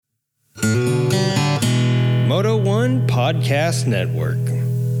Moto One Podcast Network.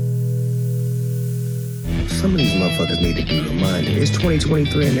 Some of these motherfuckers need to be reminded. It's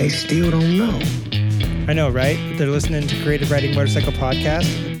 2023 and they still don't know. I know, right? They're listening to Creative Riding Motorcycle Podcast.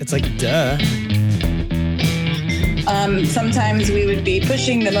 It's like, duh. Sometimes we would be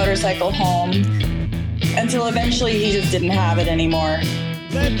pushing the motorcycle home until eventually he just didn't have it anymore.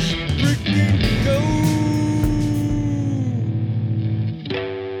 Let's freaking go!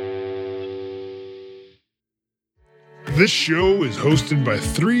 This show is hosted by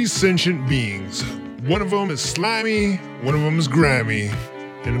three sentient beings. One of them is slimy, one of them is grimy,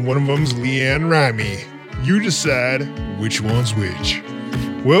 and one of them's Leanne Rimey. You decide which one's which.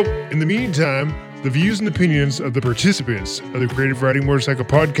 Well, in the meantime, the views and opinions of the participants of the Creative Riding Motorcycle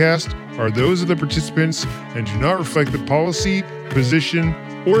Podcast are those of the participants and do not reflect the policy, position,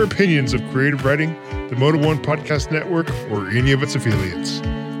 or opinions of Creative Riding, the Moto One Podcast Network, or any of its affiliates.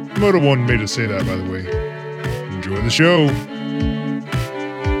 Moto One made us say that, by the way. Enjoy the show.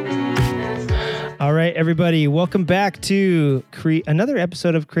 All right, everybody, welcome back to another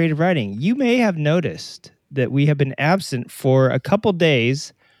episode of Creative Riding. You may have noticed that we have been absent for a couple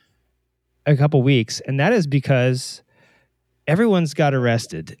days, a couple weeks, and that is because everyone's got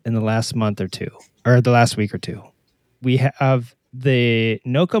arrested in the last month or two, or the last week or two. We have the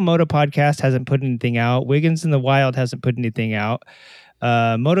Noco Moto podcast hasn't put anything out. Wiggins in the Wild hasn't put anything out.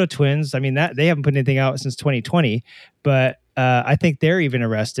 Moto Twins, I mean, that they haven't put anything out since 2020, but I think they're even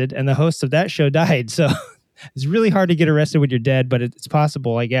arrested, and the host of that show died. So it's really hard to get arrested when you're dead, but it's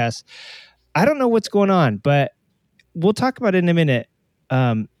possible, I guess. I don't know what's going on, but we'll talk about it in a minute.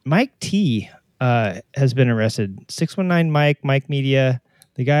 Mike T has been arrested. 619 Mike Media,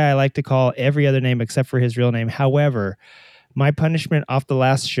 the guy I like to call every other name except for his real name. However, my punishment off the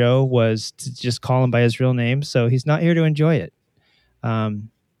last show was to just call him by his real name, so he's not here to enjoy it.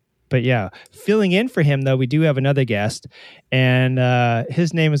 But yeah, filling in for him though, we do have another guest, and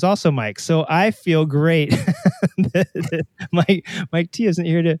his name is also Mike. So I feel great that Mike T isn't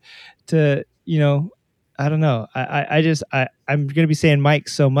here to I don't know. I'm gonna be saying Mike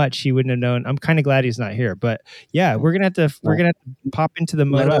so much he wouldn't have known. I'm kind of glad he's not here. But yeah, we're gonna have to pop into the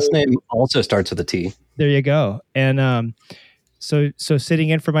My Moto. last name also starts with a T. There you go. And so sitting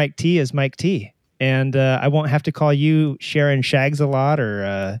in for Mike T is Mike T. And I won't have to call you Sharon Shags a lot,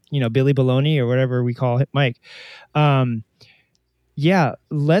 or Billy Baloney, or whatever we call it, Mike. Yeah,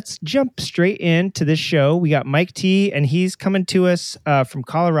 let's jump straight into this show. We got Mike T, and he's coming to us from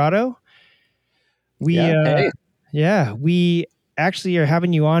Colorado. We actually are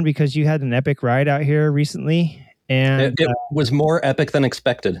having you on because you had an epic ride out here recently, and it was more epic than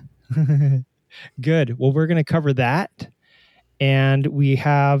expected. Good. Well, we're going to cover that. And we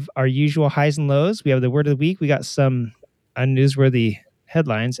have our usual highs and lows. We have the word of the week. We got some unnewsworthy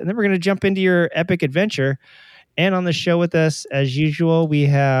headlines. And then we're going to jump into your epic adventure. And on the show with us, as usual, we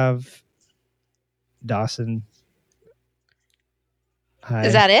have Dawson. Hi.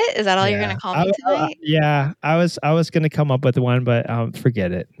 Is that it? Is that all you're going to call me tonight? Yeah. I was going to come up with one, but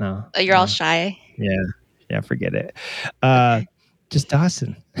forget it. No. Oh, you're all shy? Yeah, forget it. Just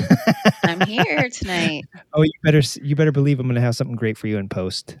Dawson. I'm here tonight. Oh, you better believe I'm going to have something great for you in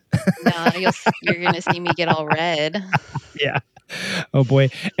post. No, you're going to see me get all red. Yeah. Oh boy.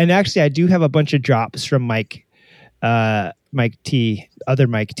 And actually, I do have a bunch of drops from Mike T, other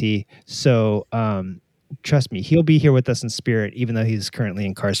Mike T. So trust me, he'll be here with us in spirit, even though he's currently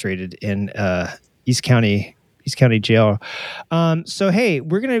incarcerated in East County jail. So hey,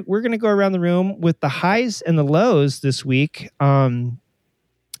 we're gonna go around the room with the highs and the lows this week.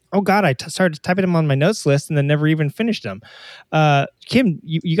 Oh God, I started typing them on my notes list and then never even finished them. Kim,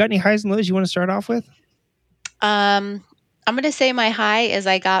 you got any highs and lows you want to start off with? I'm gonna say my high is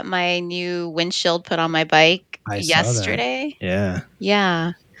I got my new windshield put on my bike yesterday. Yeah.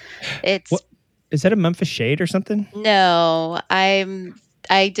 Is that a Memphis Shade or something? No, I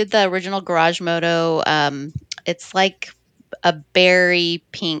did the original Garage Moto. It's like a berry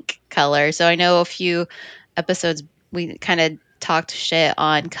pink color. So I know a few episodes we kind of talked shit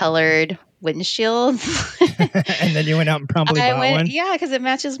on colored windshields. And then you went out and promptly bought one? Yeah, because it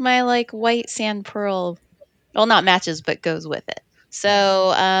matches my like white sand pearl. Well, not matches, but goes with it.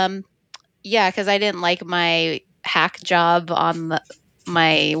 So, yeah, because I didn't like my hack job on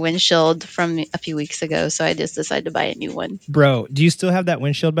my windshield from a few weeks ago. So I just decided to buy a new one. Bro, do you still have that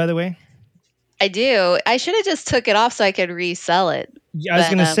windshield, by the way? I do. I should have just took it off so I could resell it. Yeah, I was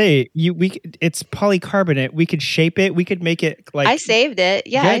gonna say it's polycarbonate. We could shape it. We could make it like. I saved it.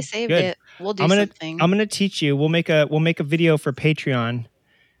 Yeah, good, I saved it. We'll do something. I'm gonna teach you. We'll make a video for Patreon.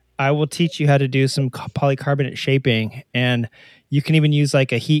 I will teach you how to do some polycarbonate shaping, and you can even use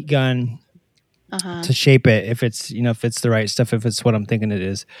like a heat gun to shape it if it's if it's the right stuff, if it's what I'm thinking it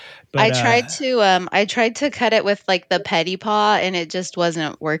is. But I tried to cut it with like the Pedi Paw, and it just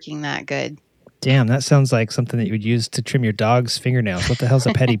wasn't working that good. Damn, that sounds like something that you would use to trim your dog's fingernails. What the hell's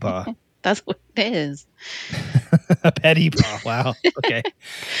a Pedi Paw? That's what it is. A Pedi Paw. Wow. Okay.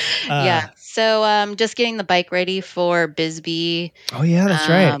 Yeah. So just getting the bike ready for Bisbee. Oh yeah, that's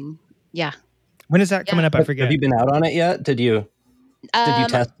right. Yeah. When is that coming up? I forget. Have you been out on it yet? Did you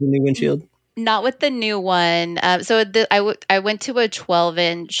test the new windshield? Not with the new one. I went to a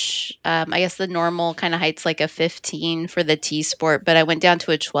 12-inch. I guess the normal kind of height's like a 15 for the T Sport, but I went down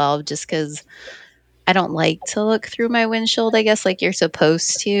to a 12 just because I don't like to look through my windshield, I guess, like you're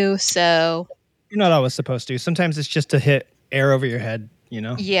supposed to. So you're not always supposed to. Sometimes it's just to hit air over your head,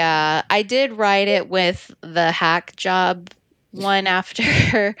 Yeah, I did ride it with the hack job one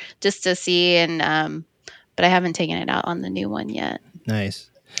after just to see, and but I haven't taken it out on the new one yet. Nice.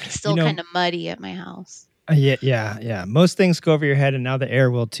 It's still kind of muddy at my house. Yeah. Most things go over your head, and now the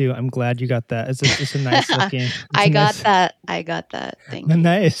air will too. I'm glad you got that. It's a nice looking. I got that. Thank you.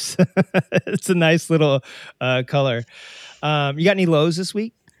 Nice. It's a nice little color. You got any lows this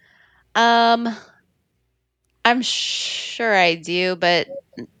week? I'm sure I do, but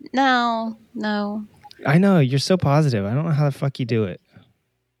no. I know you're so positive. I don't know how the fuck you do it.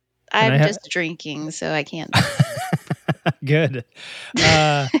 I'm just drinking, so I can't. Good.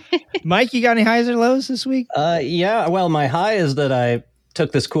 Mike, you got any highs or lows this week? Yeah. Well, my high is that I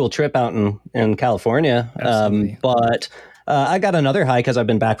took this cool trip out in California. But I got another high because I've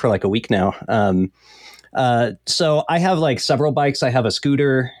been back for like a week now. So I have like several bikes. I have a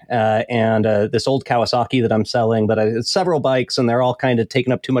scooter and this old Kawasaki that I'm selling, but it's several bikes, and they're all kind of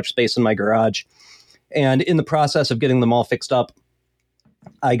taking up too much space in my garage. And in the process of getting them all fixed up,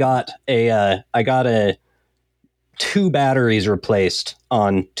 I got a 2 batteries replaced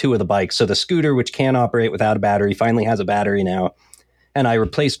on 2 of the bikes. So the scooter, which can operate without a battery, finally has a battery now. And I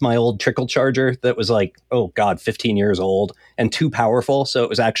replaced my old trickle charger that was like, 15 years old and too powerful. So it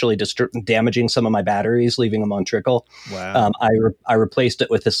was actually damaging some of my batteries, leaving them on trickle. Wow. I replaced it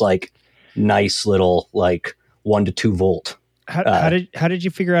with this like nice little like 1 to 2 volt. How did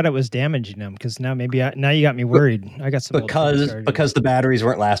you figure out it was damaging them? Because now now you got me worried. I got some because the batteries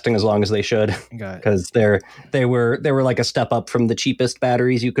weren't lasting as long as they should. Because they were like a step up from the cheapest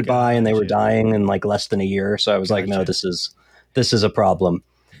batteries you could buy, and they were dying in like less than a year. So I was like, no, this is a problem.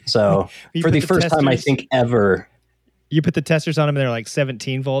 So for the first time, I think ever. You put the testers on them, and they're like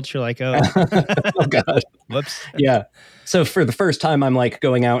 17 volts. You're like, oh, oh god, whoops. Yeah. So for the first time, I'm like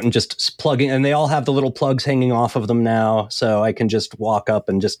going out and just plugging, and they all have the little plugs hanging off of them now, so I can just walk up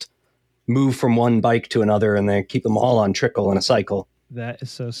and just move from one bike to another, and they keep them all on trickle in a cycle. That is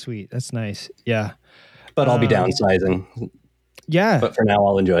so sweet. That's nice. Yeah. But I'll be downsizing. Yeah. But for now,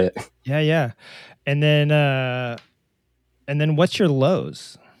 I'll enjoy it. Yeah. And then what's your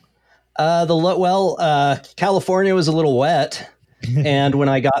lows? California was a little wet, and when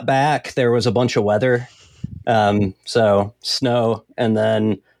I got back, there was a bunch of weather. So snow, and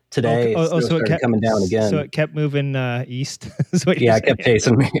then today so it kept coming down again. So it kept moving east. It kept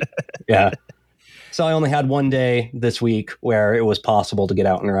chasing me. Yeah. So I only had one day this week where it was possible to get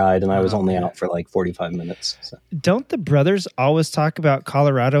out and ride, and I was only out for like 45 minutes. So. Don't the brothers always talk about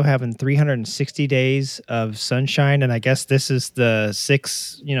Colorado having 360 days of sunshine? And I guess this is the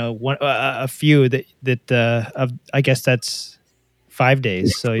 6, a few that I guess that's 5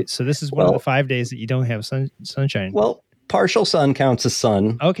 days. So this is one of the 5 days that you don't have sunshine. Well, partial sun counts as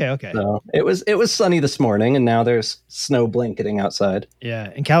sun. Okay. So it was sunny this morning, and now there's snow blanketing outside.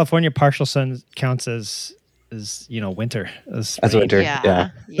 Yeah, in California, partial sun counts as winter. As winter.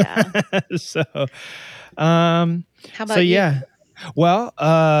 Yeah. So, how about you? Well,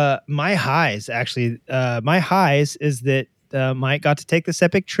 my highs actually. My highs is that Mike got to take this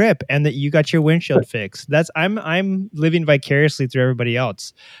epic trip, and that you got your windshield fixed. I'm living vicariously through everybody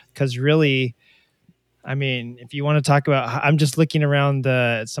else, because really, I mean, if you want to talk about, I'm just looking around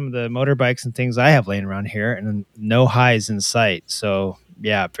some of the motorbikes and things I have laying around here, and no highs in sight. So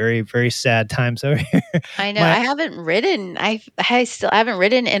yeah, very, very sad times over here. I know. I haven't ridden. I haven't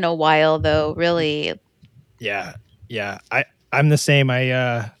ridden in a while though. Really. Yeah. I'm the same.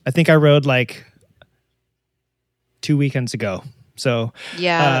 I think I rode like 2 weekends ago. So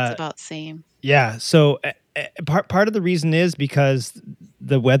yeah, that's about the same. Yeah. So part of the reason is because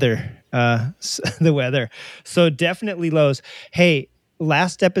the weather. So definitely lows. Hey,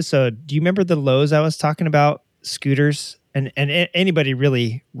 last episode, do you remember the lows I was talking about? Scooters and anybody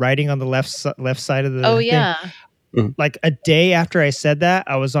really riding on the left side of the thing? Yeah. Like a day after I said that,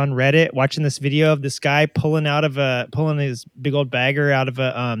 I was on Reddit watching this video of this guy pulling his big old bagger out of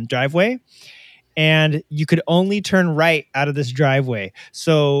a driveway, and you could only turn right out of this driveway.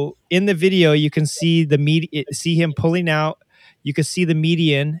 So in the video, you can see see him pulling out. You can see the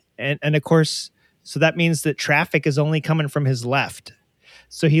median, and of course, so that means that traffic is only coming from his left.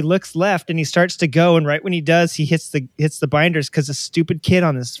 So he looks left and he starts to go, and right when he does, he hits the binders because a stupid kid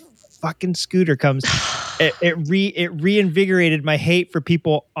on this fucking scooter comes. It reinvigorated my hate for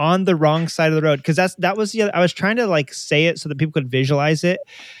people on the wrong side of the road, because that was I was trying to like say it so that people could visualize it.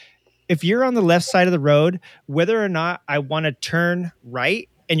 If you're on the left side of the road, whether or not I want to turn right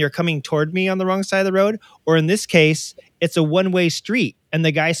and you're coming toward me on the wrong side of the road, or in this case, it's a one-way street and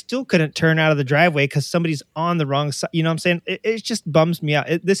the guy still couldn't turn out of the driveway because somebody's on the wrong side. You know what I'm saying? It just bums me out.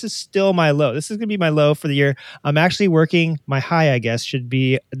 This is still my low. This is going to be my low for the year. I'm actually working, my high, I guess, should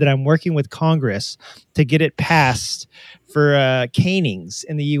be that I'm working with Congress to get it passed for canings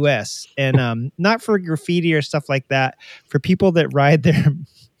in the U.S. and not for graffiti or stuff like that, for people that ride their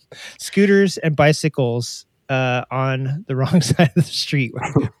scooters and bicycles on the wrong side of the street.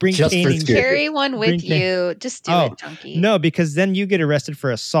 Bring Just for caning. scooters. Carry one with you. Just do it, junkie. No, because then you get arrested for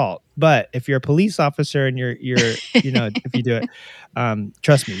assault. But if you're a police officer and you're if you do it,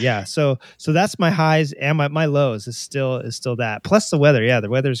 trust me, yeah. So that's my highs, and my lows is still that. Plus the weather. Yeah, the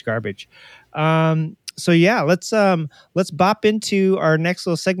weather's garbage. So yeah, let's bop into our next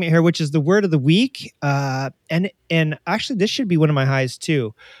little segment here, which is the word of the week. And actually this should be one of my highs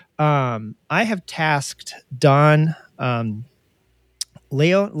too. I have tasked Don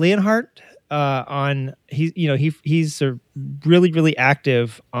Leonhardt on he's a really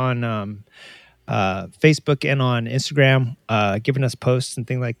active on Facebook and on Instagram, giving us posts and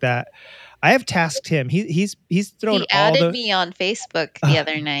things like that. I have tasked him. He's thrown He added me on Facebook the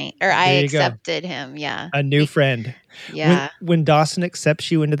other night, or I accepted him. Yeah, a new friend. Yeah. When Dawson accepts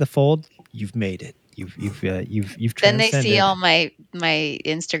you into the fold, you've made it. You've Then they transcended. see all my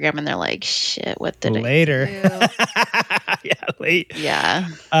Instagram and they're like, "Shit, what did later?" I do? Yeah, late.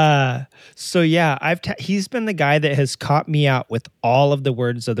 Yeah. So yeah, he's been the guy that has caught me out with all of the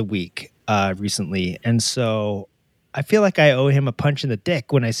words of the week recently, and so I feel like I owe him a punch in the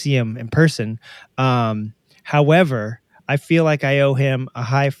dick when I see him in person. However, I feel like I owe him a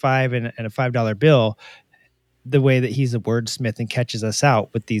high five and a $5 bill, the way that he's a wordsmith and catches us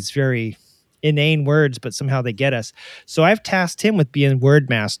out with these very inane words, but somehow they get us. So I've tasked him with being word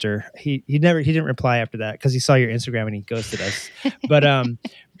master. He didn't reply after that because he saw your Instagram and he ghosted us. But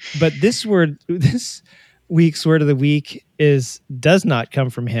this week's word of the week does not come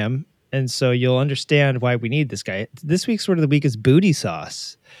from him. And so you'll understand why we need this guy. This week's word of the week is booty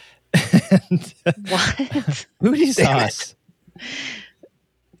sauce. What? Booty sauce.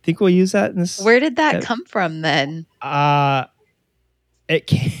 Think we'll use that in this? Where did that come from then? It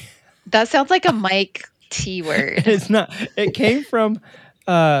came. That sounds like a Mike T word. It's not. It came from.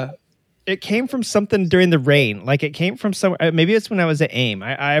 It came from something during the rain. Like it came from somewhere. Maybe it's when I was at AIM.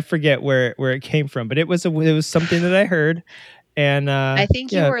 I forget where it came from, but it was something that I heard. And I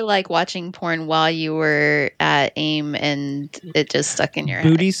think you were like watching porn while you were at AIM, and it just stuck in your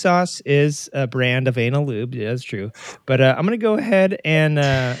Booty head. sauce is a brand of anal lube. Yeah, that's true. But I'm going to go ahead and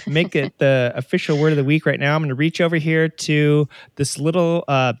make it the official word of the week right now. I'm going to reach over here to this little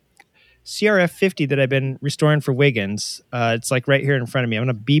CRF 50 that I've been restoring for Wiggins. It's like right here in front of me. I'm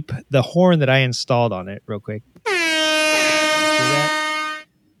going to beep the horn that I installed on it real quick. The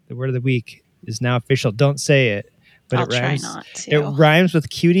word of the week is now official. Don't say it. But I'll it rhymes, try not to. It rhymes with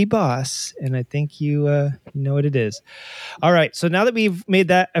cutie boss, and I think you know what it is. All right, so now that we've made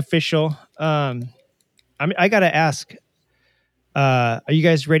that official, I got to ask, are you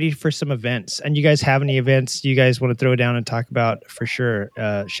guys ready for some events? And you guys have any events you guys want to throw down and talk about for sure?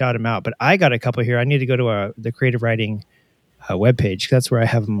 Shout them out. But I got a couple here. I need to go to the Creative Writing webpage. That's where I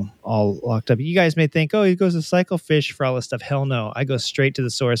have them all locked up. You guys may think, oh, he goes to Cyclefish for all this stuff. Hell no. I go straight to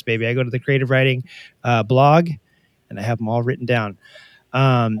the source, baby. I go to the Creative Writing blog, and I have them all written down.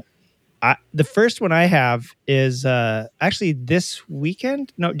 The first one I have is actually this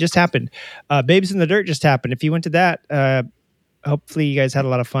weekend. No, it just happened. Babes in the Dirt just happened. If you went to that, hopefully you guys had a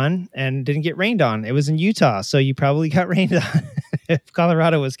lot of fun and didn't get rained on. It was in Utah, so you probably got rained on if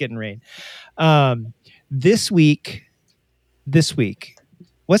Colorado was getting rain. This week,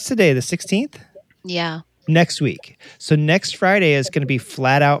 what's today? The 16th? Yeah. Next week. So next Friday is going to be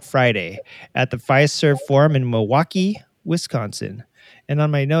Flat Out Friday at the Fiserv Forum in Milwaukee, Wisconsin. And on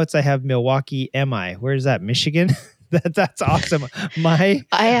my notes, I have Milwaukee, MI. Where is that? Michigan? That's awesome. I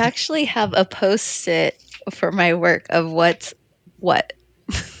actually have a post-it for my work of what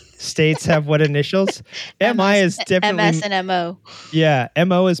states have what initials. MI is definitely MS and MO. Yeah,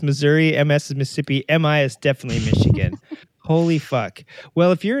 MO is Missouri, MS is Mississippi, MI is definitely Michigan. Holy fuck.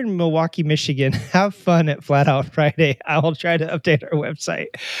 Well, if you're in Milwaukee, Michigan, have fun at Flat Out Friday. I will try to update our website.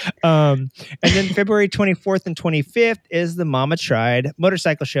 And then February 24th and 25th is the Mama Tried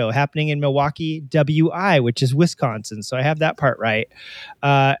Motorcycle Show happening in Milwaukee, WI, which is Wisconsin. So I have that part right.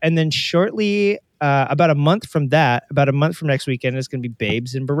 And then shortly, about a month from next weekend, is going to be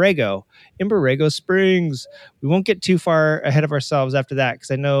Babes in Borrego Springs. We won't get too far ahead of ourselves after that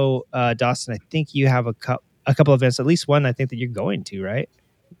because I know, Dawson, I think you have a couple events, at least one I think that you're going to, right?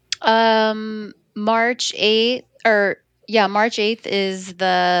 March 8th is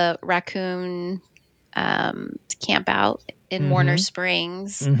the raccoon camp out in Warner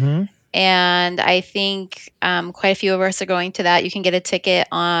Springs. And I think quite a few of us are going to that. You can get a ticket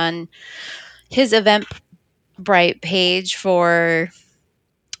on his Eventbrite page for,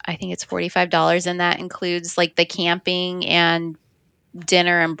 I think it's $45, and that includes like the camping and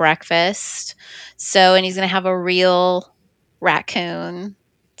dinner and breakfast. So, and he's going to have a real raccoon.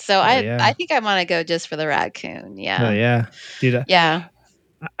 So I think I want to go just for the raccoon. Yeah. Oh yeah. Dude. Yeah.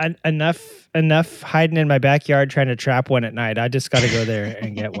 Enough hiding in my backyard trying to trap one at night. I just got to go there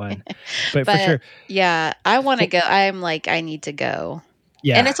and get one. But for sure. Yeah. I want to go. I'm like, I need to go.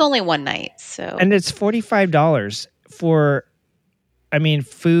 Yeah. And it's only one night. So, and it's $45 for,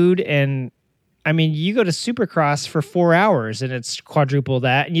 food. And you go to Supercross for 4 hours and it's quadruple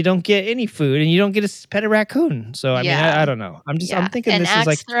that, and you don't get any food and you don't get to pet a raccoon. So, I don't know. I'm thinking and this axe is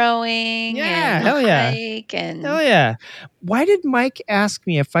like throwing. Yeah. And Hell yeah. hike and Hell yeah. Why did Mike ask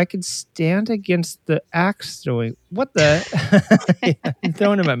me if I could stand against the axe throwing? What the?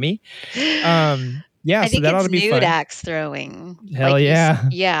 Throwing him at me. Yeah. I think that ought it's to be nude fun. axe throwing. Hell yeah.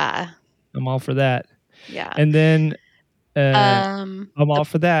 Yeah. I'm all for that. Yeah. And then I'm all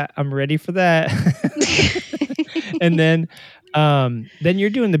for that. I'm ready for that. And then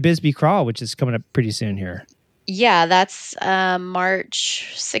you're doing the Bisbee Crawl, which is coming up pretty soon here. Yeah, that's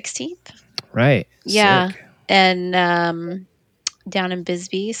March 16th. Right. Yeah. Sick. And down in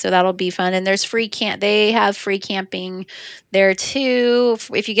Bisbee, so that'll be fun. And there's they have free camping there too.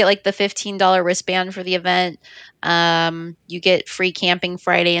 If you get like the $15 wristband for the event, you get free camping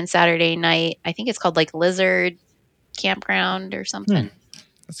Friday and Saturday night. I think it's called like Lizard Campground or something.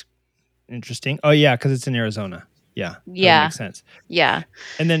 That's interesting. Oh yeah, because it's in Arizona. Yeah. That makes sense. Yeah.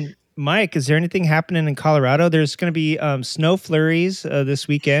 And then Mike, is there anything happening in Colorado? There's going to be snow flurries this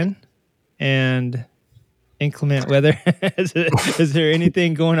weekend and inclement weather. Is there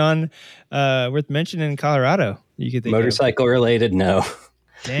anything going on worth mentioning in Colorado? You could think motorcycle related? No.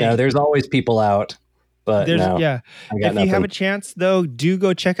 Dang. No, there's always people out. But no, yeah. If you have a chance, though, do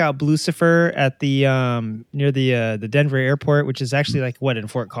go check out Blucifer at the near the Denver airport, which is actually like in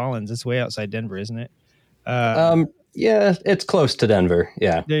Fort Collins. It's way outside Denver, isn't it? Yeah, it's close to Denver.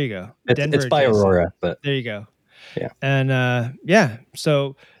 Yeah, there you go. It's by Aurora, but there you go. Yeah, and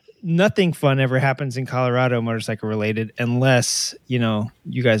so nothing fun ever happens in Colorado motorcycle related unless you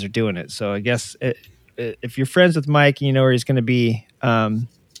guys are doing it. So I guess if you're friends with Mike and you know where he's going to be.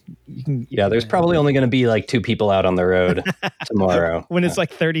 There's probably only going to be like 2 people out on the road tomorrow when it's like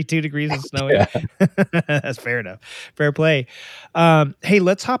 32 degrees and snowing. That's fair enough. Fair play. Hey,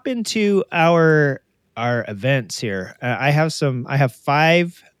 let's hop into our events here. I have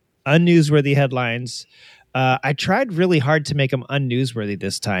 5 unnewsworthy headlines. I tried really hard to make them unnewsworthy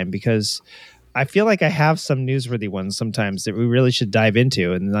this time because I feel like I have some newsworthy ones sometimes that we really should dive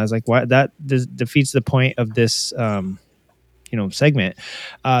into. And I was like, why that defeats the point of this segment.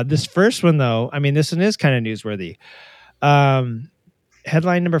 This first one, though, this one is kind of newsworthy.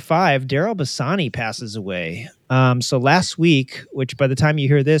 Headline number 5, Daryl Bassani passes away. So last week, which by the time you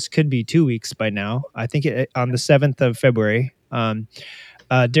hear this could be 2 weeks by now, I think on the 7th of February,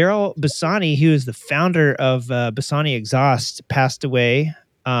 Daryl Bassani, who is the founder of Bassani Exhaust, passed away.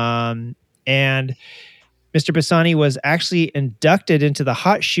 And Mr. Bassani was actually inducted into the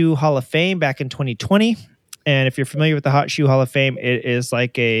Hot Shoe Hall of Fame back in 2020. And if you're familiar with the Hot Shoe Hall of Fame, it is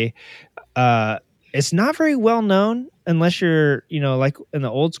like it's not very well known unless you're, like in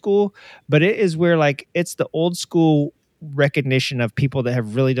the old school, but it is where like it's the old school recognition of people that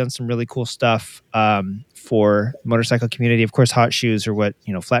have really done some really cool stuff for motorcycle community. Of course, hot shoes are what,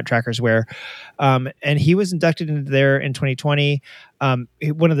 flat trackers wear. And he was inducted into there in 2020.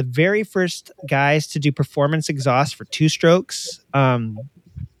 One of the very first guys to do performance exhaust for 2-strokes.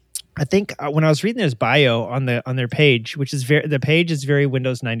 I think when I was reading his bio on their page, which is the page is very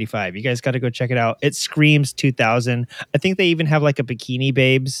Windows 95. You guys got to go check it out. It screams 2000. I think they even have like a Bikini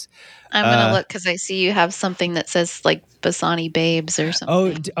Babes. I'm gonna look because I see you have something that says like Bassani Babes or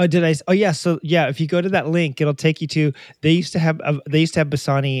something. Did I? Oh yeah. So yeah, if you go to that link, it'll take you to. They used to have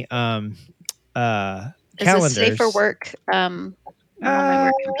Bassani calendars. Is it safe for work? On my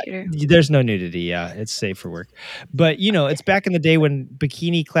work computer. There's no nudity. Yeah, it's safe for work. But it's back in the day when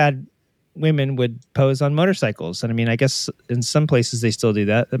bikini-clad women would pose on motorcycles, and I mean, I guess in some places they still do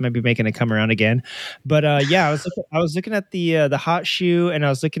that. That might be making it come around again. But I was looking at the Hot Shoe, and I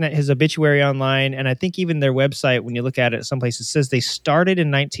was looking at his obituary online, and I think even their website, when you look at it, some places says they started in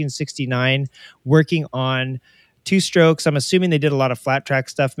 1969 working on two-strokes. I'm assuming they did a lot of flat track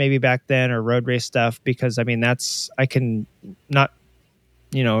stuff maybe back then, or road race stuff, because I mean I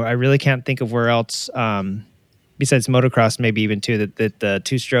really can't think of where else besides motocross, maybe even too, that the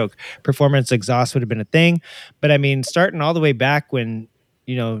two-stroke performance exhaust would have been a thing. But I mean, starting all the way back when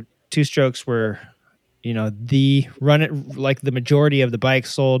two-strokes were the majority of the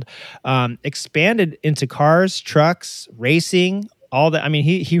bikes sold, expanded into cars, trucks, racing, all that. I mean,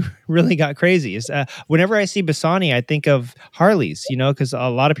 he really got crazy. Whenever I see Bassani, I think of Harleys, because a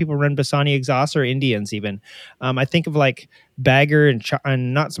lot of people run Bassani exhausts, or Indians even. I think of like Bagger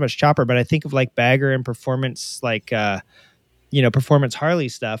and not so much Chopper, but I think of like Bagger and performance, performance Harley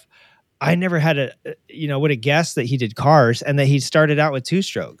stuff. I never had would have guessed that he did cars and that he started out with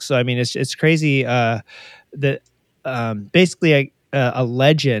two-strokes. So I mean, it's crazy that basically a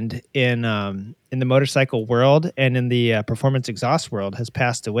legend in the motorcycle world and in the performance exhaust world has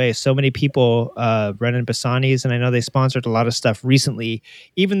passed away. So many people running Bassanis, and I know they sponsored a lot of stuff recently.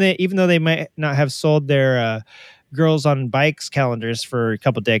 Even though they might not have sold their Girls on Bikes calendars for a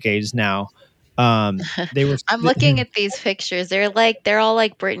couple decades now. They were. I'm looking at these pictures. They're all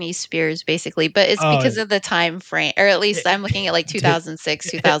like Britney Spears, basically, but it's because of the time frame, or at least I'm looking at like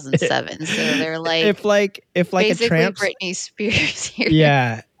 2006, 2007. So they're like if like basically a tramp, Britney Spears here.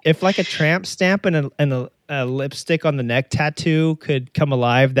 Yeah, if like a tramp stamp and a lipstick on the neck tattoo could come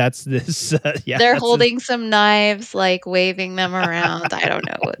alive, that's this. They're holding some knives, like waving them around. I don't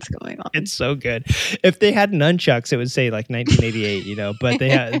know what's going on. It's so good. If they had nunchucks, it would say like 1988, but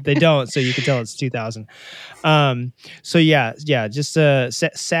they don't, so you can tell it's 2000. So just a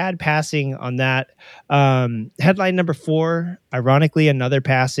sad passing on that. Headline number 4, ironically, another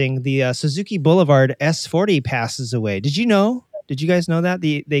passing. The Suzuki Boulevard S40 passes away. Did you guys know that?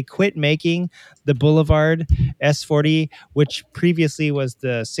 They quit making the Boulevard S40, which previously was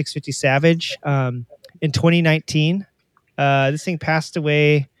the 650 Savage, in 2019. This thing passed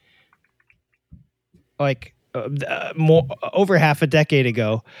away like over half a decade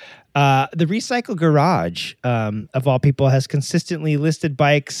ago. The Recycle Garage, of all people, has consistently listed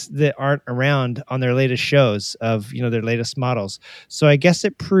bikes that aren't around on their latest shows of their latest models. So I guess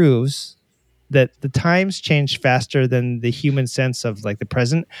it proves that the times change faster than the human sense of like the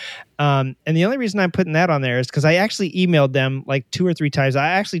present. And the only reason I'm putting that on there is because I actually emailed them like 2 or 3 times. I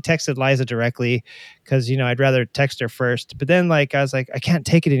actually texted Liza directly because, I'd rather text her first. But then I was like, I can't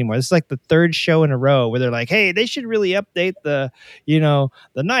take it anymore. This is like the 3rd show in a row where they're like, hey, they should really update the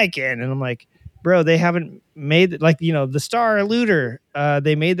Nikon. And I'm like, bro, they haven't made the Star Looter.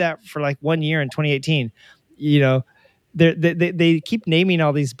 They made that for like 1 year in 2018. They keep naming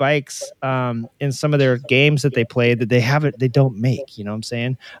all these bikes in some of their games that they play that they don't make, you know what I'm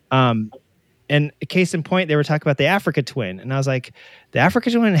saying? And a case in point, they were talking about the Africa Twin, and I was like, the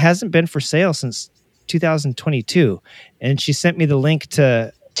Africa Twin hasn't been for sale since 2022. And she sent me the link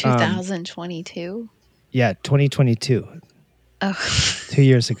to 2022. Yeah, 2022. Oh, 2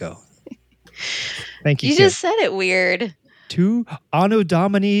 years ago. Thank you. You just said it weird. Anno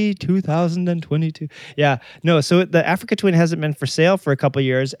Domini 2022. Yeah, no. So the Africa Twin hasn't been for sale for a couple of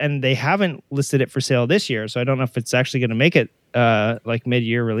years, and they haven't listed it for sale this year. So I don't know if it's actually going to make it like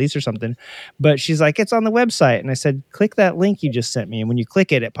mid-year release or something. But she's like, it's on the website, and I said, click that link you just sent me, and when you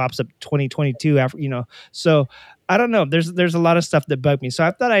click it, it pops up 2022. So I don't know. There's a lot of stuff that bugged me. So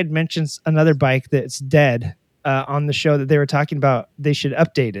I thought I'd mention another bike that's dead. On the show that they were talking about, they should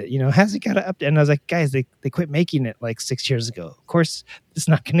update it. Has it got to update? And I was like, guys, they quit making it like 6 years ago. Of course, it's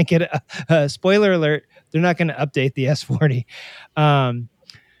not going to get a spoiler alert. They're not going to update the S40.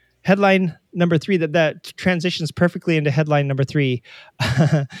 Headline number 3, that transitions perfectly into headline number 3.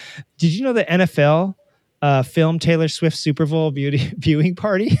 Did you know the NFL filmed Taylor Swift's Super Bowl viewing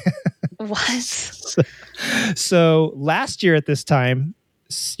party? What? So last year at this time,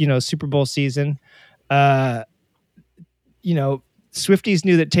 Super Bowl season, Swifties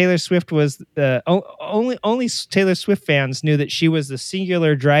knew that Taylor Swift was only Taylor Swift fans knew that she was the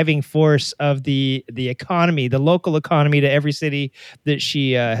singular driving force of the economy, the local economy to every city that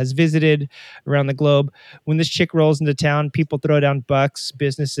she has visited around the globe. When this chick rolls into town, people throw down bucks,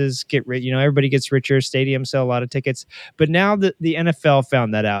 businesses get rich, everybody gets richer, stadiums sell a lot of tickets. But now the NFL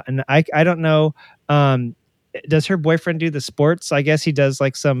found that out, and I don't know does her boyfriend do the sports? I guess he does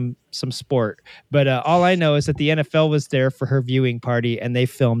like some sport. But all I know is that the NFL was there for her viewing party, and they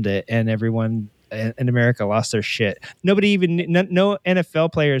filmed it, and everyone in America lost their shit. Nobody even no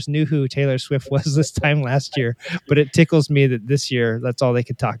NFL players knew who Taylor Swift was this time last year. But it tickles me that this year that's all they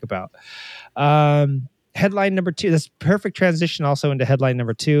could talk about. Headline number 2. That's perfect transition also into headline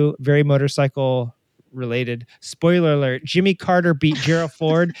number 2. Very motorcycle related. Spoiler alert: Jimmy Carter beat Gerald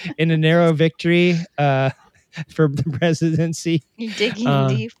Ford in a narrow victory for the presidency. You're digging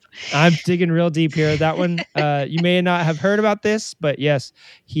deep. I'm digging real deep here. That one, you may not have heard about this, but yes,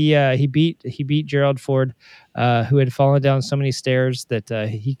 he beat Gerald Ford, who had fallen down so many stairs that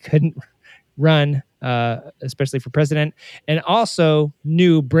he couldn't run, especially for president. And also,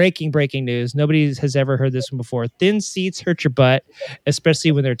 breaking news. Nobody has ever heard this one before. Thin seats hurt your butt,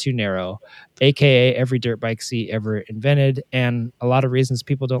 especially when they're too narrow, aka every dirt bike seat ever invented, and a lot of reasons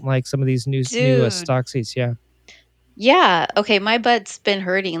people don't like some of these new stock seats. Yeah. Okay. My butt's been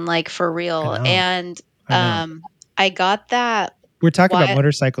hurting like for real. And I got that. We're talking about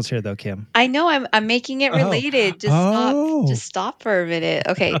motorcycles here though, Kim. I know I'm making it related. Just stop for a minute.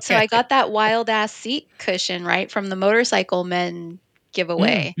 Okay. So I got that wild ass seat cushion, right, from the Motorcycle Men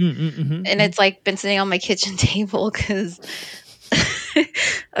giveaway. And it's like been sitting on my kitchen table because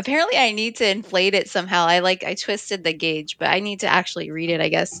apparently I need to inflate it somehow. I twisted the gauge, but I need to actually read it, I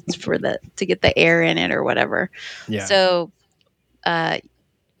guess, to get the air in it or whatever. Yeah. So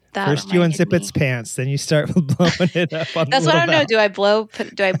first you unzip its pants, then you start blowing it up on That's what I don't know. Do I blow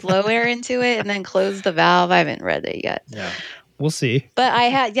air into it and then close the valve? I haven't read it yet. Yeah. We'll see. But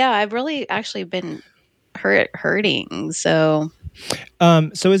I've really actually been hurting. So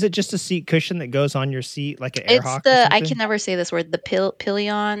so is it just a seat cushion that goes on your seat like an air hawk? I can never say this word, the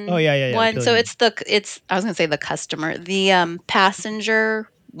Pilion. Oh yeah. One. Pilion. So I was gonna say the customer, the passenger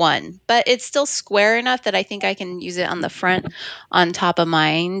one, but it's still square enough that I think I can use it on the front on top of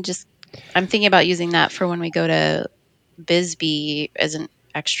mine. I'm thinking about using that for when we go to Bisbee as an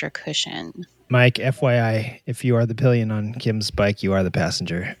extra cushion. Mike, FYI, if you are the Pilion on Kim's bike, you are the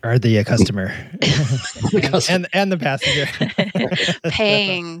passenger or the customer, and the passenger,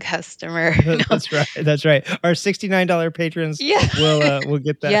 paying customer. That's right. Our $69 patrons will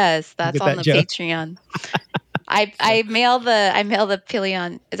get that. Yes, that's on the joke. Patreon. I mail the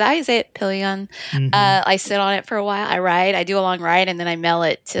Pilion. Is that how you say it? Pilion. Mm-hmm. I sit on it for a while. I ride. I do a long ride, and then I mail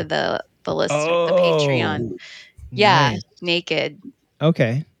it to the listener, the Patreon. Yeah, nice. Naked.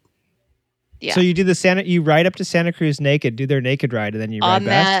 Okay. Yeah. So you do you ride up to Santa Cruz naked, do their naked ride, and then you ride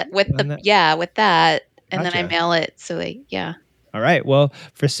back with that, and then I mail it. So All right. Well,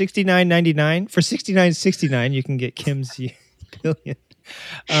 for $69.69, you can get Kim's Pilion.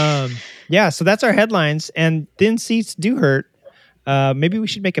 So that's our headlines, and thin seats do hurt. Maybe we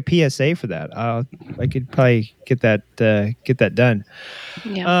should make a PSA for that. I could probably get that done.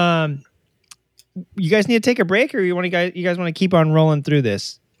 Yeah. You guys need to take a break, or you guys want to keep on rolling through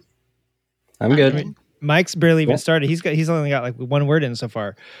this? I'm good. Mike's barely even started. He's only got like one word in so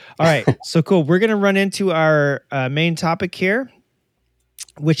far. All right. So cool. We're gonna run into our main topic here,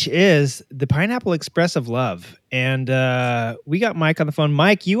 which is the Pineapple Express of Love. And we got Mike on the phone.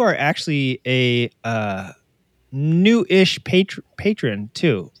 Mike, you are actually a new-ish patron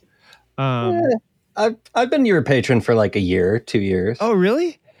too. I've been your patron for like a year, 2 years. Oh,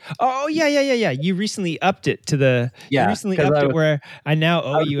 really? Oh, yeah. You recently upped it to the... You recently upped it where I now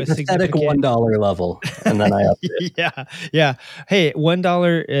owe you a significant... $1 level, and then I upped it. Yeah. Hey,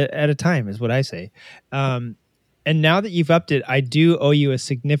 $1 at a time is what I say. And now that you've upped it, I do owe you a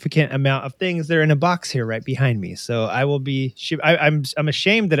significant amount of things. They're in a box here right behind me. So I will be... I'm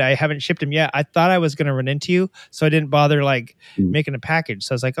ashamed that I haven't shipped them yet. I thought I was going to run into you, so I didn't bother making a package.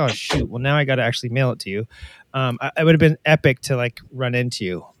 So I was like, oh, shoot. Well, now I got to actually mail it to you. It would have been epic to run into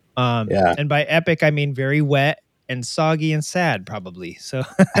you. And by epic, I mean very wet and soggy and sad, probably. So,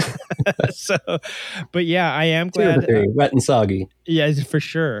 but yeah, I am glad. Wet and soggy. Yeah, for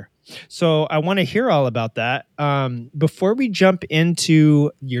sure. So I want to hear all about that. Before we jump into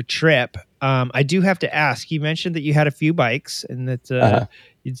your trip, I do have to ask, you mentioned that you had a few bikes and that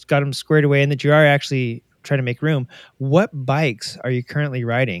you got them squared away and that you are actually trying to make room. What bikes are you currently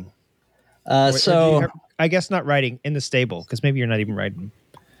riding? I guess not riding in the stable, because maybe you're not even riding.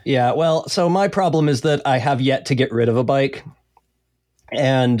 Yeah, well, so my problem is that I have yet to get rid of a bike.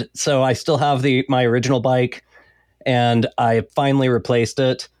 And so I still have my original bike, and I finally replaced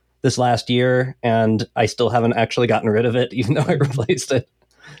it this last year, and I still haven't actually gotten rid of it, even though I replaced it.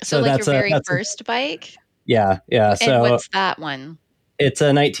 So that's your very first bike? Yeah. And what's that one? It's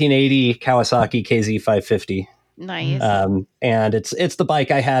a 1980 Kawasaki KZ550. Nice. And it's the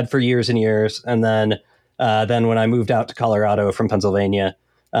bike I had for years and years, and then Then when I moved out to Colorado from Pennsylvania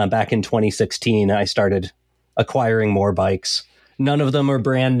back in 2016, I started acquiring more bikes. None of them are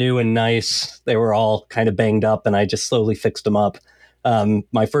brand new and nice. They were all kind of banged up, and I just slowly fixed them up.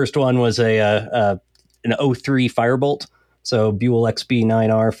 My first one was an 03 Firebolt, so Buell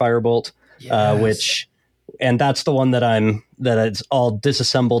XB9R Firebolt, and that's the one that it's all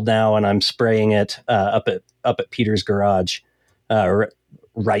disassembled now, and I'm spraying it up at Peter's garage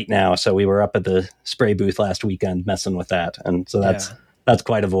right now. So we were up at the spray booth last weekend messing with that, and so that's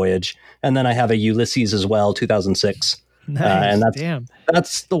quite a voyage. And then I have a Ulysses as well, 2006. Nice. And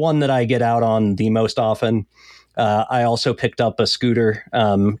that's the one that I get out on the most often. I also picked up a scooter.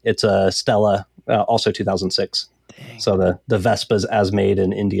 It's a Stella, also 2006. Dang. So the Vespas as made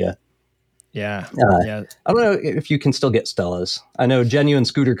in India. Yeah. I don't know if you can still get Stellas. I know Genuine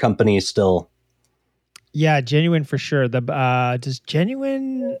Scooter Company still. Yeah, Genuine for sure. Does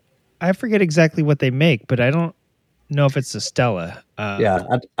Genuine? I forget exactly what they make, but I don't know if it's a Stella. I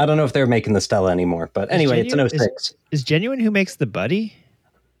don't know if they're making the Stella anymore, but anyway, it's an 06. Is Genuine who makes the Buddy?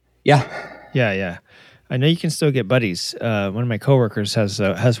 Yeah. I know you can still get Buddies. One of my coworkers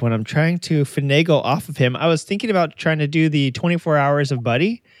has one. I'm trying to finagle off of him. I was thinking about trying to do the 24 hours of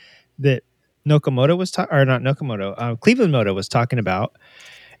Buddy that Cleveland Moto was talking about,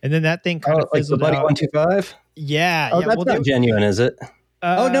 and then that thing kind of fizzled like the Buddy out. 125. Yeah. That's not Genuine, is it?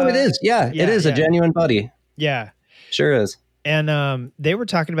 No, it is. Yeah, it is a Genuine Buddy. Yeah, sure is. And they were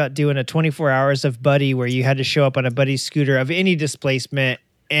talking about doing a 24 hours of Buddy where you had to show up on a Buddy scooter of any displacement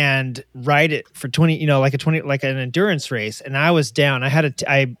and ride it for 20, like an endurance race. And I was down.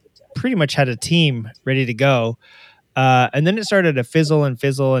 I pretty much had a team ready to go. And then it started to fizzle.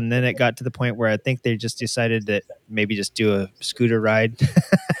 And then it got to the point where I think they just decided that maybe just do a scooter ride.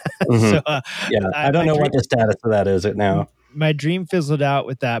 Mm-hmm. So, I don't know what the status of that is now. My dream fizzled out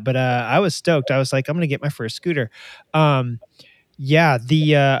with that, but I was stoked. I was like, I'm going to get my first scooter. And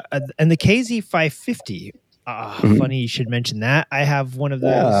the KZ 550. Funny you should mention that. I have one of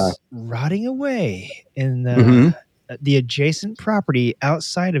those rotting away in the adjacent property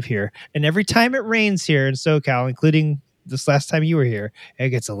outside of here. And every time it rains here in SoCal, including this last time you were here, it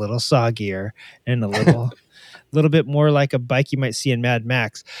gets a little soggier and a little bit more like a bike you might see in Mad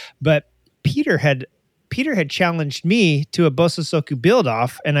Max. But Peter had challenged me to a Bosu Soku build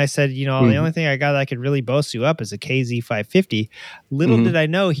off, and I said, the only thing I got that I could really Bosu up is a KZ 550. Little did I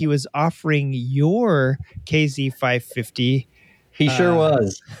know he was offering your KZ 550. He sure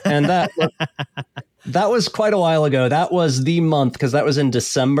was, and that was quite a while ago. That was the month, because that was in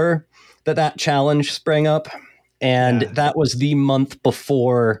December that challenge sprang up, and that was the month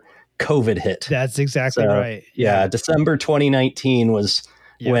before COVID hit. That's exactly right. Yeah, December 2019 was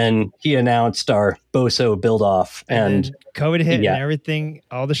when he announced our Boso build off, and COVID hit and everything,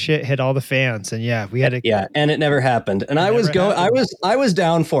 all the shit hit all the fans, and we had to. And it never happened. And I was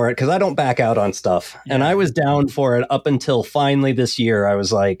down for it because I don't back out on stuff, and I was down for it up until finally this year. I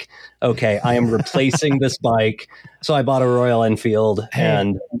was like, okay, I am replacing this bike. So I bought a Royal Enfield,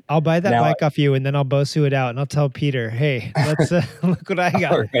 and I'll buy that bike off you, and then I'll Bosu it out, and I'll tell Peter, hey, let's look what I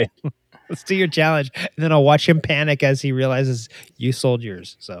got. Right. Let's do your challenge, and then I'll watch him panic as he realizes you sold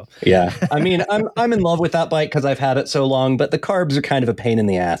yours. So I mean, I'm in love with that bike because I've had it so long, but the carbs are kind of a pain in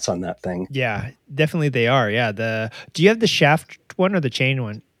the ass on that thing. Yeah, definitely they are. Yeah. Do you have the shaft one or the chain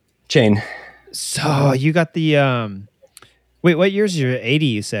one? Chain. So you got the wait, what year's your 80?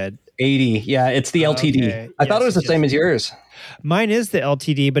 You said 80. Yeah, it's the LTD. Okay. I thought it was the same as yours. Mine is the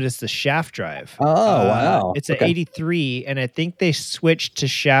LTD, but it's the shaft drive. Oh, wow. It's an 83, and I think they switched to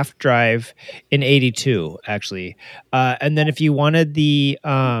shaft drive in 82, actually. And then if you wanted the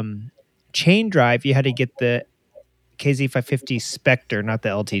chain drive, you had to get the KZ550 Spectre, not the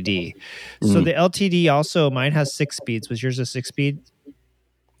LTD. So the LTD also, mine has 6 speeds. Was yours a 6-speed?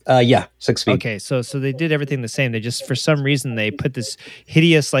 6 speed. Okay, so they did everything the same. They just, for some reason, they put this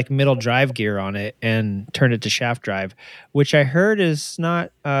hideous like middle drive gear on it and turned it to shaft drive, which I heard is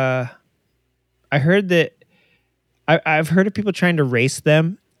not. I heard that I've heard of people trying to race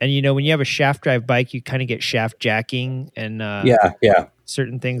them, and when you have a shaft drive bike, you kind of get shaft jacking and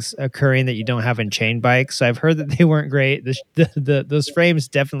certain things occurring that you don't have in chain bikes. So I've heard that they weren't great. Those frames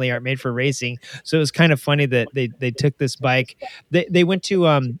definitely aren't made for racing. So it was kind of funny that they took this bike. They went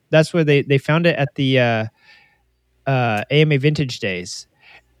to that's where they found it at the AMA Vintage Days,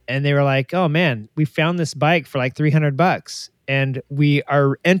 and they were like, "Oh man, we found this bike for like $300, and we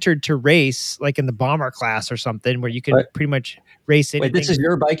are entered to race like in the bomber class or something where you can pretty much race anything." Wait, this is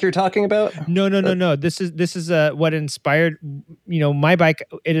your bike you're talking about? No. This is what inspired, my bike.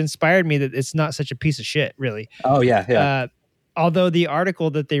 It inspired me that it's not such a piece of shit, really. Oh yeah. Although the article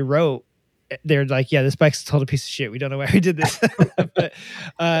that they wrote they're like, yeah, this bike's a total piece of shit. We don't know why we did this. But,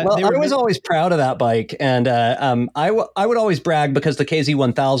 well, I was always proud of that bike, and I would always brag because the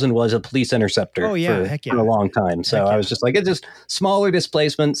KZ1000 was a police interceptor Oh, yeah, heck yeah. for a long time. So Heck yeah. I was just like, it's just smaller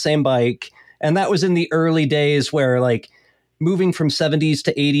displacement, same bike. And that was in the early days where like moving from 70s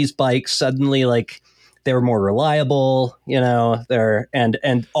to 80s bikes, suddenly like they were more reliable, you know,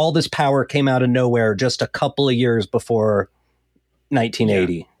 and all this power came out of nowhere just a couple of years before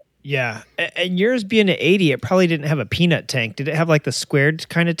 1980. Yeah. And yours being an 80, it probably didn't have a peanut tank. Did it have like the squared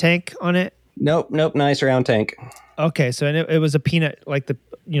kind of tank on it? Nope. Nice round tank. Okay. So it was a peanut, like the,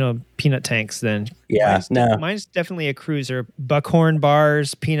 peanut tanks then. Yeah. Mine's definitely a cruiser. Buckhorn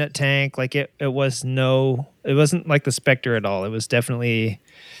bars, peanut tank. Like it wasn't like the Spectre at all. It was definitely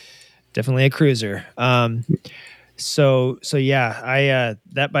a cruiser. So yeah,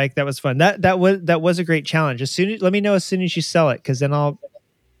 that bike, that was fun. That was a great challenge. Let me know as soon as you sell it, 'cause then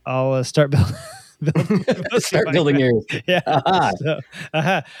I'll start building. Start building yours. Yeah. Uh-huh. So,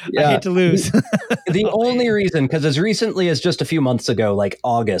 Yeah. I hate to lose. The only reason, because as recently as just a few months ago, like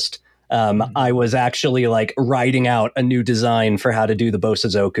August, I was actually like writing out a new design for how to do the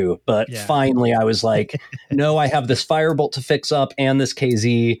Bosozoku. But finally I was like, no, I have this Firebolt to fix up and this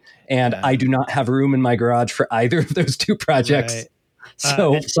KZ, and I do not have room in my garage for either of those two projects. Right.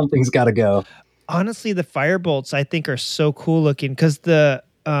 So something's got to go. Honestly, the Firebolts I think are so cool looking, because the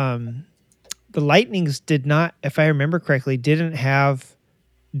Lightnings did not, if I remember correctly, didn't have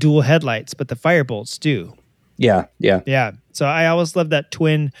dual headlights, but the Firebolts do. Yeah. So I always loved that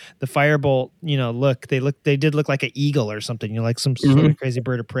twin, the Firebolt, look. They did look like an eagle or something, like some sort of crazy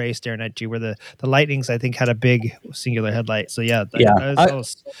bird of prey staring at you, where the Lightnings, I think, had a big singular headlight. So I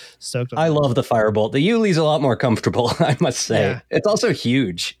was stoked on I that. love the Firebolt. The Yuli's a lot more comfortable, I must say. Yeah. It's also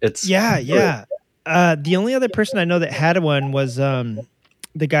huge. Yeah. The only other person I know that had one was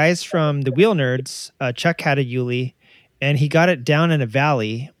the guys from the Wheel Nerds. Chuck had a Yuli, and he got it down in a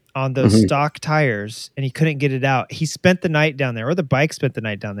valley on those stock tires, and he couldn't get it out. He spent the night down there, or the bike spent the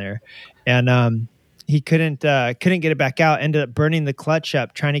night down there, and he couldn't get it back out. Ended up burning the clutch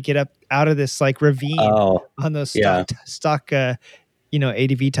up trying to get up out of this like ravine on those stock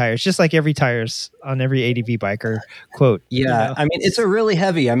ADV tires, just like every tires on every ADV biker quote. Yeah, I mean, it's a really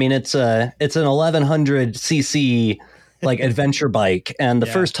heavy. I mean, it's an 1100 cc like adventure bike, and the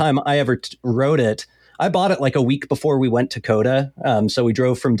first time I ever rode it, I bought it like a week before we went to COTA. So we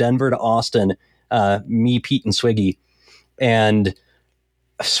drove from Denver to Austin, me, Pete, and Swiggy. And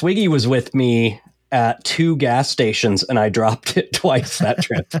Swiggy was with me at 2 gas stations, and I dropped it twice that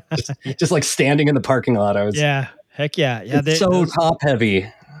trip. just like standing in the parking lot. I was heck yeah. It's top heavy.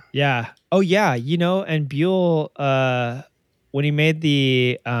 Yeah. Oh yeah. And Buell, when he made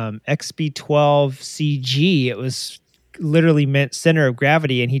the XB12 CG, it was literally meant center of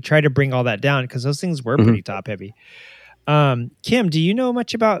gravity, and he tried to bring all that down because those things were pretty top heavy. Kim, do you know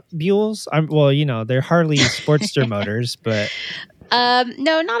much about Buells? They're Harley Sportster motors, but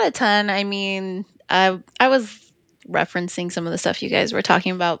no, not a ton. I mean, I was referencing some of the stuff you guys were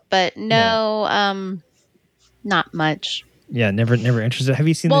talking about, but no, not much. Yeah, never interested. Have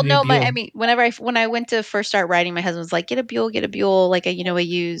you seen the new Buell? I mean, when I went to first start riding, my husband was like, get a Buell, like a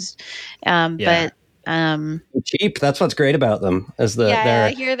used, but cheap. That's what's great about them. They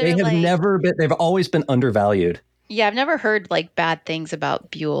have never been. They've always been undervalued. Yeah, I've never heard like bad things about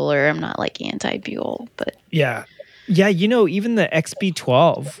Buell, or I'm not like anti-Buell, but yeah. Even the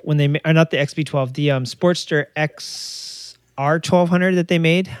XB12 when they are not the XB12, the Sportster XR 1200 that they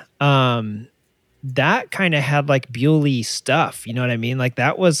made, that kind of had like Buell-y stuff. You know what I mean? Like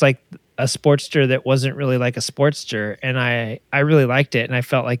that was like a Sportster that wasn't really like a Sportster, and I really liked it, and I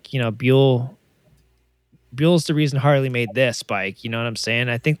felt like Buell's the reason Harley made this bike. You know what I'm saying?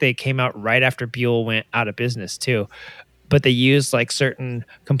 I think they came out right after Buell went out of business too, but they used like certain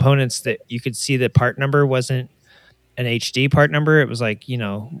components that you could see the part number wasn't an HD part number. It was like,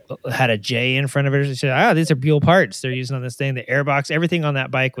 had a J in front of it. They said, these are Buell parts they're using on this thing. The airbox, everything on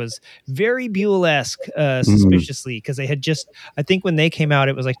that bike was very Buell-esque, suspiciously, because they had just, I think when they came out,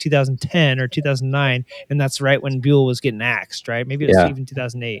 it was like 2010 or 2009, and that's right when Buell was getting axed, right? Maybe it was even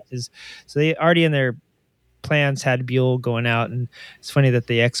 2008. So they already in their plans had Buell going out, and it's funny that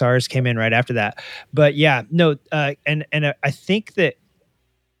the XRs came in right after that. But and I think that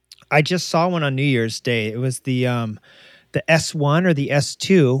I just saw one on New Year's Day. It was the S1 or the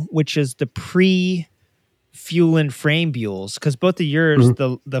S2, which is the fuel and frame Buells, because both of yours,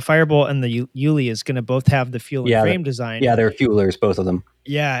 the Firebolt and the Yuli, is going to both have the fuel and frame design. Yeah, they're fuelers, both of them.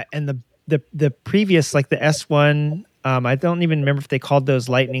 Yeah, and the previous, like the S1. I don't even remember if they called those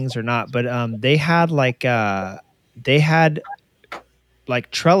Lightnings or not, but they had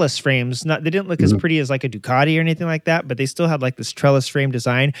like trellis frames. They didn't look as pretty as like a Ducati or anything like that, but they still had like this trellis frame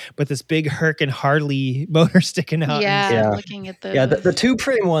design, but this big Herc and Harley motor sticking out. Yeah, Yeah. looking at those. Yeah, the tube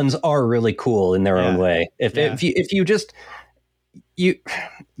frame ones are really cool in their own way. If you just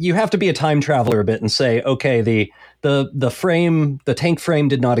you have to be a time traveler a bit and say, okay, the frame, the tank frame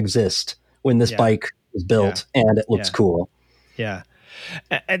did not exist when this bike was built, and it looks cool. Yeah.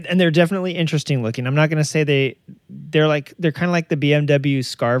 And they're definitely interesting looking. I'm not going to say they're kind of like the BMW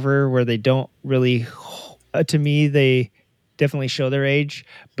Scarver, where they don't really, to me, they definitely show their age.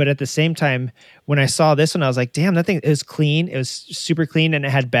 But at the same time, when I saw this one, I was like, damn, that thing is clean. It was super clean, and it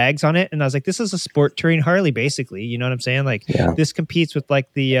had bags on it. And I was like, this is a sport touring Harley, basically. You know what I'm saying? Like this competes with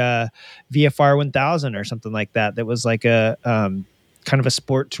like the VFR 1000 or something like that. That was like a kind of a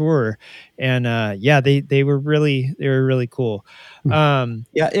sport tour. And they were really cool.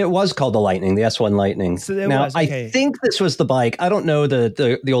 It was called the Lightning, the S1 Lightning. So I think this was the bike. I don't know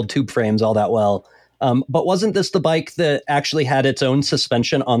the old tube frames all that well. But wasn't this the bike that actually had its own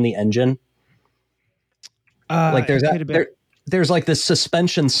suspension on the engine? Like there's like this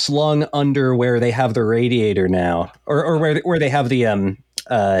suspension slung under where they have the radiator now, or where they have the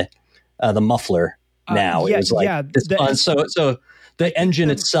muffler now. It was like this so the engine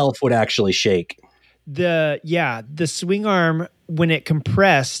itself would actually shake. The swing arm, when it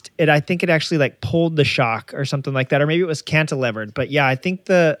compressed it, I think it actually like pulled the shock or something like that, or maybe it was cantilevered. But yeah, I think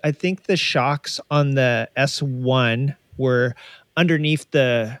the shocks on the S1 were underneath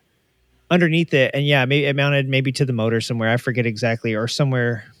it, and maybe it mounted maybe to the motor somewhere. I forget exactly, or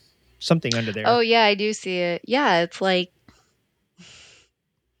somewhere, something under there. Oh yeah, I do see it. Yeah, it's like.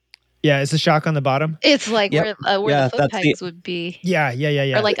 Yeah, is the shock on the bottom? It's like where the foot pegs would be. Yeah.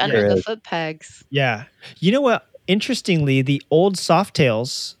 Or like under the foot pegs. Yeah. You know what? Interestingly, the old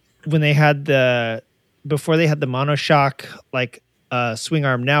Softails, when they had before they had the monoshock like swing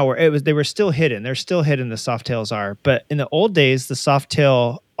arm now, where they were still hidden. They're still hidden, the Softails are. But in the old days, the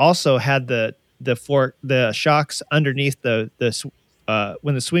Softail also had the shocks underneath the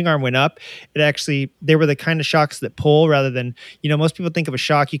when the swing arm went up, they were the kind of shocks that pull rather than, most people think of a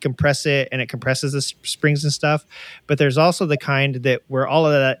shock, you compress it and it compresses the springs and stuff. But there's also the kind that where all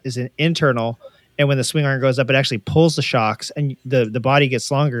of that is an internal, and when the swing arm goes up, it actually pulls the shocks and the body gets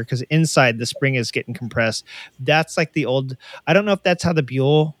longer because inside the spring is getting compressed. That's like the old, I don't know if that's how the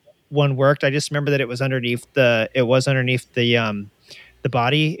Buell one worked. I just remember that it was underneath the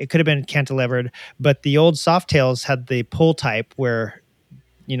body. It could have been cantilevered, but the old Softails had the pull type where,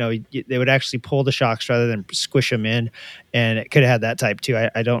 they would actually pull the shocks rather than squish them in, and it could have had that type too.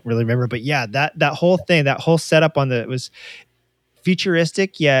 I don't really remember, but yeah, that whole thing, that whole setup it was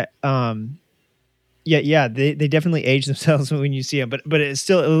futuristic yet, they definitely aged themselves when you see them, but it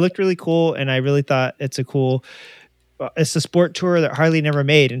looked really cool, and I really thought it's a sport tour that Harley never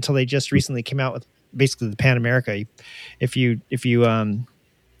made until they just recently came out with basically the Pan America. If you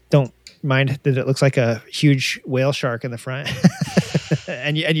don't mind that it looks like a huge whale shark in the front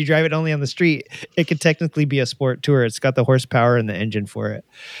and you drive it only on the street, it could technically be a sport tour. It's got the horsepower and the engine for it.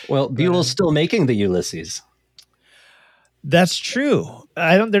 Well, Buell's still making the Ulysses. That's true.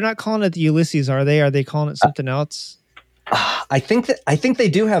 They're not calling it the Ulysses, are they? Are they calling it something else? I think they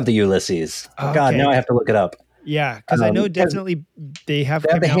do have the Ulysses. Okay. God, now I have to look it up. Yeah, because I know definitely they have the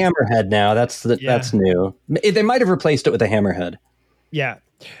Hammerhead now. That's new. They might have replaced it with a Hammerhead. Yeah,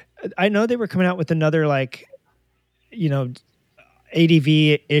 I know they were coming out with another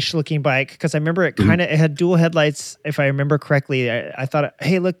ADV-ish looking bike, because I remember it it had dual headlights, if I remember correctly. I thought,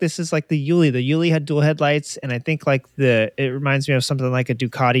 hey, look, this is like the Yuli. The Yuli had dual headlights, and I think it reminds me of something like a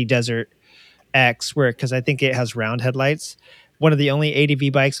Ducati Desert X, because I think it has round headlights. One of the only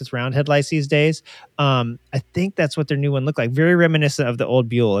ADV bikes with round headlights these days. I think that's what their new one looked like. Very reminiscent of the old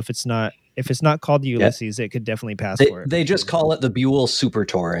Buell. If it's not called the Ulysses, it could definitely pass for it. They just call it the Buell Super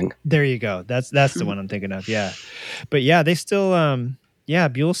Touring. There you go. That's the one I'm thinking of. Yeah. But yeah, they still,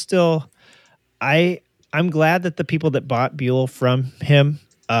 Buell still, I'm glad that the people that bought Buell from him,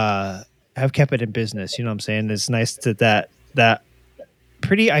 have kept it in business. You know what I'm saying? It's nice that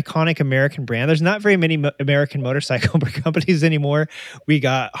pretty iconic American brand. There's not very many American motorcycle companies anymore. We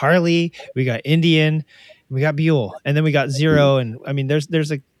got Harley, we got Indian, we got Buell, and then we got Zero. And I mean,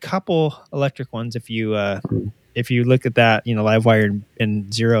 there's a couple electric ones if you look at that, Livewire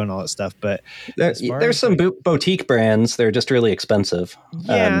and Zero and all that stuff. But there's some boutique brands. They're just really expensive.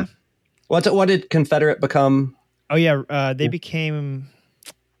 Yeah. What did Confederate become? Oh yeah, they became.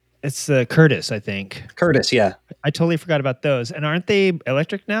 It's Curtis, I think. Curtis, yeah. I totally forgot about those. And aren't they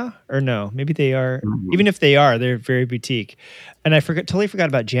electric now? Or no? Maybe they are. Even if they are, they're very boutique. And I totally forgot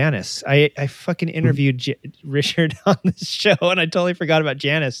about Janice. I fucking interviewed Richard on this show, and I totally forgot about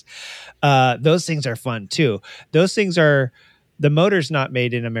Janice. Those things are fun too. Those things are, the motor's not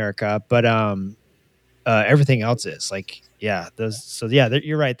made in America, but everything else is. Like, yeah, those. So yeah,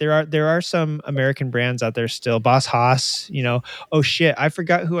 you're right. There are some American brands out there still. Boss Haas, you know. Oh shit, I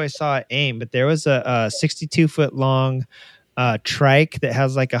forgot who I saw at AIM, but there was a 62-foot long trike that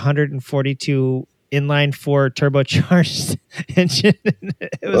has like 142 inline 4 turbocharged engine.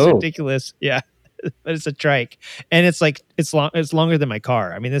 It was ridiculous. Yeah, but it's a trike, and it's like it's longer than my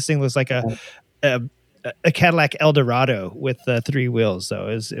car. I mean, this thing looks like a Cadillac Eldorado with 3 wheels. So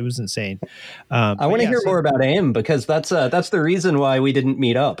it was insane. I want to hear more about AIM, because that's the reason why we didn't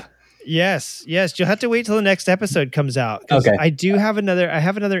meet up. Yes. You'll have to wait till the next episode comes out. Okay. I have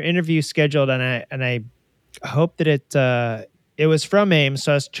another interview scheduled, and I hope that it was from AIM.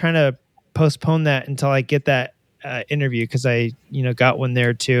 So I was trying to postpone that until I get that interview, because I got one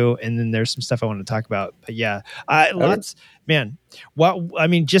there too, and then there's some stuff I want to talk about. But yeah, man. Well, I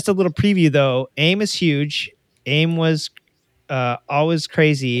mean, just a little preview though. AIM is huge. AIM was always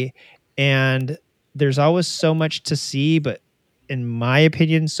crazy, and there's always so much to see, but in my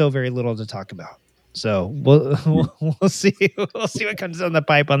opinion, so very little to talk about. So we'll see. We'll see what comes down the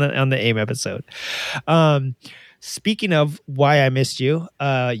pipe on the AIM episode. Speaking of why I missed you,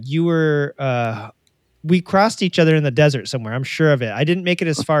 you were we crossed each other in the desert somewhere. I'm sure of it. I didn't make it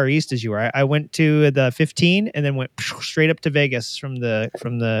as far east as you were. I went to the 15 and then went straight up to Vegas from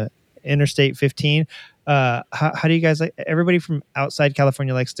the Interstate 15. How do you guys like? Everybody from outside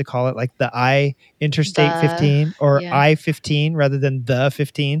California likes to call it like the Interstate 15 or I-15 rather than the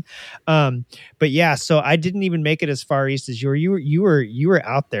 15. But yeah, so I didn't even make it as far east as you were. You were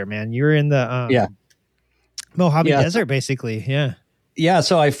out there, man. You were in the Mojave Desert, basically. Yeah. Yeah.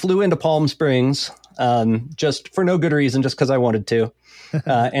 So I flew into Palm Springs, just for no good reason, just because I wanted to.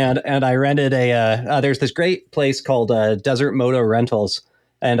 And I rented there's this great place called Desert Moto Rentals.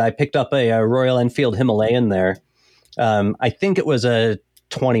 And I picked up a Royal Enfield Himalayan there. I think it was a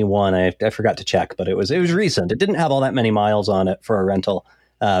 21. I forgot to check, but it was recent. It didn't have all that many miles on it for a rental.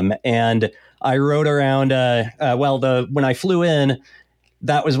 And I rode around. When I flew in,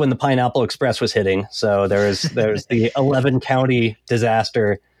 that was when the Pineapple Express was hitting. So there was the 11 county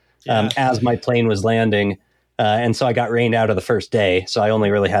disaster as my plane was landing. And so I got rained out of the first day. So I only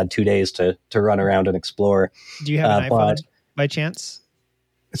really had 2 days to run around and explore. Do you have an iPhone by chance?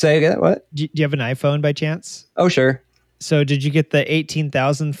 Say again, what? Do you have an iPhone by chance? Oh, sure. So did you get the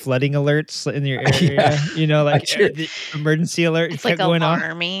 18,000 flooding alerts in your area? The emergency alert it's kept like going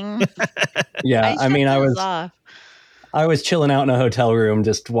alarming. Yeah, I was chilling out in a hotel room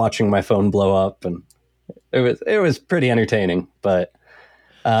just watching my phone blow up, and it was pretty entertaining. But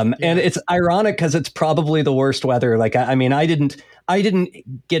and it's ironic because it's probably the worst weather. Like I didn't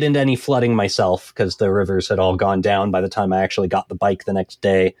get into any flooding myself because the rivers had all gone down by the time I actually got the bike the next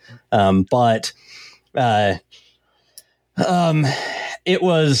day. But it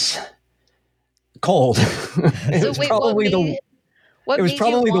was cold. It was probably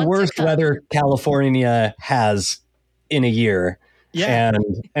the worst weather California has in a year. Yeah.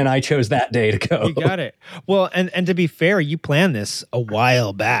 And I chose that day to go. You got it. Well, and to be fair, you planned this a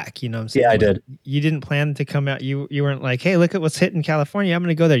while back, you know what I'm saying? Yeah, I did. You didn't plan to come out. You weren't like, hey, look at what's hitting California. I'm going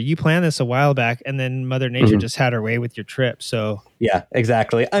to go there. You planned this a while back, and then Mother Nature just had her way with your trip. So yeah,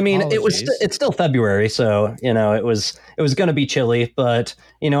 exactly. I mean, it's still February, so it was going to be chilly, but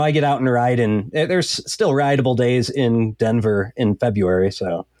I get out and ride, and there's still rideable days in Denver in February.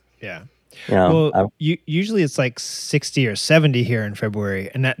 So yeah. Usually it's like 60 or 70 here in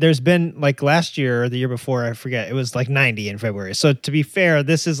February, and there's been like last year or the year before, I forget, it was like 90 in February. So to be fair,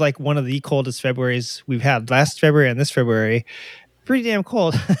 this is like one of the coldest Februaries we've had. Last February and this February, pretty damn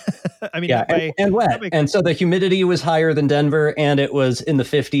cold. I mean, and wet, and so the humidity was higher than Denver, and it was in the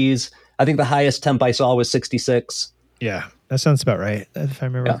 50s. I think the highest temp I saw was 66. Yeah, that sounds about right, if I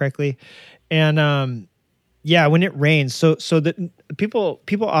remember correctly. And yeah, when it rains, so that people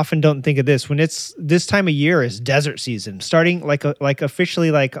often don't think of this when it's this time of year is desert season, starting like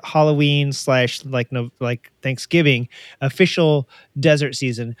officially like Halloween / like Thanksgiving, official desert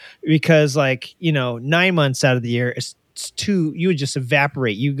season, because 9 months out of the year you would just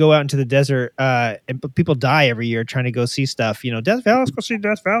evaporate. You go out into the desert, and people die every year trying to go see stuff. Death Valley, let's go see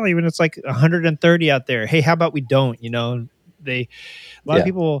Death Valley when it's like 130 out there. Hey, how about we don't? A lot of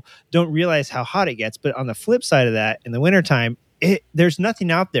people don't realize how hot it gets, but on the flip side of that, in the wintertime, there's nothing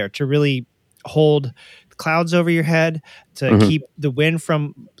out there to really hold clouds over your head to keep the wind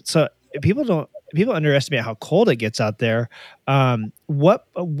from. So people underestimate how cold it gets out there.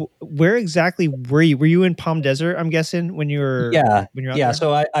 Where exactly were you? Were you in Palm Desert? I'm guessing when you're out there?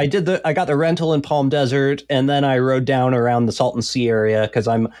 So I got the rental in Palm Desert, and then I rode down around the Salton Sea area because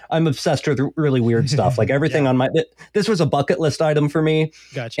I'm obsessed with really weird stuff. Like everything on this was a bucket list item for me.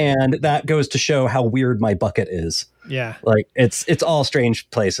 Gotcha. And that goes to show how weird my bucket is. Yeah. Like it's all strange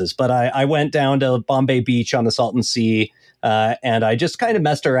places. But I went down to Bombay Beach on the Salton Sea. And I just kind of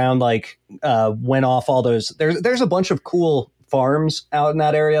messed around, like went off all those. There's a bunch of cool farms out in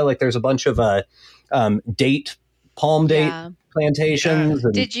that area. Like there's a bunch of palm date plantations.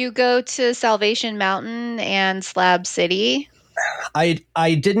 And did you go to Salvation Mountain and Slab City?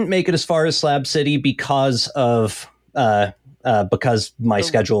 I didn't make it as far as Slab City because my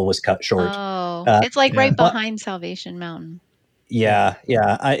schedule was cut short. Oh, it's like right behind Salvation Mountain. Yeah.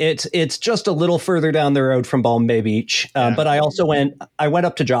 It's just a little further down the road from Bombay Beach. But I also went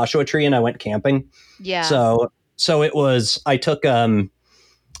up to Joshua Tree and I went camping. Yeah. So it was, I took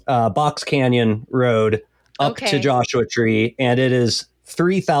Box Canyon Road up to Joshua Tree, and it is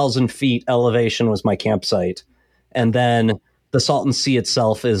 3,000 feet elevation was my campsite. And then the Salton Sea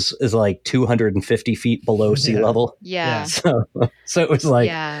itself is like 250 feet below sea level. Yeah. So it was like,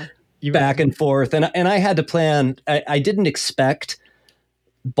 back and forth. And I had to plan. I didn't expect,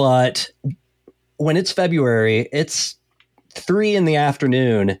 but when it's February, it's 3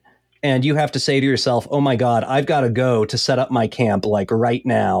 p.m. and you have to say to yourself, oh my God, I've got to go to set up my camp like right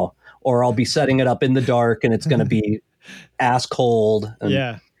now, or I'll be setting it up in the dark and it's going to be ass cold. And,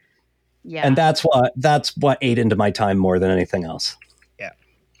 yeah. And that's what ate into my time more than anything else. Yeah.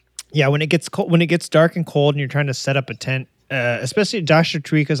 Yeah. When it gets cold, when it gets dark and cold and you're trying to set up a tent, especially at Joshua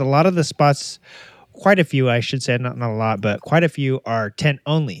Tree, because a lot of the spots, quite a few, I should say, not a lot, but quite a few are tent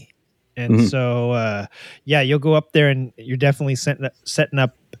only. And so, you'll go up there and you're definitely setting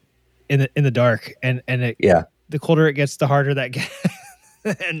up in the dark. And the colder it gets, the harder that gets.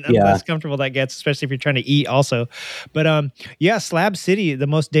 and less comfortable that gets, especially if you're trying to eat also. But Slab City, the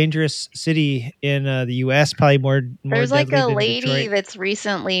most dangerous city in the U.S., probably more There's like a than lady Detroit. that's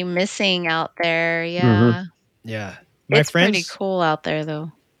recently missing out there. Yeah. Yeah. It's pretty cool out there,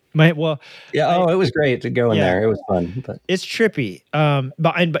 though. it was great to go in there. It was fun, but it's trippy.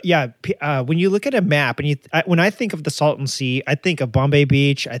 When you look at a map and when I think of the Salton Sea, I think of Bombay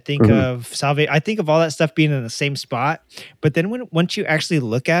Beach, I think of I think of all that stuff being in the same spot. But then once you actually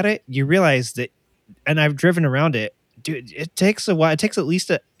look at it, you realize that, and I've driven around it, dude, it takes a while. It takes at least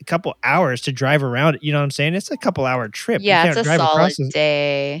a couple hours to drive around it. You know what I'm saying? It's a couple hour trip. Yeah, it's a solid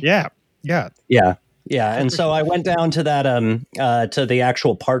day. Yeah. Yeah, and so I went down to that to the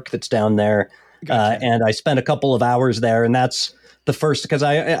actual park that's down there, and I spent a couple of hours there, and that's the first, because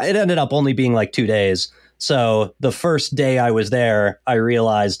it ended up only being like 2 days. So the first day I was there, I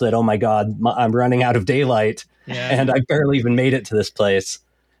realized that, oh my God, I'm running out of daylight, and I barely even made it to this place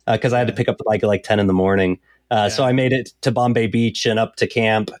because I had to pick up the bike at like 10 a.m. So I made it to Bombay Beach and up to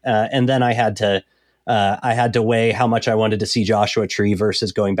camp, and then I had to weigh how much I wanted to see Joshua Tree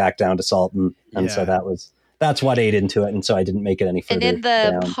versus going back down to Salton. And so that's what ate into it. And so I didn't make it any further. And in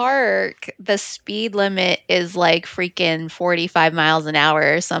the park, the speed limit is like freaking 45 miles an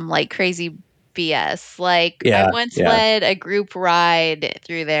hour or some like crazy BS. Like I once led a group ride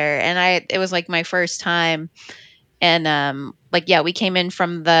through there, and it was like my first time. And we came in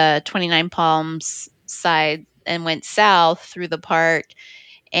from the 29 Palms side and went south through the park.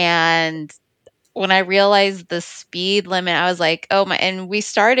 And when I realized the speed limit, I was like, oh my, and we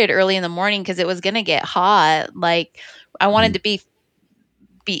started early in the morning because it was going to get hot. Like I wanted to be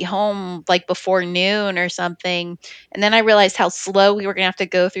home like before noon or something. And then I realized how slow we were going to have to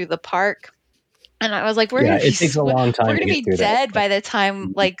go through the park. And I was like, we're going to be dead by the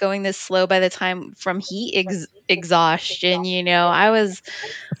time, like going this slow by the time from heat exhaustion. You know, I was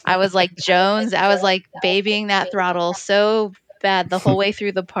like Jones. I was like babying that throttle so bad the whole way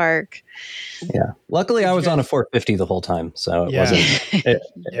through the park. Yeah. Luckily, I was on a 450 the whole time, so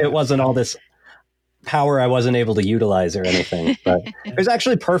it wasn't all this power I wasn't able to utilize or anything. But it was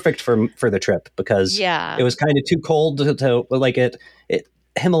actually perfect for the trip because it was kind of too cold to like it.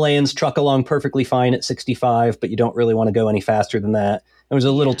 Himalayans truck along perfectly fine at 65, but you don't really want to go any faster than that. It was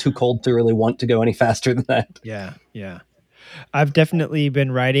a little too cold to really want to go any faster than that. Yeah. I've definitely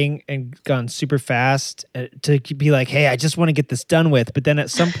been riding and gone super fast to be like, hey, I just want to get this done with. But then at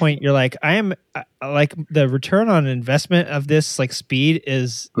some point you're like, like the return on investment of this like speed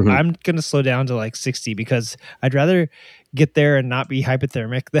is I'm going to slow down to like 60 because I'd rather get there and not be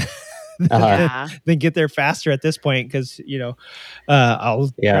hypothermic than get there faster at this point because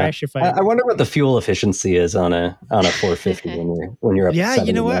I'll crash if I wonder what the fuel efficiency is on a 450 when you're up. Yeah, to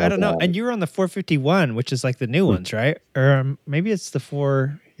you know what? I don't know. miles an And you were on the 451, which is like the new ones, right? Or maybe it's the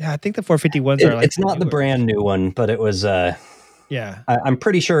 4. Yeah, I think the 451s are like. It's not the brand new one, but it was. I'm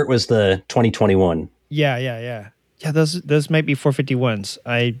pretty sure it was the 2021. Yeah. Those might be 451s.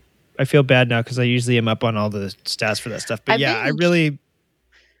 I feel bad now because I usually am up on all the stats for that stuff. But I've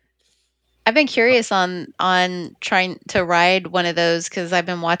been curious on trying to ride one of those because I've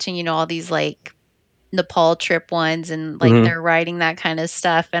been watching, all these like Nepal trip ones and like they're riding that kind of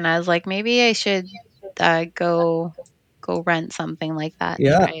stuff. And I was like, maybe I should go rent something like that and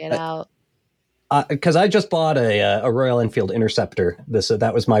try it out. Because I just bought a Royal Enfield Interceptor.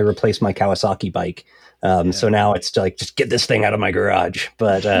 That was my replace my Kawasaki bike. So now it's like just get this thing out of my garage.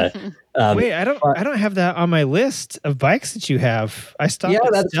 But wait, I don't have that on my list of bikes that you have. I stopped.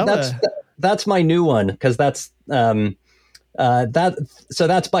 Yeah, that's my new one because that's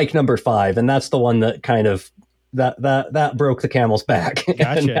that's bike number 5, and that's the one that kind of that broke the camel's back.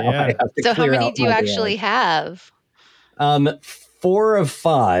 Gotcha. Yeah. So how many do you actually have? 4 of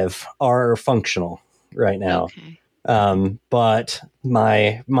 5 are functional right now. Okay. But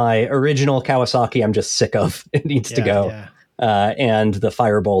my original Kawasaki, I'm just sick of. It needs to go. Yeah. And the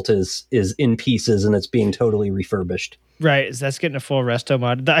Firebolt is in pieces and it's being totally refurbished. Right. So that's getting a full resto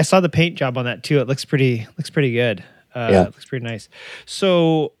mod. I saw the paint job on that too. It looks pretty good. It looks pretty nice.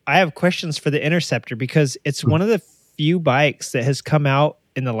 So I have questions for the Interceptor because it's one of the few bikes that has come out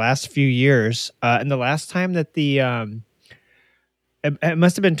in the last few years. And the last time that the it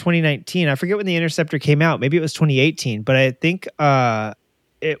must have been 2019. I forget when the Interceptor came out. Maybe it was 2018. But I think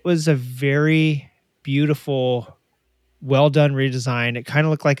it was a very beautiful, well-done redesign. It kind of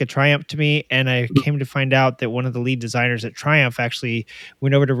looked like a Triumph to me. And I came to find out that one of the lead designers at Triumph actually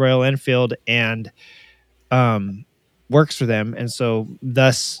went over to Royal Enfield and works for them. And so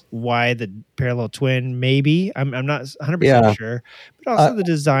thus why the parallel twin, maybe. I'm not 100% sure. But also the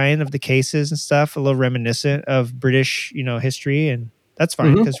design of the cases and stuff, a little reminiscent of British, history. And that's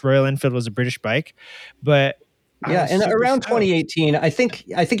fine because Royal Enfield was a British bike. But and around 2018, I think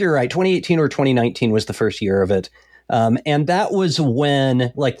you're right. 2018 or 2019 was the first year of it. And that was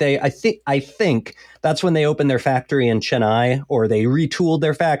when, I think that's when they opened their factory in Chennai, or they retooled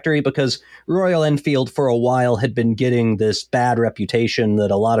their factory, because Royal Enfield for a while had been getting this bad reputation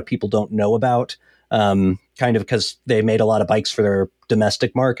that a lot of people don't know about, kind of because they made a lot of bikes for their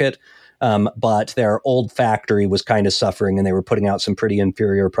domestic market. But their old factory was kind of suffering and they were putting out some pretty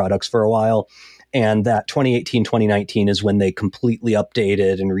inferior products for a while. And that 2018, 2019 is when they completely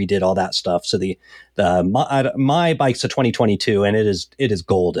updated and redid all that stuff. So my bike's a 2022 and it is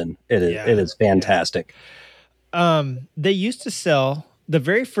golden. It is fantastic. They used to sell the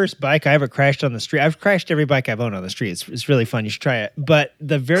very first bike I ever crashed on the street. I've crashed every bike I've owned on the street. It's really fun. You should try it. But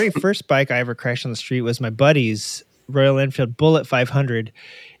the very first bike I ever crashed on the street was my buddy's Royal Enfield Bullet 500.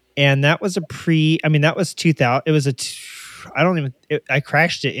 And that was that was 2000. It was I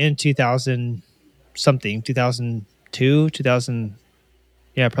crashed it in 2000 something, 2002, 2000.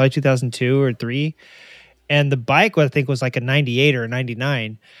 Yeah, probably 2002 or 3. And the bike, I think, was like a 98 or a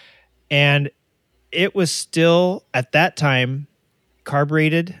 99. And it was still, at that time,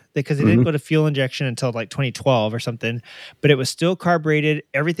 carbureted because it didn't go to fuel injection until like 2012 or something. But it was still carbureted.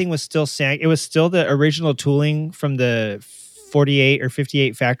 Everything was still it was still the original tooling from the 48 or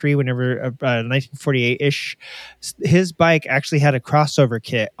 58 factory, whenever 1948-ish. His bike actually had a crossover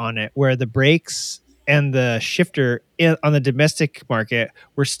kit on it where the brakes and the shifter on the domestic market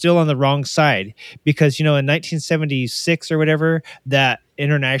were still on the wrong side, because in 1976 or whatever, that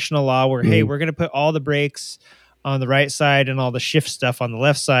international law where hey, we're going to put all the brakes on the right side and all the shift stuff on the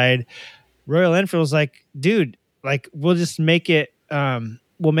left side. Royal Enfield was like, dude, we'll just make it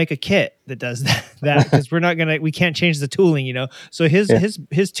we'll make a kit that does that because we can't change the tooling, So his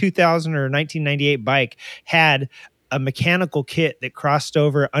 2000 or 1998 bike had a mechanical kit that crossed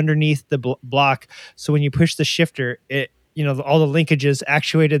over underneath the block. So when you push the shifter, it, all the linkages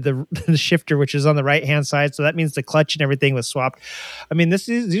actuated the shifter, which is on the right-hand side. So that means the clutch and everything was swapped.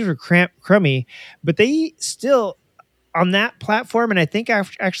 These were crummy, but they still on that platform. And I think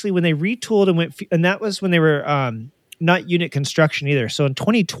actually when they retooled and went, and that was when they were, not unit construction either. So in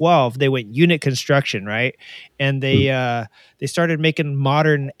 2012, they went unit construction, right? And they started making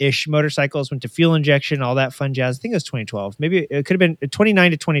modern-ish motorcycles, went to fuel injection, all that fun jazz. I think it was 2012. Maybe it could have been 29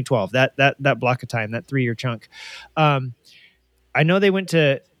 to 2012, that block of time, that 3-year chunk. I know they went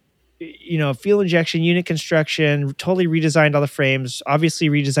to fuel injection, unit construction, totally redesigned all the frames, obviously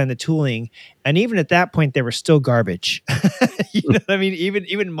redesigned the tooling. And even at that point, they were still garbage. You know what I mean?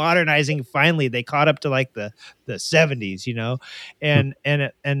 Even modernizing, finally, they caught up to like the 70s,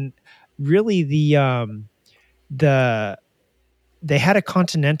 and really they had a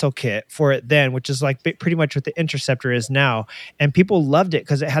Continental kit for it then, which is like pretty much what the Interceptor is now. And people loved it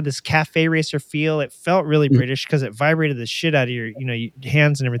because it had this cafe racer feel. It felt really British because it vibrated the shit out of your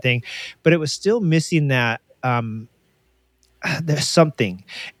hands and everything. But it was still missing that there's something.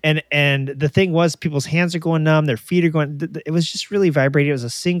 And the thing was, people's hands are going numb, their feet are going, it was just really vibrating. It was a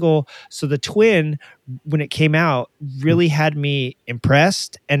single. So the Twin, when it came out, really had me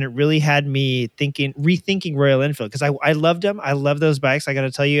impressed, and it really had me rethinking Royal Enfield, because I loved them. I love those bikes. I got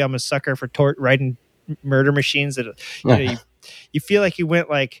to tell you, I'm a sucker for riding murder machines that you feel like you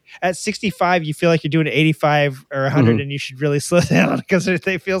went like at 65, you feel like you're doing 85 or 100, and you should really slow down because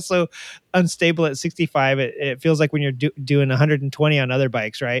they feel so unstable at 65. It feels like when you're doing 120 on other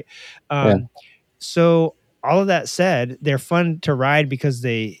bikes, right? So all of that said, they're fun to ride because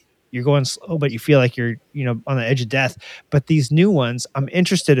you're going slow, but you feel like you're on the edge of death. But these new ones, I'm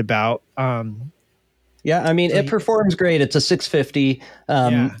interested about. Yeah, I mean, it performs great. It's a 650.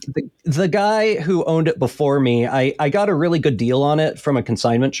 The guy who owned it before me, I got a really good deal on it from a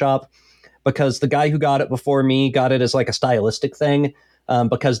consignment shop, because the guy who got it before me got it as like a stylistic thing,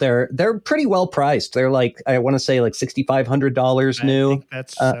 because they're pretty well priced. They're like, I want to say like $6,500 new. I think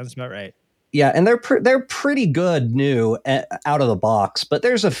that sounds about right. Yeah, and they're pretty good new out of the box, but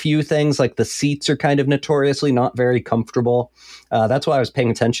there's a few things like the seats are kind of notoriously not very comfortable. That's why I was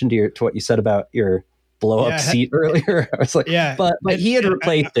paying attention to what you said about your blow up seat earlier. I was like, but he had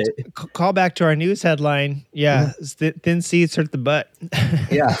replaced it. Call back to our news headline. Yeah, thin seats hurt the butt.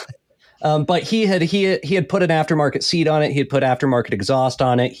 Yeah. But he had put an aftermarket seat on it. He had put aftermarket exhaust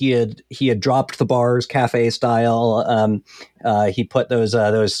on it. He had dropped the bars cafe style. He put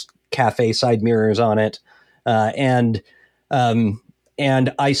those cafe side mirrors on it. And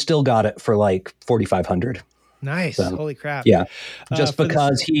I still got it for like $4,500. Nice. So, holy crap. Yeah. Just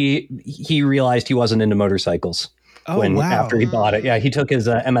because he realized he wasn't into motorcycles after he bought it. Yeah. He took his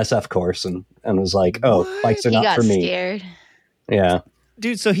MSF course and was like, bikes are not for me. He got scared. Yeah.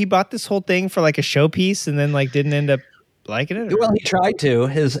 Dude, so he bought this whole thing for like a showpiece and then like didn't end up liking it? Well, he tried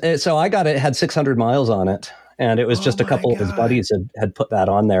to. So I got it, had 600 miles on it. And it was just a couple of his buddies had put that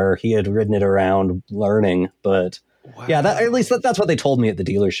on there. He had ridden it around learning. But at least that's what they told me at the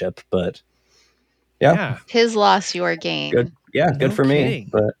dealership. But yeah. His loss, your gain. Good. Yeah, good for me.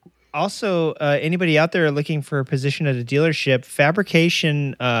 But also, anybody out there looking for a position at a dealership,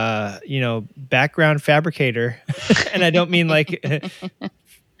 fabrication, background fabricator, and I don't mean like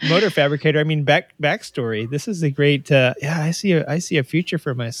motor fabricator. I mean backstory. This is a great. I see a future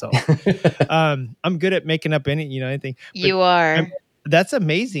for myself. I'm good at making up anything. You are. That's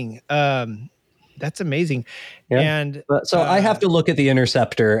amazing. That's amazing. Yeah. And so I have to look at the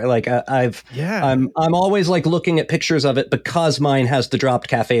Interceptor. Like I'm always like looking at pictures of it because mine has the dropped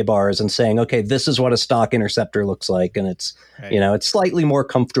cafe bars and saying, okay, this is what a stock Interceptor looks like. And it's, it's slightly more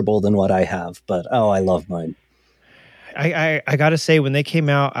comfortable than what I have, but I love mine. I got to say, when they came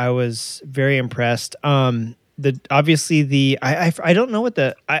out, I was very impressed. I don't know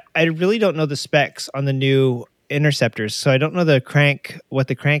I really don't know the specs on the new Interceptors, so I don't know the crank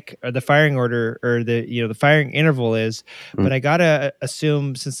or the firing order or the firing interval is, but I gotta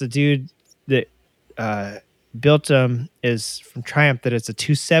assume, since the dude that built them is from Triumph, that it's a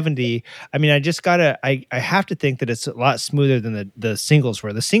 270. I mean, I have to think that it's a lot smoother than the singles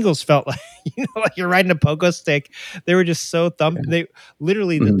were. The singles felt like like you're riding a pogo stick. They were just so they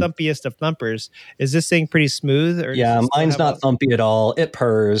literally the thumpiest of thumpers. Is this thing pretty smooth? Or mine's not thumpy at all. It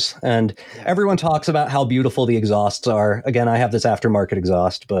purrs, and everyone talks about how beautiful the exhausts are. Again, I have this aftermarket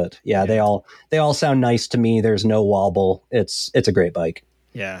exhaust, but they all sound nice to me. There's no wobble. It's a great bike.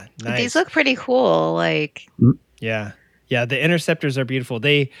 Yeah, nice. These look pretty cool. Like, yeah. The Interceptors are beautiful.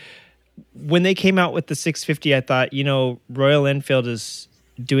 When they came out with the 650, I thought, Royal Enfield is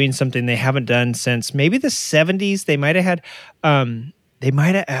doing something they haven't done since maybe the 70s. They might have had, 70s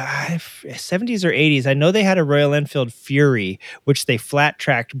or 80s. I know they had a Royal Enfield Fury, which they flat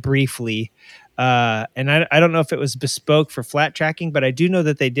tracked briefly. And I don't know if it was bespoke for flat tracking, but I do know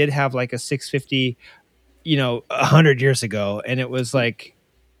that they did have like a 650, 100 years ago. And it was like,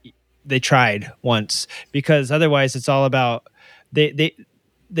 they tried once, because otherwise it's all about they've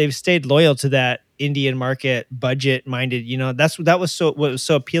stayed loyal to that Indian market, budget minded. What was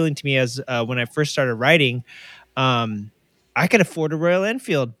so appealing to me as when I first started riding. I could afford a Royal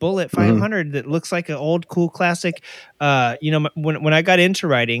Enfield Bullet 500 that looks like an old cool classic. When I got into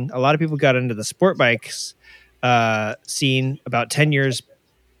riding, a lot of people got into the sport bikes scene about 10 years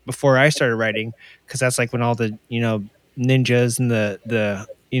before I started riding, because that's like when all the Ninjas and the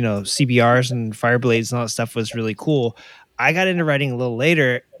CBRs and Fireblades and all that stuff was really cool. I got into riding a little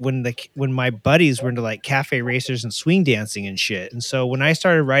later when my buddies were into like cafe racers and swing dancing and shit. And so when I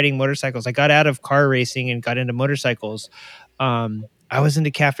started riding motorcycles, I got out of car racing and got into motorcycles. I was into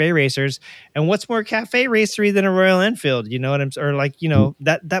cafe racers, and what's more cafe racery than a Royal Enfield? You know what I'm, or like,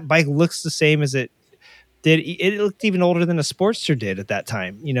 that bike looks the same as it did. It looked even older than a Sportster did at that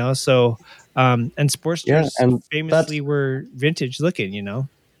time, so, and Sportsters famously were vintage looking,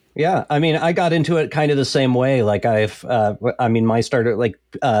 Yeah, I mean, I got into it kind of the same way. Like my starter, like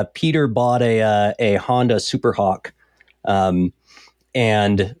Peter bought a Honda Superhawk,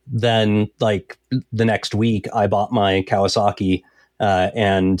 and then like the next week I bought my Kawasaki,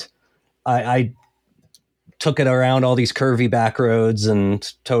 and I took it around all these curvy back roads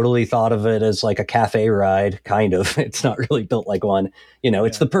and totally thought of it as like a cafe ride, kind of. It's not really built like one.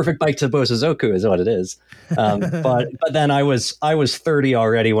 It's the perfect bike to Bosozoku is what it is. But then I was 30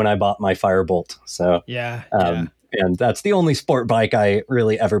 already when I bought my Firebolt. So and that's the only sport bike I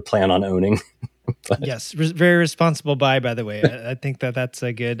really ever plan on owning. Yes, very responsible buy, by the way. I think that's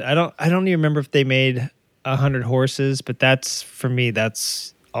a good. I don't even remember if they made 100 horses, but that's, for me,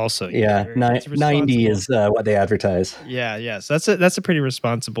 that's also 90 is what they advertise. So that's a pretty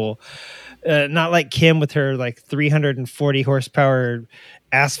responsible, not like Kim with her like 340 horsepower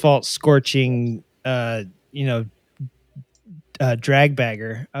asphalt scorching drag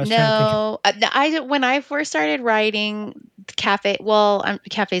bagger. When I first started riding cafe,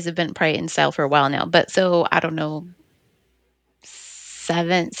 cafes have been probably in style for a while now, but so I don't know,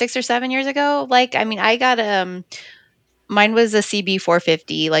 6 or 7 years ago, I got mine was a CB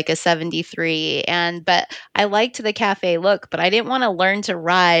 450, like a 73, but I liked the cafe look, but I didn't want to learn to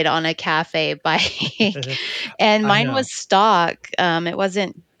ride on a cafe bike. And mine was stock. It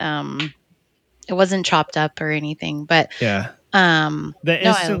wasn't chopped up or anything, but that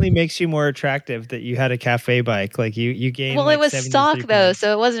instantly makes you more attractive that you had a cafe bike. Like you gained. Well, it was stock though,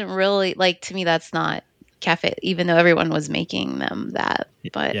 so it wasn't really, like, to me that's not cafe, even though everyone was making them that.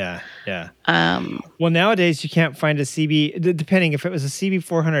 But well, nowadays you can't find a CB, depending if it was a CB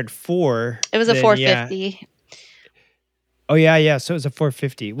 404. It was a 450. Oh yeah, so it was a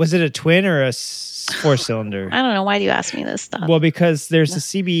 450. Was it a twin or a 4-cylinder? I don't know, why do you ask me this stuff? Well, because there's a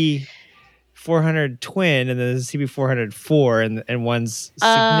CB 400 twin and then there's a CB 404, and one's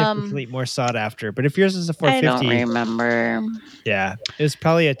significantly more sought after. But if yours is a 450, I don't remember. Yeah, it was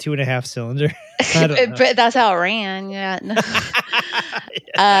probably a 2.5 cylinder. But that's how it ran. Yeah.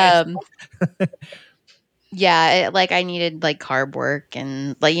 I needed like carb work,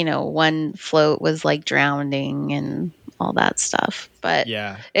 and one float was like drowning and all that stuff. But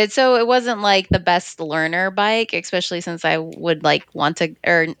it wasn't like the best learner bike, especially since I would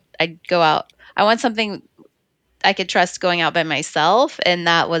I'd go out. I want something I could trust going out by myself, and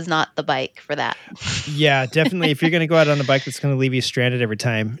that was not the bike for that. Yeah, definitely. If you're going to go out on a bike that's going to leave you stranded every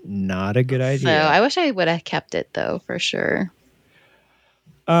time, not a good idea. So I wish I would have kept it though, for sure.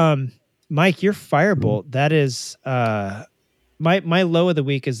 Mike, your Firebolt, that is my low of the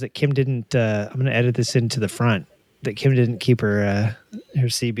week is that Kim didn't. I'm going to edit this into the front. That Kim didn't keep her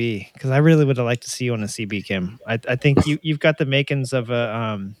CB, because I really would have liked to see you on a CB, Kim. I think you've got the makings of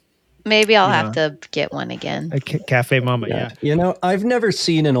a. Maybe I'll have to get one again. A cafe mama, yeah. I've never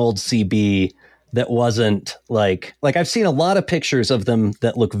seen an old CB that wasn't like I've seen a lot of pictures of them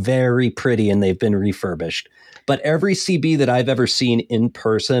that look very pretty and they've been refurbished. But every CB that I've ever seen in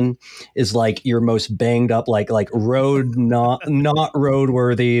person is like your most banged up, like road not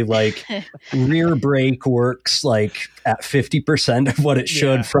roadworthy, like rear brake works like at 50% of what it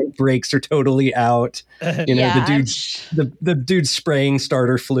should. Yeah. Front brakes are totally out. The dude's spraying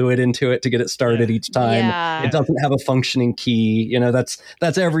starter fluid into it to get it started each time. Yeah. It doesn't have a functioning key.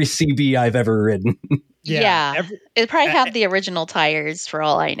 That's every CB I've ever ridden. Yeah. It probably had the original tires for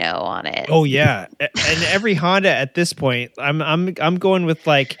all I know on it. Oh yeah. And every Honda at this point, I'm going with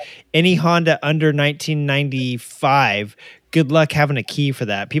like any Honda under 1995. Good luck having a key for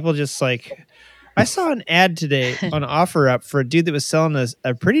that. People just like, I saw an ad today on OfferUp for a dude that was selling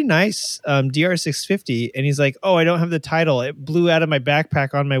a pretty nice DR650, and he's like, "Oh, I don't have the title. It blew out of my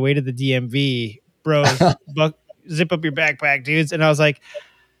backpack on my way to the DMV, bro. Zip up your backpack, dudes." And I was like,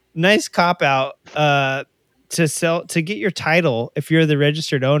 nice cop out to get your title. If you're the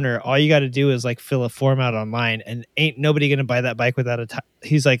registered owner, all you got to do is like fill a form out online, and ain't nobody gonna buy that bike without a title.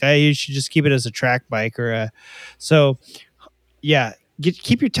 He's like, you should just keep it as a track bike or a. So yeah,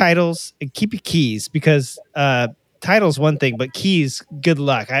 keep your titles and keep your keys, because title's one thing, but keys, good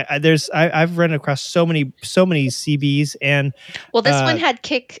luck. I've run across so many CBs, and Well, this one had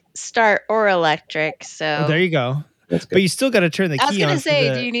kick start or electric, so there you go. That's good. But you still got to turn the key on. I was gonna for say,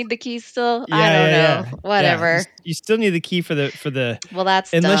 the- do you need the key still? Yeah, I don't yeah, know. yeah. Whatever. Yeah, you still need the key for the Well,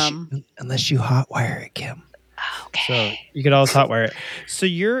 that's unless dumb. unless you hotwire it, Kim. Okay. So you could always hotwire it. So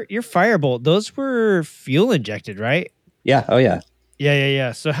your Firebolt, those were fuel injected, right? Yeah. Oh yeah.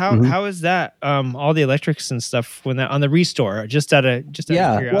 Yeah. So how is that? All the electrics and stuff when that on the restore, just out of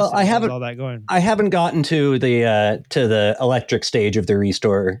Yeah, curiosity, well, I how's haven't- all that going. I haven't gotten to the electric stage of the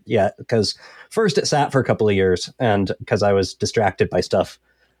restore yet, because first it sat for a couple of years, and because I was distracted by stuff.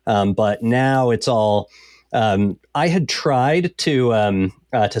 But now it's all. I had tried to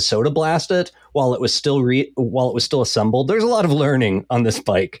soda blast it while it was still assembled. There's a lot of learning on this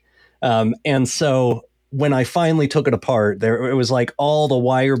bike, and so when I finally took it apart, it was like all the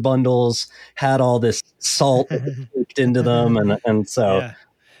wire bundles had all this salt baked into them, and so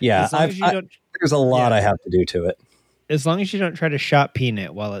yeah, As long as you don't, there's a lot yeah. I have to do to it. as long as you don't try to shot peen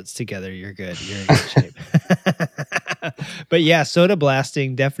it while it's together, you're good. You're in good shape. But yeah, soda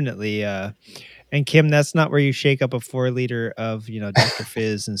blasting definitely. And Kim, that's not where you shake up a 4 liter of Dr.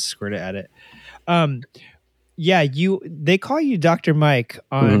 Fizz and squirt it at it. Yeah, they call you Dr. Mike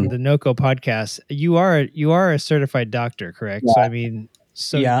on the NOCO podcast. You are a certified doctor, correct? Yeah.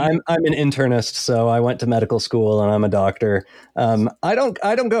 So I mean, I'm an internist, so I went to medical school and I'm a doctor. I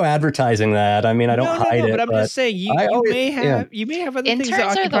don't go advertising that. I mean, I don't hide it. But I'm just saying you may have other things that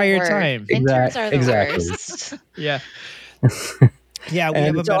Interns are occupy the your worst. time. Interns are the Exactly. worst. Yeah. Yeah, we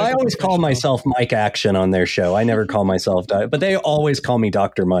have a And so I medical always call professional. myself Mike Action on their show. I never call myself, but they always call me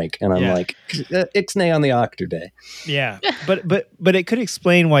Dr. Mike, and I'm Yeah. like, Ixnay on the Octor Day. Yeah, but it could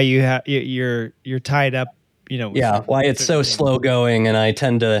explain why you're tied up. With Yeah, certain- why it's so certain things. slow going, and I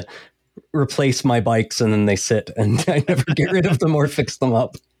tend to replace my bikes and then they sit, and I never get rid of them or fix them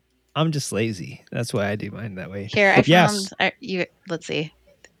up. I'm just lazy. That's why I do mine that way. Here, I Yes. found. Let's see.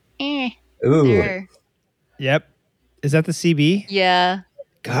 Ooh, There. Yep. Is that the CB? Yeah.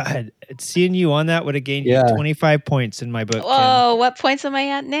 God, seeing you on that would have gained Yeah. you 25 points in my book. Whoa, what points am I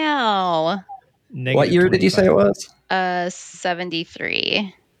at now? Kim. what year did you say it was?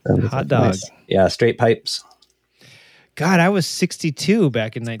 73. Hot dog. Nice. Yeah, straight pipes. God, I was 62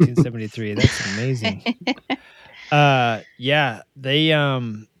 back in 1973. That's amazing. Yeah, they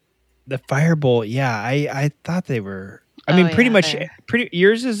the Firebolt. Yeah, I thought they were. I mean, pretty yeah, much. they're-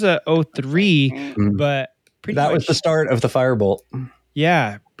 Yours is a 03, Mm. but pretty That much, was the start of the Firebolt.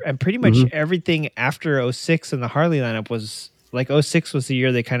 Yeah, and pretty much Mhm. everything after 06 in the Harley lineup was like 06 was the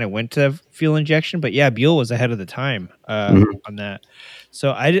year they kind of went to fuel injection, but yeah, Buell was ahead of the time Mhm. on that.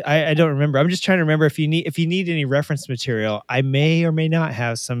 So I don't remember. I'm just trying to remember if you need any reference material. I may or may not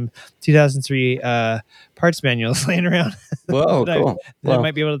have some 2003 parts manuals laying around Whoa, that I- cool. that I Well,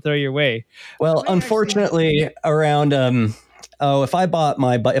 might be able to throw your way. well, might actually- unfortunately, around if I bought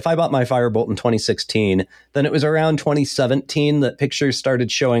my Firebolt in 2016, then it was around 2017 that pictures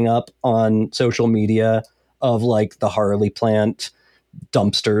started showing up on social media of like the Harley plant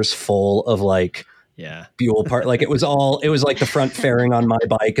dumpsters full of like Yeah. Buell part. Like it was like the front fairing on my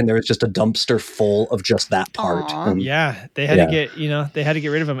bike, and there was just a dumpster full of just that part. Aw. And Yeah, they had Yeah. to get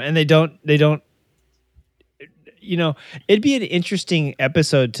rid of them, and they don't. It'd be an interesting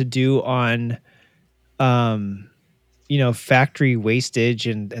episode to do on, factory wastage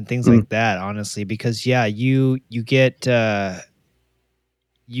and things like that. Honestly, because you get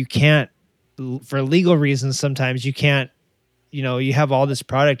you can't, for legal reasons. Sometimes you can't. You have all this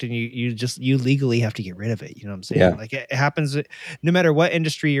product and you legally have to get rid of it. You know what I'm saying? Yeah. Like it happens no matter what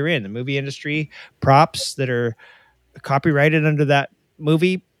industry you're in, the movie industry, props that are copyrighted under that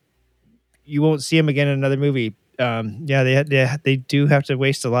movie, you won't see them again in another movie. They do have to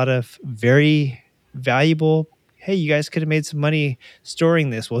waste a lot of very valuable. Hey, you guys could have made some money storing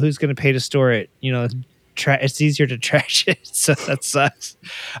this. Well, who's going to pay to store it? It's easier to trash it, so that sucks.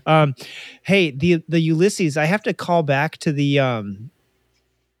 Hey, the Ulysses, I have to call back to the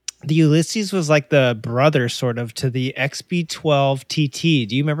Ulysses was like the brother sort of to the XB12 TT.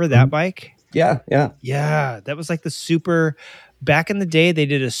 Do you remember that bike? yeah. Yeah, that was like the super. Back in the day, they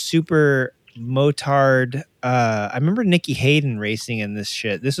did a super motard. I remember Nikki Hayden racing in this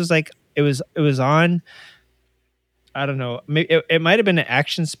shit. This was like it was on. I don't know. Maybe it might have been an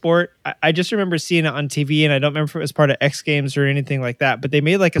action sport. I just remember seeing it on TV, and I don't remember if it was part of X Games or anything like that. But they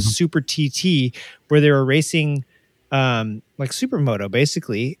made like a super TT where they were racing like supermoto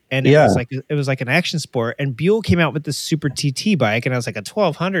basically, and Yeah. it was like an action sport. And Buell came out with this Super TT bike, and I was like, a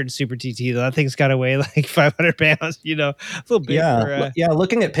 1200 Super TT. That thing's got to weigh like 500 pounds. You know, a little big. Yeah, for,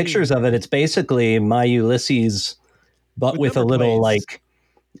 looking at pictures of it, it's basically my Ulysses, but with a number little plates.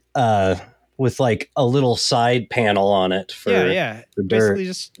 with like a little side panel on it for for dirt. basically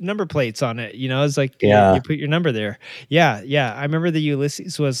just number plates on it. You know, it's like Yeah. you put your number there. Yeah. I remember the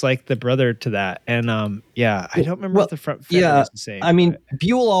Ulysses was like the brother to that, and I don't remember Well, if the front fender yeah, was the same. I mean,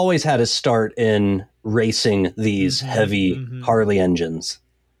 Buell always had a start in racing these Mhm, heavy mhm. Harley engines.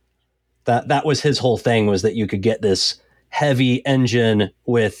 That was his whole thing, was that you could get this heavy engine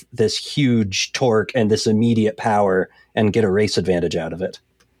with this huge torque and this immediate power and get a race advantage out of it.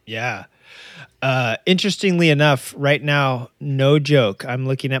 Yeah. Interestingly enough, right now, no joke, I'm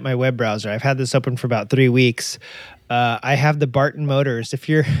looking at my web browser. I've had this open for about 3 weeks. I have the Barton Motors. If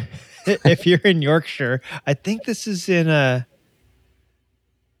you're if you're in Yorkshire, I think this is in the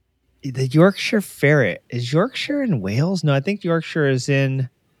Yorkshire Ferret. Is Yorkshire in Wales? No, I think Yorkshire is in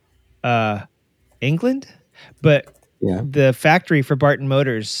England. But Yeah. the factory for Barton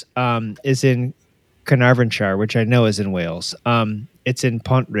Motors is in Carnarvonshire, which I know is in Wales. It's in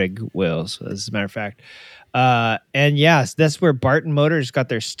Pontrheg, Wales, as a matter of fact. And yes, that's where Barton Motors got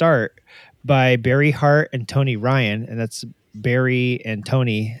their start, by Barry Hart and Tony Ryan. And that's Barry and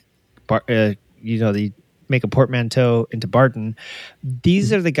Tony, they make a portmanteau into Barton.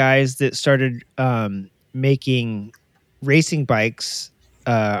 These are the guys that started making racing bikes,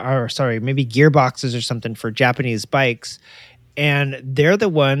 maybe gearboxes or something for Japanese bikes. And they're the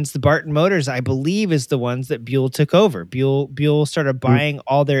ones, the Barton Motors, I believe, is the ones that Buell took over. Buell started buying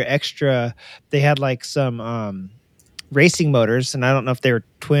all their extra. They had like some racing motors, and I don't know if they were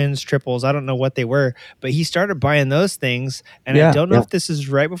twins, triples. I don't know what they were, but he started buying those things. And I don't know if this is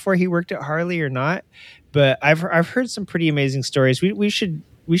right before he worked at Harley or not, but I've heard some pretty amazing stories. We should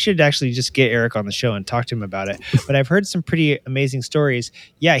actually just get Eric on the show and talk to him about it. But I've heard some pretty amazing stories.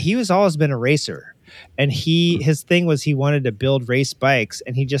 Yeah, he was always been a racer. And his thing was he wanted to build race bikes,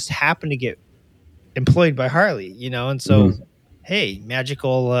 and he just happened to get employed by Harley, you know. And so, hey,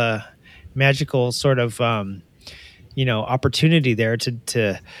 magical sort of, opportunity there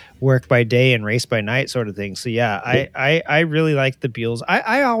to work by day and race by night sort of thing. So yeah, I really like the Buells.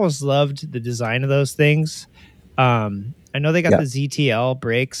 I always loved the design of those things. I know they got the ZTL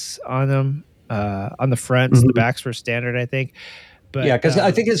brakes on them, on the fronts. The backs were standard, I think. But yeah, because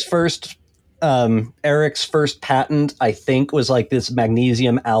I think his first, Eric's first patent, I think, was like this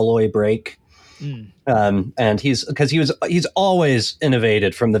magnesium alloy brake. And he's always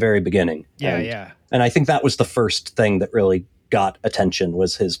innovated from from the very beginning. And I think that was the first thing that really got attention,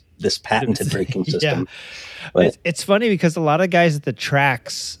 was this patented braking system. But it's funny because a lot of guys at the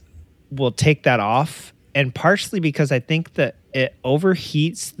tracks will take that off, and partially because I think that it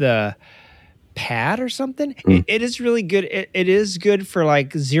overheats the pad or something. It is really good. It is good for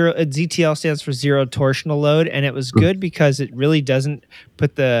like zero. ZTL stands for zero torsional load, and it was good because it really doesn't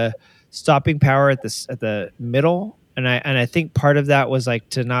put the stopping power at the middle. And I think part of that was like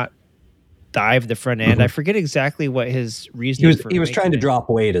to not dive the front end. I forget exactly what his reasoning he was trying to drop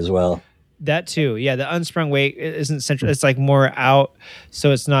weight as well. That too. Yeah, the unsprung weight isn't central. It's like more out,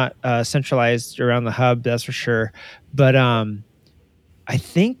 so it's not centralized around the hub. That's for sure. But I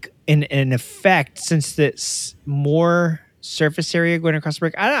think in effect, since it's more surface area going across the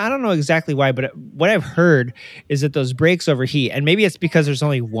brake, I don't know exactly why, but what I've heard is that those brakes overheat, and maybe it's because there's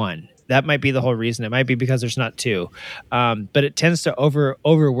only one. That might be the whole reason. It might be because there's not two, but it tends to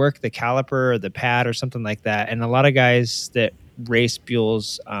overwork the caliper or the pad or something like that. And a lot of guys that race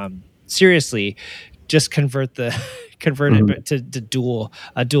Buells seriously just convert it to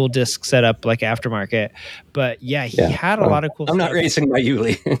a dual disc setup, like aftermarket. But yeah, he had a lot of cool I'm stuff. not racing my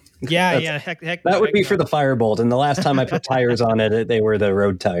Yuli. Heck, that would be for the Firebolt. And the last time I put tires on it, they were the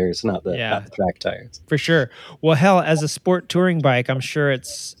road tires, not the track tires. For sure. Well, hell, as a sport touring bike, I'm sure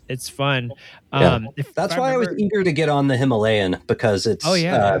it's fun. That's why I was eager to get on the Himalayan, because it's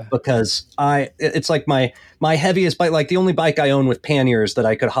because it's like my heaviest bike, like the only bike I own with panniers that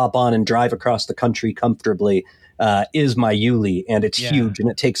I could hop on and drive across the country comfortably is my Yuli, and it's huge and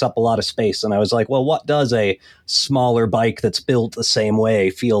it takes up a lot of space. And I was like, well, what does a smaller bike that's built the same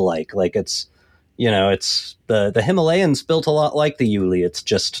way feel like? Like it's the Himalayan's built a lot like the Yuli. It's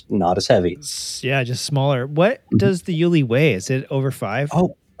just not as heavy. Yeah, just smaller. What does the Yuli weigh? Is it over 5?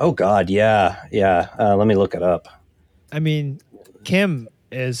 Oh God, yeah. Let me look it up. I mean, Kim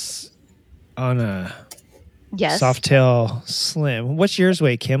is on a Yes. Softail Slim. What's yours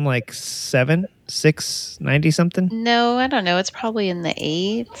weigh, Kim? Like 7 690 something? No, I don't know. It's probably in the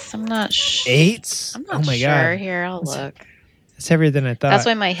 8s. I'm not sure. 8s? I'm not Oh my sure. God. Here, I'll look. It's heavier than I thought. That's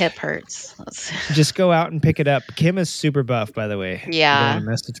why my hip hurts. Just go out and pick it up. Kim is super buff, by the way. Yeah. You don't want to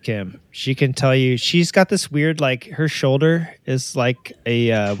mess with Kim. She can tell you. She's got this weird, like, her shoulder is like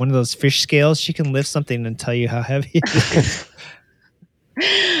a one of those fish scales. She can lift something and tell you how heavy it is.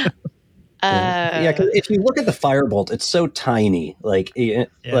 Yeah, 'cause if you look at the Firebolt, it's so tiny. Like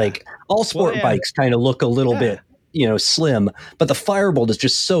all sport bikes kind of look a little bit, slim, but the Firebolt is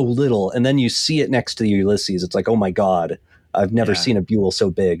just so little. And then you see it next to the Ulysses. It's like, oh my God, I've never seen a Buell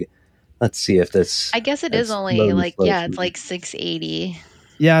so big. Let's see if this. I guess it is only like, it's like 680.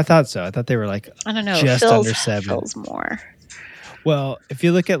 Yeah, I thought so. I thought they were like, I don't know, just under 7. Feels more. Well, if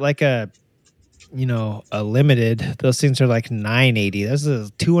you look at like a limited, those things are like 980. That's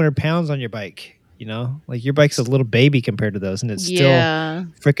 200 pounds on your bike. Like your bike's a little baby compared to those, and it's still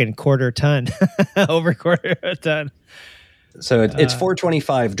freaking quarter ton, over quarter a ton. So it's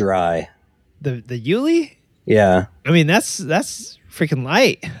 425 dry. The Yuli? Yeah. I mean, that's freaking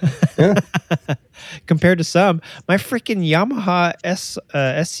light compared to some. My freaking Yamaha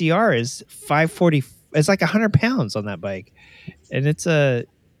SCR is 540. It's like 100 pounds on that bike, and it's a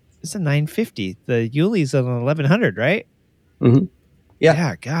 950. The Yuli's an 1100, right? Mm-hmm.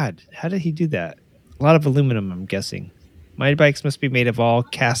 Yeah. God, how did he do that? A lot of aluminum, I'm guessing. My bikes must be made of all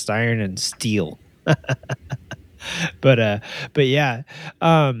cast iron and steel. But yeah.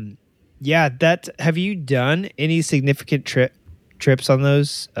 That. Have you done any significant trips on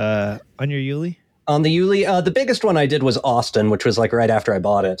those on your Yuli? On the Yuli, the biggest one I did was Austin, which was like right after I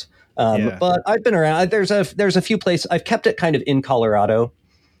bought it. But I've been around. There's a few places. I've kept it kind of in Colorado,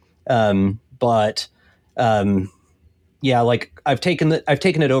 like I've taken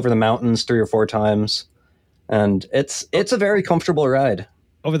it over the mountains 3 or 4 times, and it's a very comfortable ride.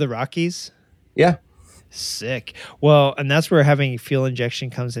 Over the Rockies? Yeah. Sick. Well, and that's where having fuel injection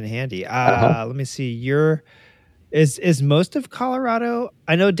comes in handy. Let me see. Is most of Colorado?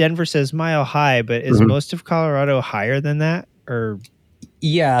 I know Denver says mile high, but is most of Colorado higher than that? Or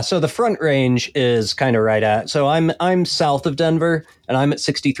yeah, so the Front Range is kind of right at. So I'm south of Denver, and I'm at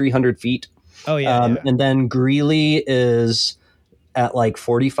 6,300 feet. Oh yeah, and then Greeley is at like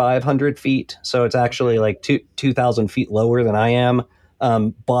 4,500 feet. So it's actually like 2,000 feet lower than I am.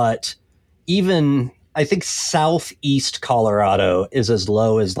 But even I think southeast Colorado is as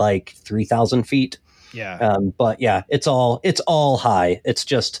low as like 3,000 feet. Yeah. But yeah, it's all high. It's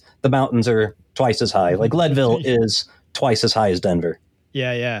just the mountains are twice as high. Like Leadville is twice as high as Denver.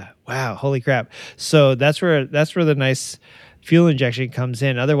 Yeah. Wow. Holy crap. So that's where the nice fuel injection comes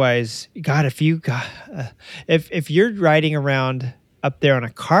in. Otherwise, God, if you're riding around up there on a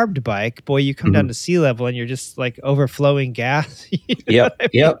carbed bike, boy, you come down to sea level and you're just like overflowing gas. Yep.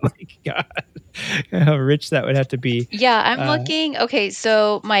 Like, God, how rich that would have to be. Yeah, I'm looking. Okay,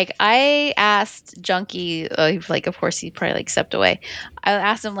 so Mike, I asked Junkie, like, of course he probably like stepped away. I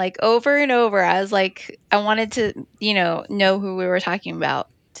asked him like over and over. I was like, I wanted to, know who we were talking about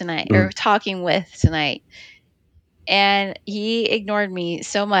tonight or talking with tonight. And he ignored me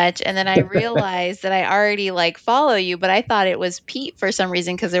so much. And then I realized that I already like follow you, but I thought it was Pete for some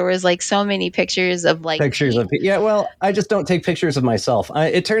reason because there was like so many pictures of like pictures Pete. Of Pete. Yeah, well, I just don't take pictures of myself.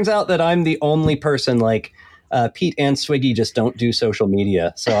 It turns out that I'm the only person like Pete and Swiggy just don't do social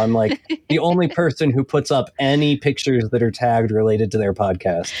media. So I'm like the only person who puts up any pictures that are tagged related to their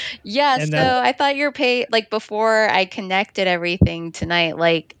podcast. Yeah. And so I thought your page, like before I connected everything tonight,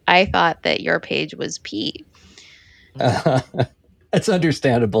 like I thought that your page was Pete. That's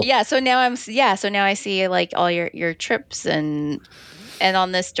understandable. Yeah. So now I see like all your trips and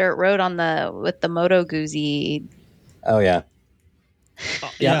on this dirt road with the Moto Guzzi. Oh yeah.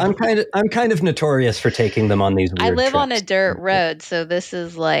 Yeah, I'm kind of notorious for taking them on these weird I live trips. on a dirt road, so this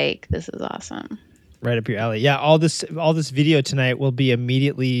is awesome. Right up your alley. Yeah, all this video tonight will be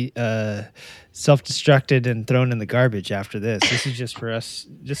immediately self-destructed and thrown in the garbage after this. This is just for us.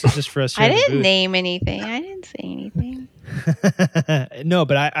 I didn't name anything. I didn't say anything. No,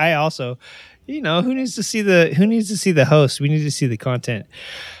 but I also, who needs to see the host? We need to see the content.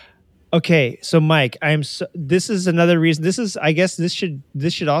 Okay, so Mike, this is another reason. I guess this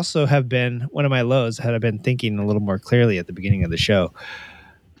should also have been one of my lows had I been thinking a little more clearly at the beginning of the show.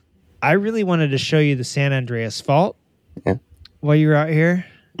 I really wanted to show you the San Andreas Fault while you were out here.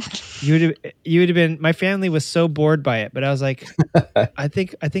 You would have been. My family was so bored by it, but I was like, I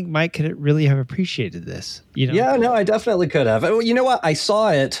think Mike could really have appreciated this. Yeah, no, I definitely could have. You know what? I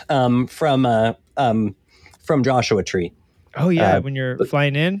saw it from Joshua Tree. Oh yeah, when you're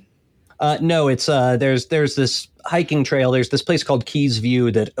flying in. No, it's there's this hiking trail. There's this place called Keys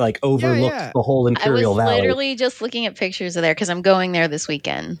View that like overlooks yeah. the whole I Imperial was Valley. literally just looking at pictures of there because I'm going there this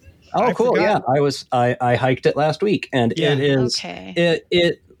weekend. Oh, I cool! forgot. Yeah, I hiked it last week, and Yeah. it is Okay.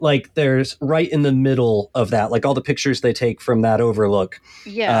 it like there's right in the middle of that, like all the pictures they take from that overlook.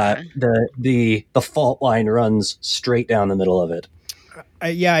 Yeah. The fault line runs straight down the middle of it.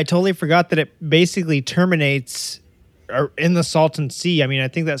 I totally forgot that it basically terminates in the Salton Sea. I mean, I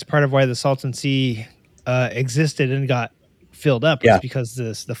think that's part of why the Salton Sea existed and got filled up. Yeah. Is because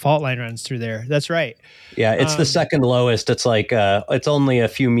the fault line runs through there. That's right. Yeah, it's the second lowest. It's like it's only a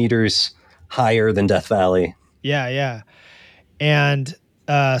few meters higher than Death Valley. Yeah. And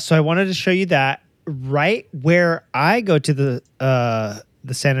so I wanted to show you that right where I go to the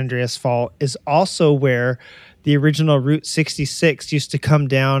San Andreas Fault is also where the original Route 66 used to come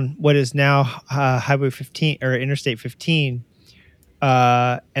down what is now Highway 15 or Interstate 15.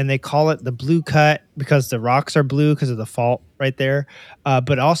 And they call it the Blue Cut because the rocks are blue because of the fault right there.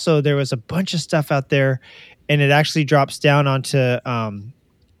 But also there was a bunch of stuff out there, and it actually drops down onto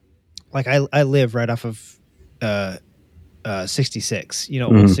like I live right off of 66,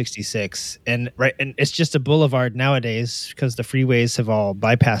 old 66, and it's just a boulevard nowadays because the freeways have all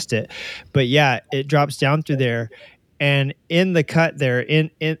bypassed it. But yeah, it drops down through there, and in the cut there, in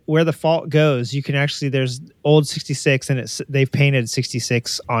where the fault goes, you can actually there's old 66, and they've painted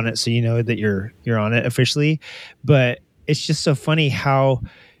 66 on it, so you know that you're on it officially. But it's just so funny how,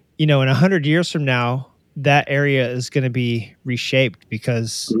 in 100 years from now, that area is going to be reshaped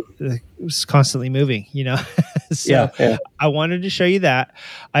because it's constantly moving, So Yeah. I wanted to show you that.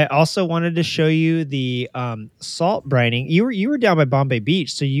 I also wanted to show you the salt brining. You were down by Bombay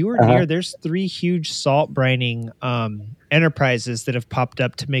Beach, so you were near. There's 3 huge salt brining enterprises that have popped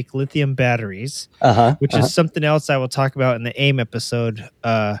up to make lithium batteries, which is something else I will talk about in the AIM episode.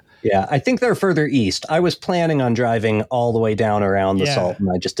 Yeah, I think they're further east. I was planning on driving all the way down around the salt, and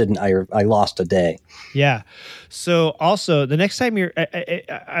I just didn't. I lost a day. Yeah. So also the next time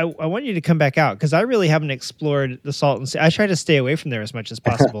I want you to come back out because I really haven't explored the Salton Sea. I try to stay away from there as much as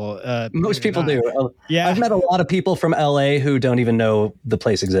possible. Most people do. Yeah. I've met a lot of people from LA who don't even know the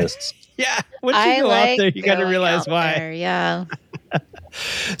place exists. Yeah. Once you go out there, you got to going realize out why. there, yeah.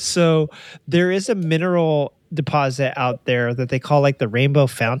 So there is a mineral deposit out there that they call like the Rainbow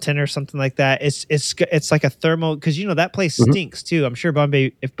Fountain or something like that. It's like a thermal because that place stinks too. I'm sure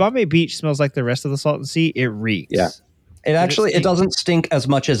if Bombay Beach smells like the rest of the Salton Sea, it reeks. Yeah. It doesn't stink as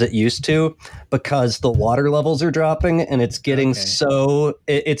much as it used to because the water levels are dropping and it's getting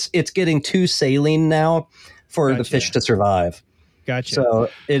it's getting too saline now for the fish to survive. Gotcha. So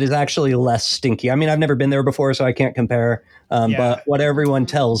it is actually less stinky. I mean, I've never been there before, so I can't compare. But what everyone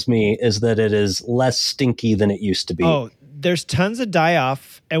tells me is that it is less stinky than it used to be. Oh, there's tons of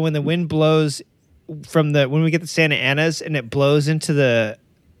die-off, and when the wind blows when we get the Santa Anas and it blows into the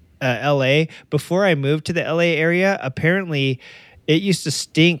LA, before I moved to the LA area, apparently it used to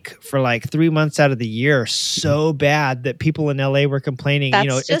stink for like 3 months out of the year so bad that people in LA were complaining.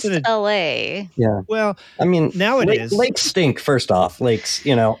 That's just it's LA. Yeah. Well, I mean, now it is. Lakes stink, first off. Lakes,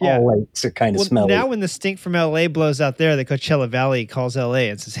 all lakes are kind of smelly. Now when the stink from LA blows out there, the Coachella Valley calls LA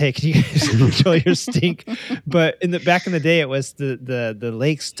and says, "Hey, can you guys control your stink?" But back in the day, it was the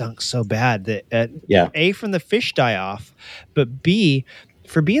lake stunk so bad that A, from the fish die off, but B,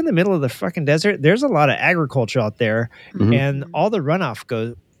 for being in the middle of the fucking desert, there's a lot of agriculture out there, and all the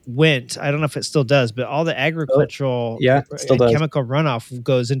runoff went. I don't know if it still does, but all the agricultural chemical runoff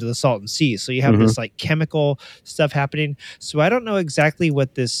goes into the Salton Sea. So you have this like chemical stuff happening. So I don't know exactly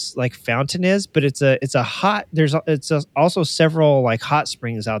what this like fountain is, but it's a hot. It's also several like hot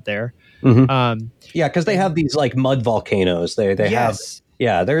springs out there. Because they have these like mud volcanoes. They have.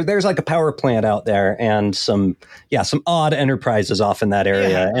 Yeah, there's like a power plant out there and some odd enterprises off in that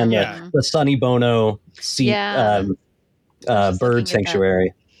area and the Sonny Bono bird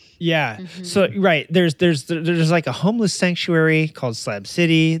sanctuary. Yeah. So there's like a homeless sanctuary called Slab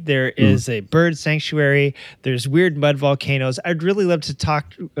City. There is a bird sanctuary. There's weird mud volcanoes. I'd really love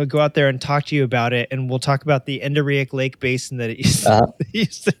to go out there and talk to you about it, and we'll talk about the Endorheic Lake Basin that it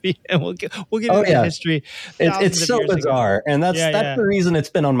used to be, and we'll get into the history. It's so bizarre, and that's the reason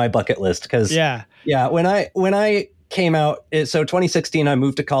it's been on my bucket list because when I came out, so 2016, I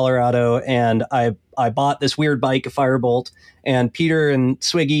moved to Colorado and I bought this weird bike, a Firebolt, and Peter and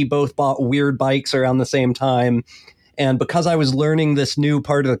Swiggy both bought weird bikes around the same time. And because I was learning this new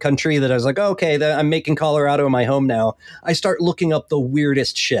part of the country that I was like, I'm making Colorado my home now, I start looking up the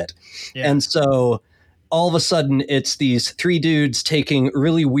weirdest shit. Yeah. And so all of a sudden it's these 3 dudes taking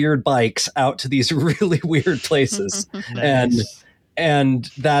really weird bikes out to these really weird places. Nice. and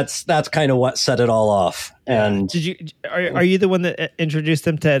that's kind of what set it all off. And are you the one that introduced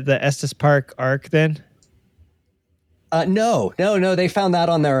them to the Estes Park Arc then? No, they found that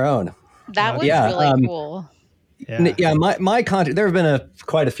on their own. That was really cool. Yeah, my there have been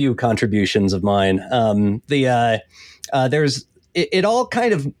quite a few contributions of mine. There's it all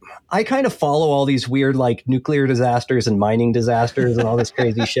kind of, I kind of follow all these weird like nuclear disasters and mining disasters and all this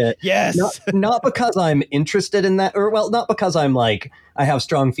crazy shit. Yes. Not because I'm interested in that, or well, not because I'm like I have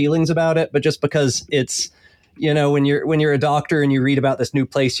strong feelings about it, but just because it's, you know, when you're a doctor and you read about this new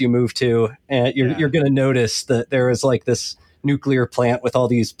place you move to, and you're going to notice that there is like this nuclear plant with all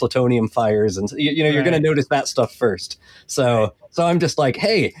these plutonium fires, and you know you're going to notice that stuff first. So I'm just like,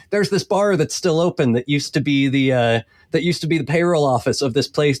 hey, there's this bar that's still open that used to be the payroll office of this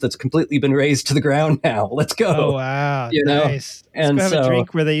place that's completely been razed to the ground now. Let's go. Oh wow, you know? Nice. And Let's go have a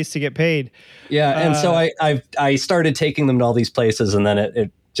drink where they used to get paid. Yeah, and so I started taking them to all these places, and then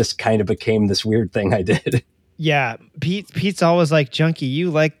it just kind of became this weird thing I did. Yeah, Pete's always like, Junkie,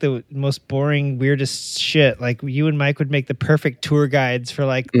 you like the most boring, weirdest shit. Like you and Mike would make the perfect tour guides for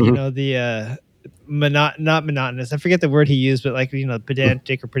like, you know, the not monotonous. I forget the word he used, but like, you know,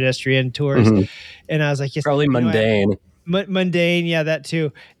 pedantic or pedestrian tours. And I was like, yes, probably mundane. Mundane, yeah, that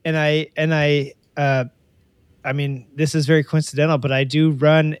too. And I mean, this is very coincidental, but I do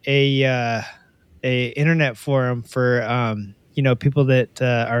run a internet forum for you know, people that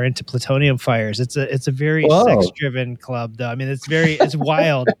are into plutonium fires. It's a very sex-driven club, though. I mean, it's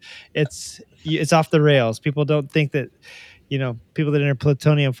wild. It's off the rails. People don't think that, you know, people that are into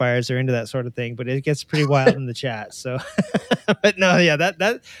plutonium fires are into that sort of thing, but it gets pretty wild in the chat. So, but no, yeah,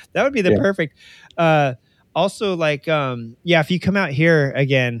 that would be the perfect. Also, like, if you come out here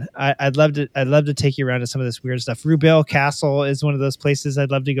again, I'd love to take you around to some of this weird stuff. Rubel Castle is one of those places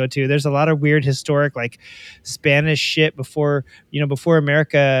I'd love to go to. There's a lot of weird historic, like Spanish shit before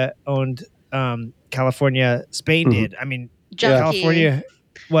America owned California. Spain did. I mean, California.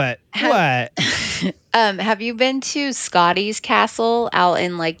 What? Have you been to Scotty's Castle out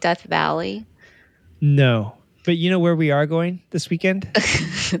in like Death Valley? No. But you know where we are going this weekend?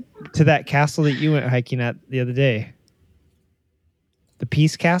 To that castle that you went hiking at the other day. The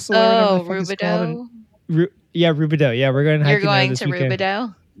Peace Castle? Oh, Rubidoux? Rubidoux. Yeah, we're going hiking. You're going this to weekend.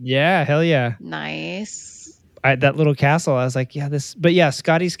 Rubidoux? Yeah, hell yeah. Nice. That little castle, I was like,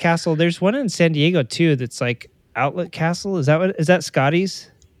 Scotty's Castle. There's one in San Diego too that's like Outlet Castle. Is that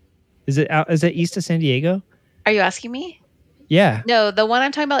Scotty's? Is that east of San Diego? Are you asking me? Yeah. No, the one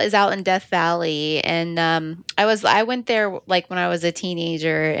I'm talking about is out in Death Valley, and I went there like when I was a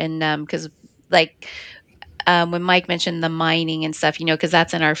teenager, and because like when Mike mentioned the mining and stuff, you know, because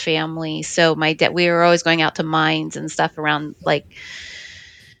that's in our family. So we were always going out to mines and stuff around like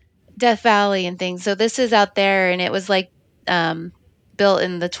Death Valley and things. So this is out there, and it was like built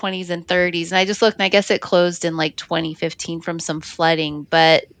in the 20s and 30s, and I just looked, and I guess it closed in like 2015 from some flooding,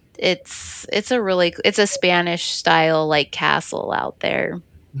 but it's a Spanish style like castle out there.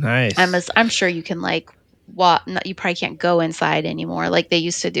 Nice. I'm sure you can like walk. You probably can't go inside anymore. Like they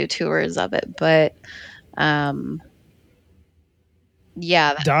used to do tours of it, but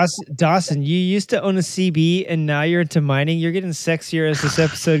yeah. Dawson, you used to own a CB and now you're into mining. You're getting sexier as this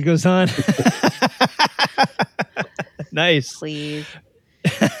episode goes on. Nice. Please.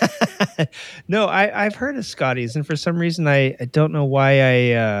 No, I've heard of Scotty's, and for some reason I don't know why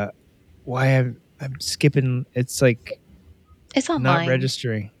I'm skipping. It's like it's online. Not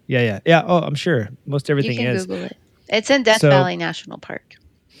registering. Yeah. Oh, I'm sure most everything you can is. Google it. It's in Death Valley National Park.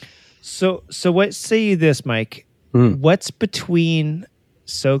 So what say you this, Mike? What's between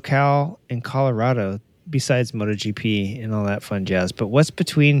SoCal and Colorado besides MotoGP and all that fun jazz? But what's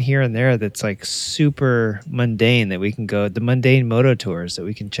between here and there that's like super mundane that we can go, the mundane moto tours that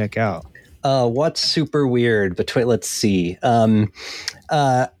we can check out? What's super weird between, let's see. I've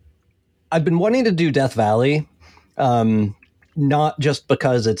been wanting to do Death Valley, not just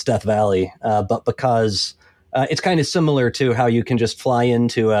because it's Death Valley, but because it's kind of similar to how you can just fly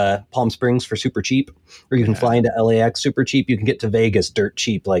into Palm Springs for super cheap, or you can fly into LAX super cheap. You can get to Vegas dirt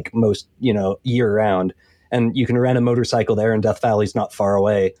cheap, like most, year round. And you can rent a motorcycle there, and Death Valley's not far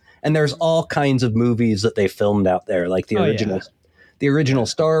away. And there's all kinds of movies that they filmed out there, like the original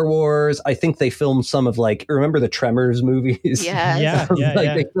Star Wars. I think they filmed some of remember the Tremors movies? Yeah.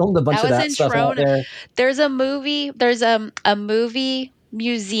 They filmed a bunch of that stuff out there. There's a movie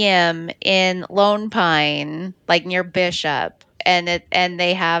museum in Lone Pine, like near Bishop, and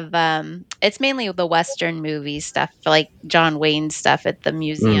they have it's mainly the Western movie stuff, like John Wayne stuff at the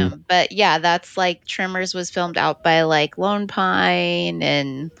museum. But yeah, that's like Tremors was filmed out by like Lone Pine,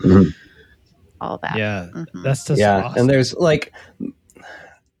 and all that. Yeah, Mhm. that's just yeah, awesome. and there's like,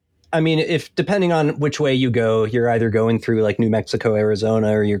 I mean, if depending on which way you go, you're either going through like New Mexico,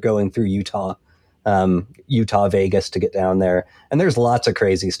 Arizona, or you're going through Utah, Vegas to get down there. And there's lots of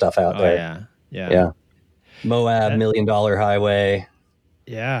crazy stuff out Oh there. yeah. Moab, That- $1 Million Highway.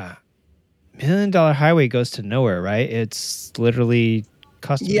 Yeah. $1 Million Highway goes to nowhere, right? It's literally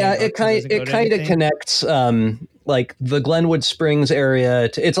cost. Yeah, it kind of connects like the Glenwood Springs area.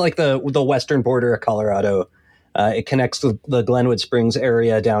 It's like the western border of Colorado. It connects the Glenwood Springs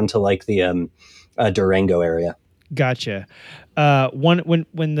area down to like the Durango area. Gotcha.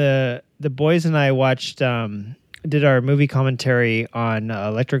 When the boys and I watched did our movie commentary on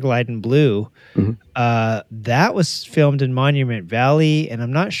Electric Light and Blue, Mhm. that was filmed in Monument Valley, and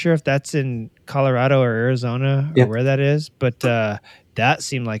I'm not sure if that's in Colorado or Arizona Yeah. or where that is, but that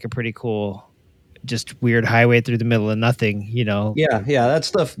seemed like a pretty cool, just weird highway through the middle of nothing, you know. Yeah,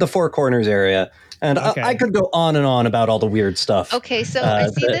 that's the Four Corners area. And Okay. I could go on and on about all the weird stuff. Okay, so I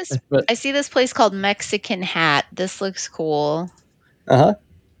see this. But, I see this place called Mexican Hat. This looks cool. uh-huh.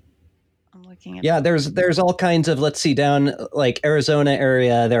 I'm looking at. Yeah, there's all kinds of, let's see, down like Arizona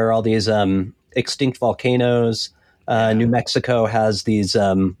area, there are all these extinct volcanoes. New Mexico has these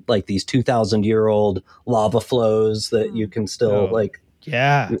like these 2,000-year-old lava flows that you can still Oh. like,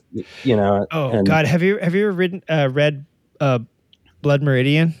 Yeah. you know. Oh and- God, have you ever read Blood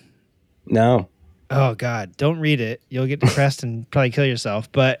Meridian? No. Oh God, don't read it. You'll get depressed and probably kill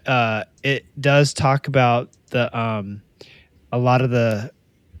yourself. But it does talk about the a lot of the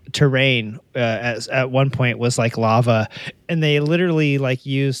terrain at one point was like lava, and they literally like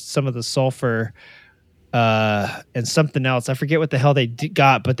used some of the sulfur and something else. I forget what the hell they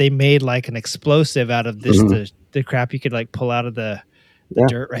got, but they made like an explosive out of this the crap you could like pull out of the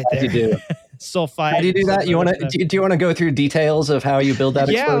dirt right How'd there. you do? Sulfide. How do you do and that? some You other want to? stuff. Do you want to go through details of how you build that?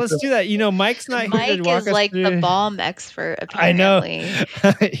 Yeah, explosive? let's do that. You know, Mike's not here Mike to walk is us like through. the bomb expert. I know.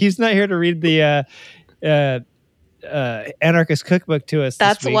 Apparently, He's not here to read the Anarchist Cookbook to us.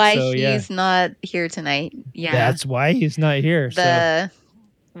 that's this week, why so, yeah. he's not here tonight. Yeah, That's why he's not here. So the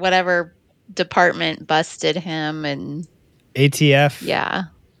whatever department busted him, and ATF, yeah,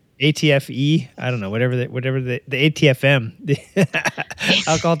 ATFE, I don't know, whatever the ATFM, the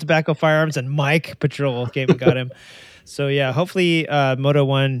Alcohol, Tobacco, Firearms, and Mike Patrol came and got him. So yeah, hopefully Moto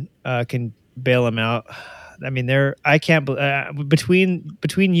One can bail him out. I mean, I can't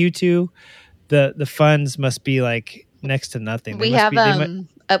between you two, the funds must be like next to nothing. we have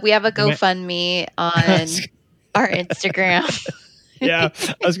we have a GoFundMe on our Instagram. Yeah,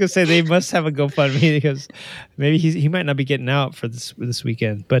 I was gonna say they must have a GoFundMe because maybe he might not be getting out for this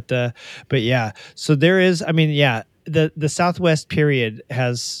weekend. But yeah, so there is. I mean, yeah, the Southwest period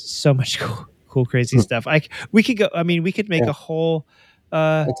has so much cool crazy stuff. We could go. I mean, we could make a whole.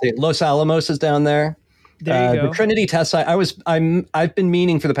 Let's see. Los Alamos is down there. There you go. The Trinity test site. I've been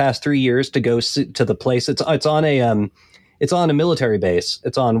meaning for the past 3 years to go to the place. It's on a military base.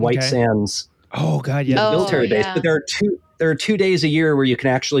 It's on White Okay. Sands. Oh God, yeah. Oh, Military base. yeah. But there are 2 days a year where you can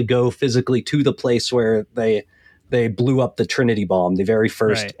actually go physically to the place where they blew up the Trinity bomb, the very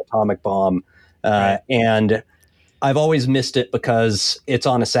first Right. atomic bomb. Right. And I've always missed it because it's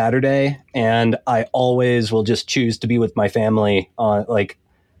on a Saturday, and I always will just choose to be with my family on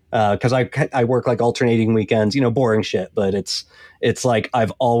because I work like alternating weekends, boring shit, but it's like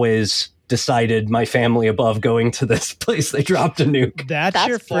I've always decided my family above going to this place they dropped a nuke. That's That's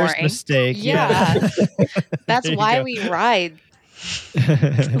your first boring. mistake. Yeah. That's There you why go. we ride.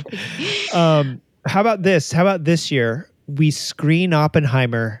 How about this? How about this year we screen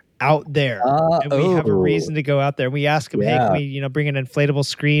Oppenheimer out there, and we have a reason to go out there. We ask them, "Hey, can we, bring an inflatable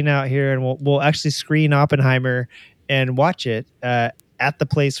screen out here, and we'll actually screen Oppenheimer and watch it at the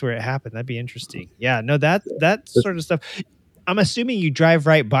place where it happened." That'd be interesting. Yeah, no, that sort of stuff. I'm assuming you drive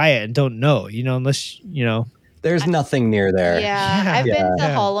right by it and don't know, unless There's nothing near there. Yeah, Yeah. I've been to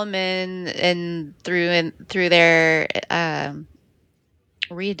Yeah. Holloman and through there.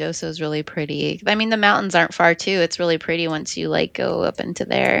 Ruidoso is really pretty. I mean, the mountains aren't far too. It's really pretty once you go up into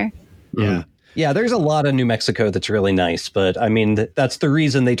there. Yeah. Yeah, there's a lot of New Mexico that's really nice, but I mean that's the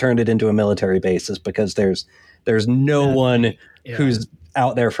reason they turned it into a military base, is because there's no one who's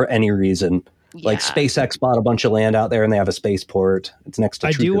out there for any reason. Like Yeah. SpaceX bought a bunch of land out there and they have a spaceport. It's next to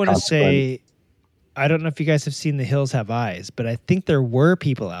I Truth do or want to Consequence. say, I don't know if you guys have seen The Hills Have Eyes, but I think there were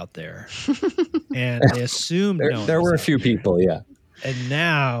people out there, and they assumed there were a few people, yeah. And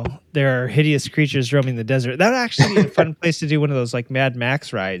now there are hideous creatures roaming the desert. That would actually be a fun place to do one of those like Mad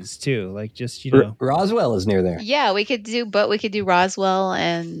Max rides too. Like just Roswell is near there. Yeah, we could do Roswell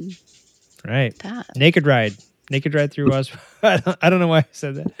and right. that. Naked ride through Roswell. I don't know why I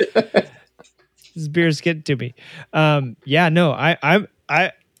said that. This beer's getting to me. Yeah, no, I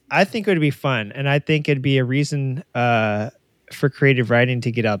think it would be fun, and I think it'd be a reason for creative writing to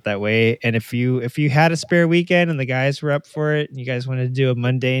get out that way. And if you had a spare weekend and the guys were up for it, and you guys wanted to do a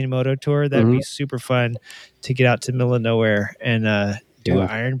mundane moto tour, that'd be super fun to get out to the middle of nowhere and do an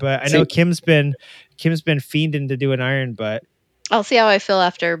iron butt. I know Kim's been fiending to do an iron butt. I'll see how I feel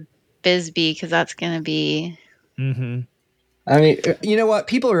after Bisbee, because that's gonna be. Mm-hmm. I mean, you know what?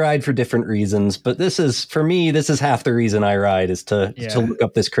 People ride for different reasons, but this is half the reason I ride is to look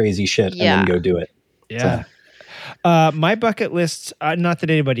up this crazy shit and then go do it. Yeah. So. My bucket list, not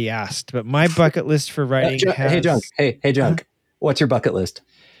that anybody asked, but my bucket list for writing has... Hey, Junk. What's your bucket list?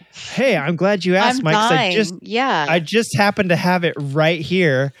 Hey, I'm glad you asked, Mike. I just happen to have it right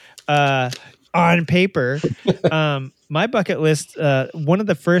here on paper. My bucket list, one of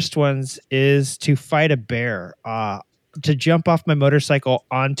the first ones is to fight a bear, to jump off my motorcycle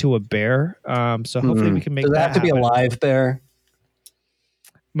onto a bear. So hopefully we can make that happen. Does it have to be a live bear?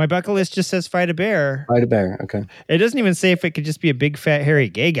 My bucket list just says fight a bear. Fight a bear, okay. It doesn't even say if it could just be a big, fat, hairy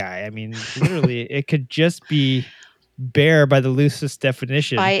gay guy. I mean, literally, it could just be bear by the loosest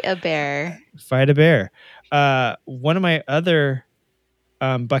definition. Fight a bear. Fight a bear. One of my other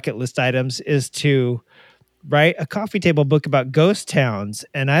bucket list items is to write a coffee table book about ghost towns,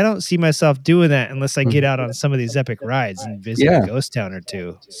 and I don't see myself doing that unless I get out on some of these epic rides and visit a ghost town or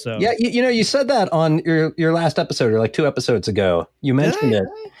two. So yeah, you said that on your last episode, or like 2 episodes ago. You mentioned it.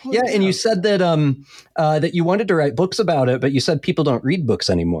 Yeah, and you said that that you wanted to write books about it, but you said people don't read books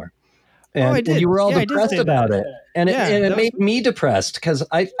anymore. And, I did. And you were all depressed about it, and it made me depressed because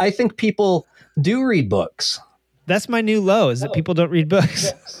I think people do read books. That's my new low, is that people don't read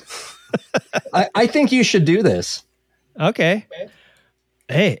books. I think you should do this. Okay.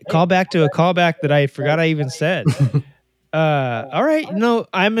 Hey, call back to a callback that I forgot I even said. All right. No,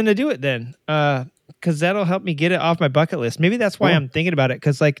 I'm going to do it then. Cause that'll help me get it off my bucket list. Maybe that's why I'm thinking about it.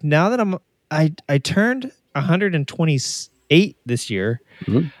 Cause like now that I turned 128 this year.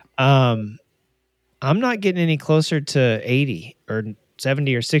 I'm not getting any closer to 80 or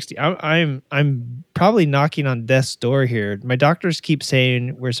 70 or 60. I'm probably knocking on death's door here. My doctors keep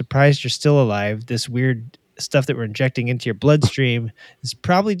saying, we're surprised you're still alive. This weird stuff that we're injecting into your bloodstream is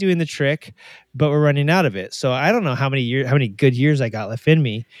probably doing the trick, but we're running out of it. So I don't know how many good years I got left in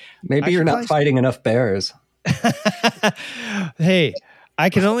me. Maybe you're not fighting enough bears. Hey, I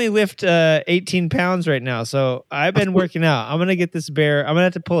can only lift 18 pounds right now, so I've been working out. I'm going to get this bear. I'm going to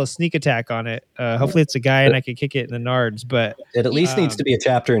have to pull a sneak attack on it. Hopefully it's a guy and I can kick it in the nards, but... It at least needs to be a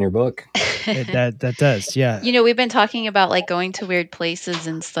chapter in your book. That does, yeah. You know, we've been talking about like going to weird places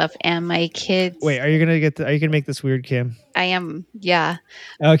and stuff, and my kids... Wait, are you going to make this weird, Kim? I am, yeah.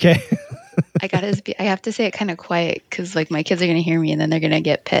 Okay. I have to say it kind of quiet because like my kids are going to hear me and then they're going to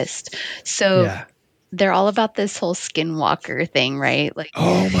get pissed. So... Yeah. They're all about this whole skinwalker thing, right? Like,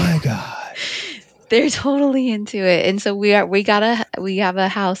 oh my God. They're totally into it. And so we have a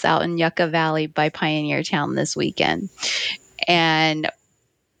house out in Yucca Valley by Pioneer Town this weekend. And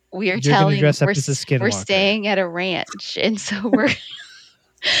we're staying at a ranch. And so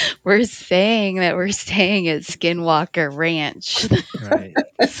we're saying that we're staying at Skinwalker Ranch. Right.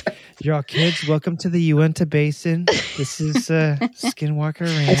 Y'all kids, welcome to the Uinta Basin. This is Skinwalker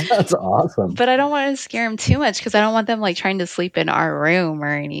Ranch. That's awesome. But I don't want to scare them too much because I don't want them like trying to sleep in our room or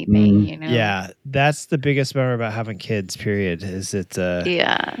anything, you know? Yeah, that's the biggest bummer about having kids, period, is it...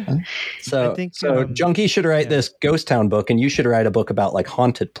 yeah. So Junkie should write this Ghost Town book, and you should write a book about like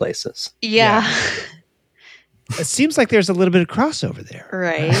haunted places. Yeah. It seems like there's a little bit of crossover there.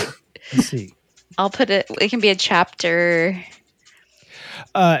 Right. Let's see. I'll put it can be a chapter.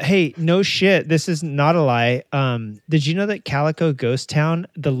 Hey, no shit. This is not a lie. Did you know that Calico Ghost Town,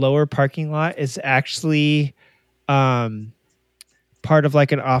 the lower parking lot, is actually part of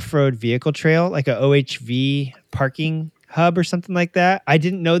like an off-road vehicle trail, like a OHV parking hub or something like that? I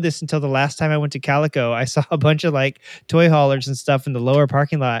didn't know this until the last time I went to Calico. I saw a bunch of like toy haulers and stuff in the lower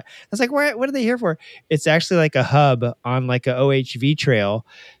parking lot. I was like, what are they here for? It's actually like a hub on like a OHV trail.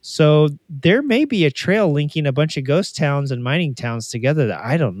 So there may be a trail linking a bunch of ghost towns and mining towns together that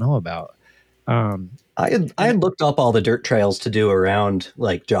I don't know about. I had looked up all the dirt trails to do around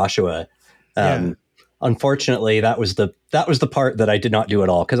like Joshua. Unfortunately, that was the part that I did not do at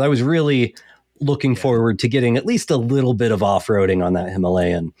all because I was really looking forward to getting at least a little bit of off-roading on that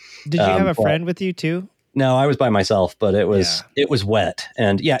Himalayan. Did you have a friend with you too? No, I was by myself, but it was wet.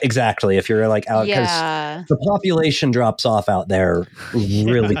 And yeah, exactly. If you're like out, because the population drops off out there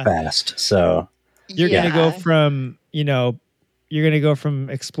really fast. So you're going to go from, you're going to go from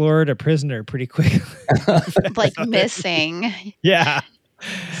explorer to prisoner pretty quick. Like missing. Yeah.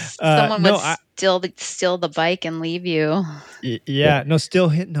 Someone no, would steal the bike and leave you. yeah, no, still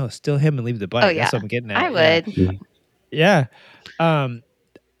him and leave the bike. Oh, yeah. That's what I'm getting at. I would. Yeah.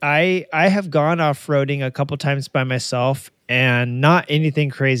 I have gone off roading a couple times by myself, and not anything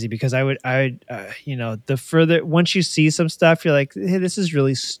crazy, because I would the further, once you see some stuff, you're like, hey, this is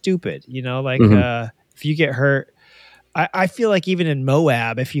really stupid. Like if you get hurt, I feel like even in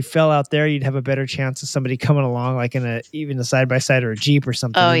Moab, if you fell out there, you'd have a better chance of somebody coming along, like even a side by side or a Jeep or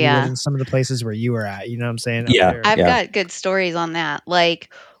something. Oh, than you yeah. would in some of the places where you were at. You know what I'm saying? Yeah. Up there. I've got good stories on that.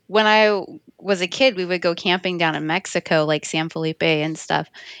 Like when I was a kid, we would go camping down in Mexico, like San Felipe and stuff,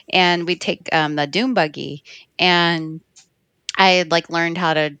 and we'd take the dune buggy, and I had like learned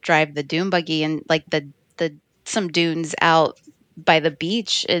how to drive the dune buggy and like the some dunes out by the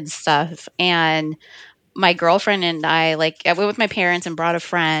beach and stuff. And my girlfriend and I went with my parents and brought a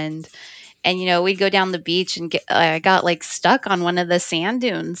friend, and we'd go down the beach and I got like stuck on one of the sand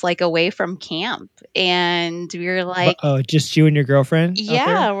dunes, like away from camp, and we were like, just you and your girlfriend? out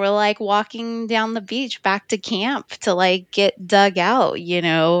yeah, there? we're like walking down the beach back to camp to like get dug out,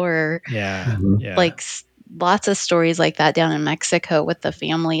 or Yeah. Yeah. like lots of stories like that down in Mexico with the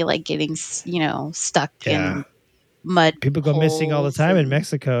family, like getting stuck Yeah. in mud. People go missing all the holes time in and-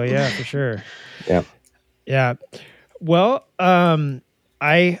 Mexico. Yeah, for sure. Yeah. Yeah. Well,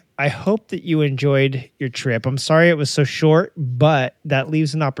 I hope that you enjoyed your trip. I'm sorry it was so short, but that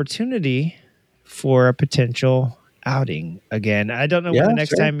leaves an opportunity for a potential outing again. I don't know when Yeah, the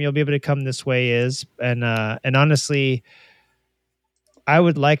next sure. time you'll be able to come this way is, and honestly, I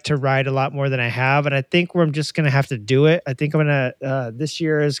would like to ride a lot more than I have, and I think I'm just going to have to do it. I think I'm going to this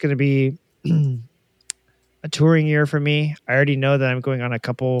year is going to be a touring year for me. I already know that I'm going on a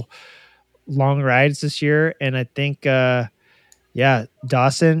couple long rides this year, and I think Dawson,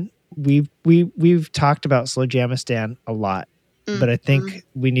 we've talked about Slowjamistan a lot, but I think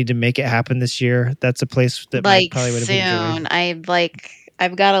we need to make it happen this year. That's a place that Mike like probably would have soon. enjoyed.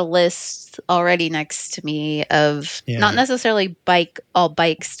 I've got a list already next to me of not necessarily all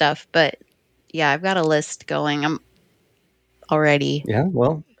bike stuff, but yeah, I've got a list going. I'm already. Yeah.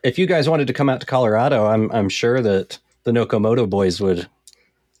 Well, if you guys wanted to come out to Colorado, I'm sure that the Nokomoto boys would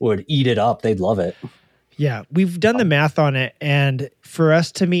eat it up. They'd love it. Yeah, we've done the math on it, and for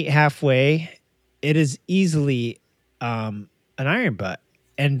us to meet halfway, it is easily an iron butt.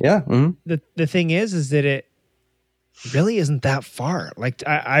 And Yeah. the thing is that it really isn't that far. Like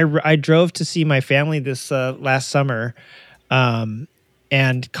I drove to see my family this last summer, and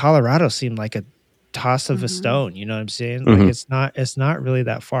Colorado seemed like a toss of a stone. You know what I'm saying? Like it's not really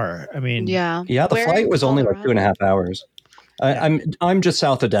that far. I mean, Yeah. Yeah. The Where flight in was only like Colorado? 2.5 hours. I'm just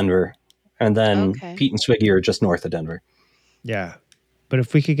south of Denver, and then Okay. Pete and Swiggy are just north of Denver. yeah. But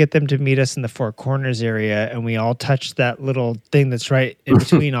if we could get them to meet us in the Four Corners area, and we all touch that little thing that's right in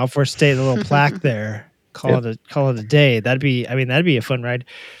between all four states, the little plaque there, call it a day. That'd be a fun ride.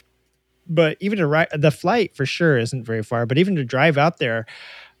 But even to ride, the flight for sure isn't very far. But even to drive out there,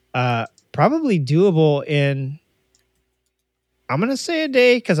 probably doable in, I'm gonna say a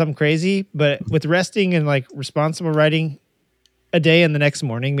day because I'm crazy. But with resting and like responsible riding, a day and the next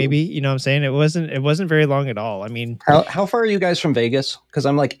morning, maybe. You know what I'm saying? It wasn't very long at all. I mean, How far are you guys from Vegas? Because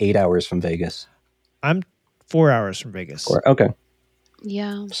I'm like 8 hours from Vegas. I'm 4 hours from Vegas. Okay.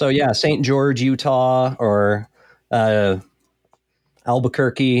 Yeah. So yeah, St. George, Utah, or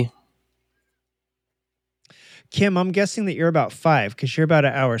Albuquerque. Kim, I'm guessing that you're about 5 because you're about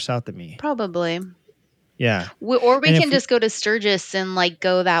an hour south of me. Probably. Yeah. Or we And if can just go to Sturgis and like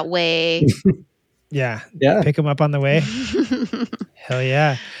go that way. Yeah. Yeah. Pick them up on the way. Hell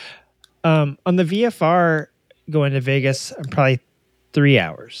yeah. On the VFR going to Vegas, I'm probably 3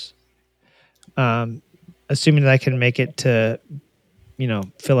 hours. Assuming that I can make it to,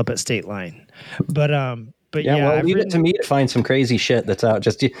 fill up at State Line. But Yeah, well, I've leave ridden- it to me to find some crazy shit that's out.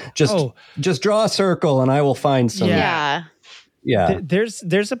 Just draw a circle and I will find some. Yeah. Yeah.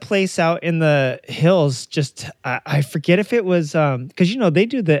 There's a place out in the hills. Just I forget if it was because they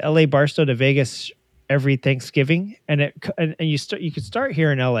do the LA Barstow to Vegas every Thanksgiving, and you could start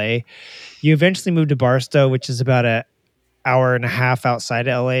here in LA. You eventually move to Barstow, which is about an hour and a half outside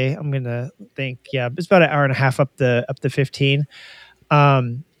of LA. I'm gonna think, it's about an hour and a half up the 15.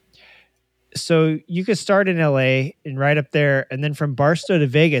 So you could start in LA and right up there, and then from Barstow to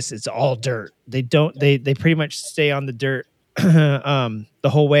Vegas, it's all dirt. They pretty much stay on the dirt the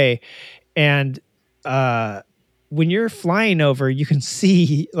whole way. And when you're flying over, you can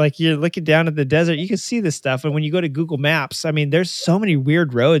see, like you're looking down at the desert, you can see this stuff. And when you go to Google Maps, I mean, there's so many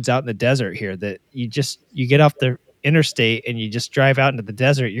weird roads out in the desert here that you get off the interstate and you just drive out into the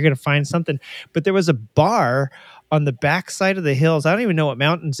desert, you're going to find something. But there was a bar on the backside of the hills. I don't even know what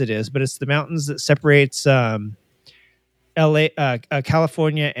mountains it is, but it's the mountains that separates LA,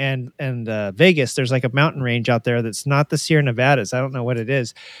 California and Vegas. There's like a mountain range out there that's not the Sierra Nevadas. I don't know what it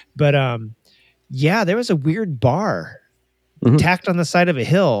is, but yeah, there was a weird bar tacked on the side of a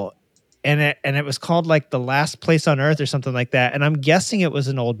hill, and it was called like the Last Place on Earth or something like that. And I'm guessing it was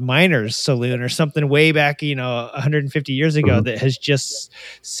an old miners saloon or something way back, 150 years ago that has just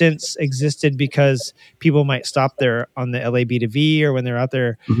since existed because people might stop there on the LA B2V or when they're out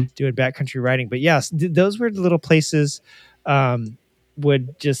there doing backcountry riding. But yes, those weird little places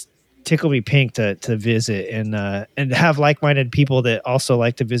would just tickle me pink to visit and have like-minded people that also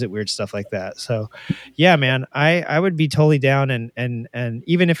like to visit weird stuff like that. So yeah, man, I would be totally down and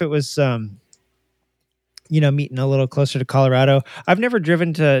even if it was meeting a little closer to Colorado. I've never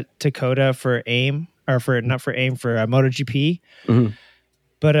driven to Dakota for AIM or for MotoGP.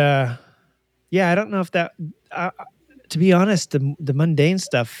 But yeah, I don't know if that to be honest, the mundane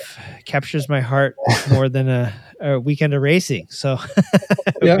stuff captures my heart more than a weekend of racing. So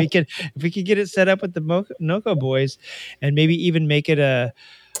if we could get it set up with the Noco boys and maybe even make it a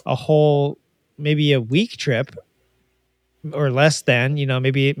whole, maybe a week trip or less than,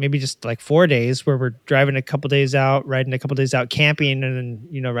 maybe just like 4 days where we're driving a couple days out, riding a couple days out, camping, and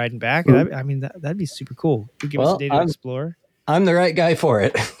then, riding back. I mean, that'd be super cool. It'd give us a day to explore. I'm the right guy for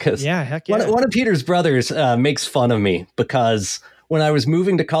it. Because heck yeah. One of Peter's brothers makes fun of me because when I was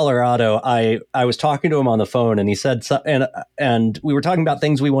moving to Colorado, I was talking to him on the phone, and he said, and we were talking about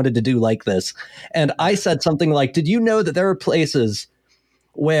things we wanted to do like this. And I said something like, did you know that there are places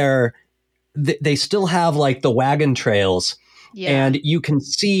where they still have like the wagon trails and you can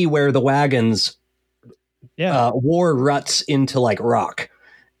see where the wagons wore ruts into like rock.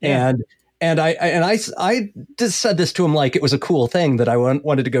 And I just said this to him like it was a cool thing that I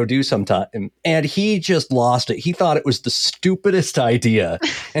wanted to go do sometime. And he just lost it. He thought it was the stupidest idea.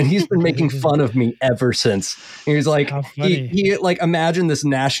 And he's been making fun of me ever since. And he's like, he like imagined this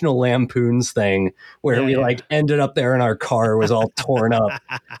National Lampoons thing where we like ended up there and our car was all torn up.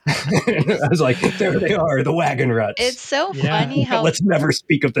 I was like, there they are, the wagon ruts. It's so funny how... Let's never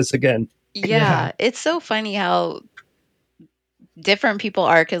speak of this again. Yeah, it's so funny how different people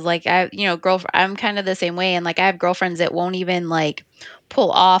are, because like I'm kind of the same way, and like I have girlfriends that won't even like pull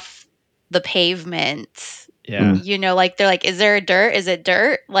off the pavement. Like they're like, is there a dirt? Is it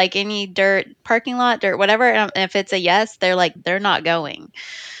dirt? Like any dirt, parking lot, dirt, whatever. And if it's a yes, they're like, they're not going.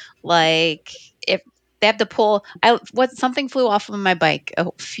 Like if they have to pull, something flew off of my bike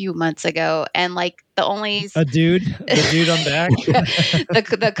a few months ago, and like the dude on back,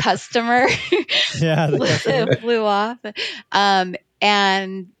 the customer, flew off, and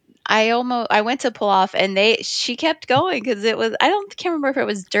I went to pull off, and she kept going because it was, can't remember if it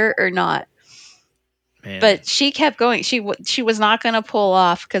was dirt or not. Man. But she kept going. She was not going to pull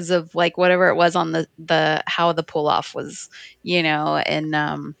off because of like whatever it was on the how the pull off was, and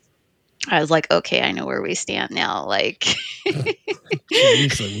I was like, okay, I know where we stand now. Like,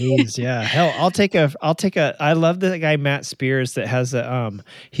 Jeez Louise, yeah. Hell, I'll take a. I love the guy Matt Spears that has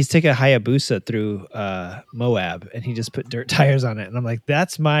he's taken a Hayabusa through Moab, and he just put dirt tires on it, and I'm like,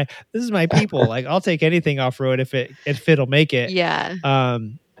 this is my people. Like, I'll take anything off road if it'll make it. Yeah.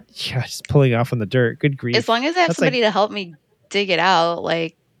 Just pulling off on the dirt. Good grief. As long as I have somebody to help me dig it out,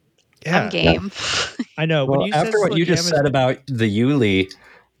 like, I'm game. I know. Well, when after what you just said about the Yuli,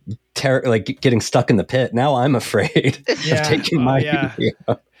 like getting stuck in the pit, now I'm afraid of taking my Yuli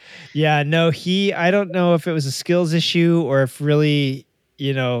out. Yeah, no, I don't know if it was a skills issue or if really,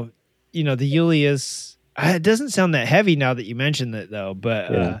 the Yuli is, it doesn't sound that heavy now that you mentioned it though,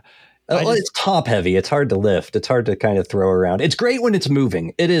 but it's top heavy. It's hard to lift. It's hard to kind of throw around. It's great when it's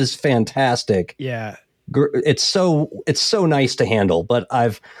moving. It is fantastic. Yeah. It's so nice to handle, but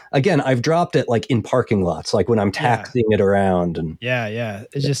I've dropped it like in parking lots, like when I'm taxiing it around, and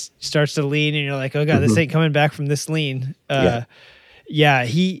it just starts to lean, and you're like, oh god, this ain't coming back from this lean.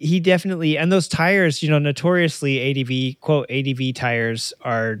 He definitely, and those tires, notoriously ADV tires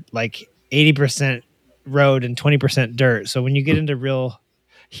are like 80% road and 20% dirt. So when you get into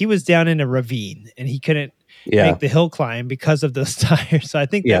he was down in a ravine and he couldn't make the hill climb because of those tires. So I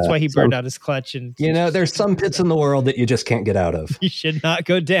think that's why he burned out his clutch. And there's some pits in the world that you just can't get out of. You should not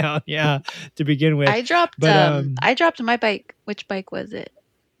go down. Yeah, to begin with. I dropped my bike. Which bike was it?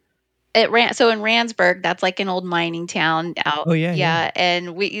 It ran. So in Randsburg, that's like an old mining town out. Oh yeah.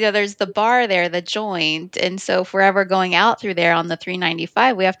 And we, there's the bar there, the joint. And so if we're ever going out through there on the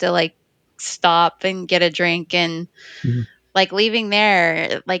 395, we have to like stop and get a drink, and like leaving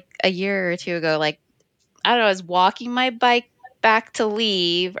there like a year or two ago, like, I don't know, I was walking my bike back to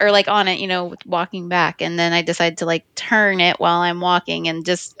leave, or like on it, walking back, and then I decided to like turn it while I'm walking, and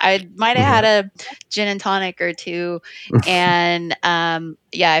just I might have had a gin and tonic or two, and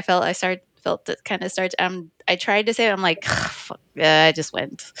I felt it kind of starts. I tried to say it, I'm like, fuck, I just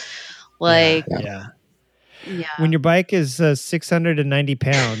went like, yeah. yeah. When your bike is 690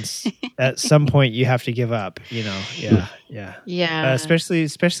 pounds, at some point you have to give up. Yeah.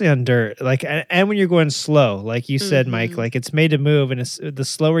 Especially on dirt, like, and when you're going slow, like you said, Mike, like it's made to move, and the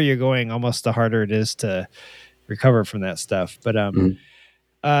slower you're going, almost the harder it is to recover from that stuff. But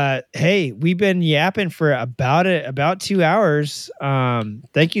hey, we've been yapping for about 2 hours.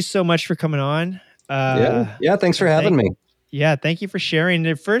 Thank you so much for coming on. Thanks for having me. Yeah, thank you for sharing.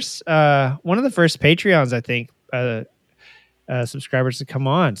 The first, one of the first Patreons, I think, subscribers to come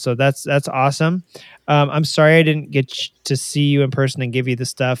on. So that's awesome. I'm sorry I didn't get to see you in person and give you the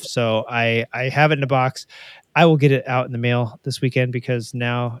stuff. So I have it in a box. I will get it out in the mail this weekend, because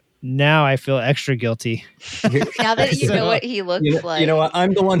now I feel extra guilty. Now that you know what he looks like. You know what?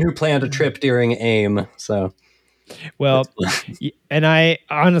 I'm the one who planned a trip during AIM. So, well, and I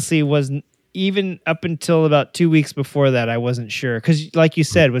honestly wasn't. Even up until about 2 weeks before that, I wasn't sure. Because like you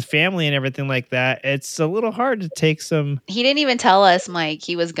said, with family and everything like that, it's a little hard to take some... He didn't even tell us, Mike,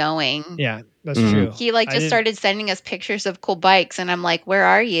 he was going. Yeah, that's true. He just started sending us pictures of cool bikes, and I'm like, where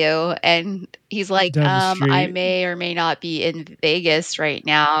are you? And he's like, I may or may not be in Vegas right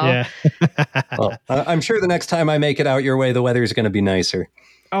now. Yeah. Well, I'm sure the next time I make it out your way, the weather's going to be nicer.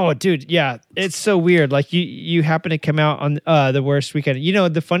 Oh, dude, yeah, it's so weird. Like you happen to come out on the worst weekend.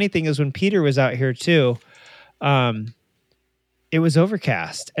 The funny thing is, when Peter was out here too, it was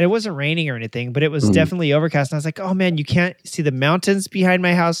overcast, and it wasn't raining or anything, but it was definitely overcast. And I was like, oh man, you can't see the mountains behind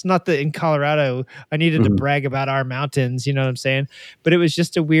my house. Not that in Colorado I needed to brag about our mountains, you know what I'm saying? But it was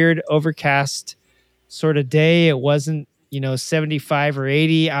just a weird overcast sort of day. It wasn't, 75 or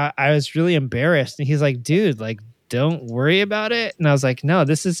 80. I was really embarrassed. And he's like, dude, like, don't worry about it. And I was like, no,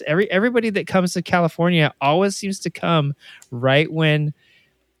 this is everybody that comes to California always seems to come right when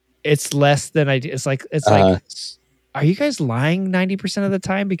it's less than it's like, are you guys lying 90% of the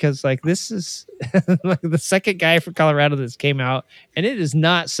time? Because like, this is like the second guy from Colorado that's came out, and it is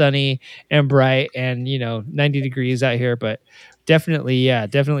not sunny and bright and, 90 degrees out here, but definitely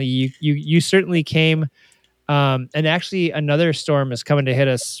you certainly came. And actually another storm is coming to hit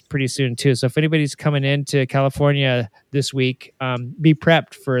us pretty soon too. So if anybody's coming into California this week, be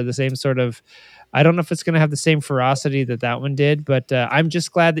prepped for the same sort of, I don't know if it's going to have the same ferocity that one did, but I'm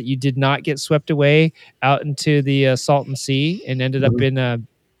just glad that you did not get swept away out into the Salton Sea and ended up in a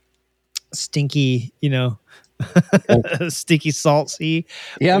stinky, sticky salt sea.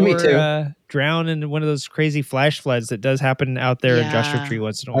 Yeah, me too. Drown in one of those crazy flash floods that does happen out there in Joshua Tree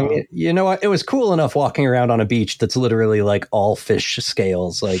once in a while. You know what? It was cool enough walking around on a beach that's literally like all fish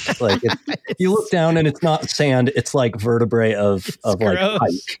scales. Like you look down and it's not sand; it's like vertebrae of like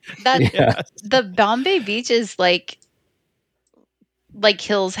pike. The Bombay Beach is like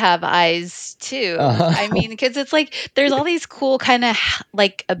hills have eyes too. I mean, because it's like there's all these cool kind of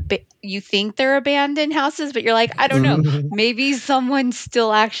like you think they're abandoned houses, but you're like, I don't know, maybe someone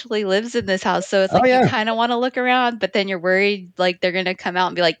still actually lives in this house. So it's like you kind of want to look around, but then you're worried like they're gonna come out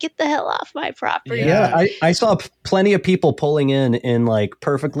and be like, get the hell off my property. Yeah, I saw plenty of people pulling in like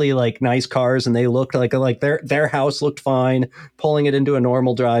perfectly like nice cars, and they looked like their house looked fine, pulling it into a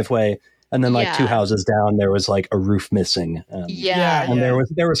normal driveway. And then like two houses down, there was like a roof missing. And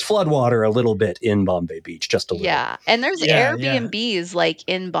there was flood water a little bit in Bombay Beach, just a little. Yeah, and there's Airbnbs like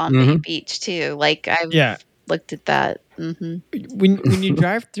in Bombay Beach too. Like I've looked at that. Mm-hmm. When you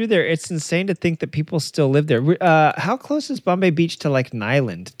drive through there, it's insane to think that people still live there. How close is Bombay Beach to like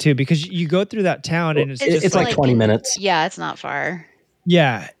Nyland too? Because you go through that town and it's like 20 minutes. Yeah, it's not far.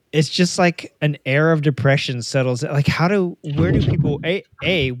 Yeah. It's just like an air of depression settles. Like, where do people,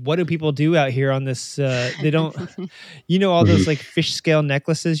 what do people do out here on this? They don't, all those like fish scale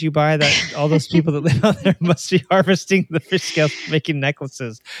necklaces you buy, that all those people that live out there must be harvesting the fish scales, making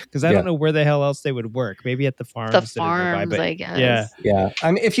necklaces. Because I don't know where the hell else they would work. Maybe at the farms. I guess. Yeah.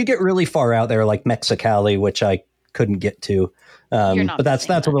 I mean, if you get really far out there, like Mexicali, which I couldn't get to, but that's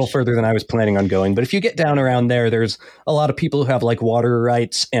a little further than I was planning on going. But if you get down around there, there's a lot of people who have like water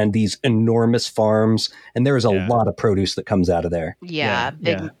rights and these enormous farms, and there is a lot of produce that comes out of there.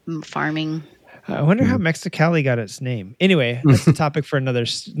 Big farming. I wonder how Mexicali got its name. Anyway, that's a topic for another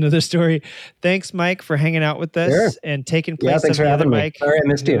story. Thanks, Mike, for hanging out with us and taking place. Yeah, thanks for having me. Mike, sorry I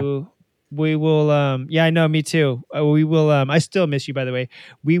missed you. We will. Yeah, I know. Me too. We will. I still miss you, by the way.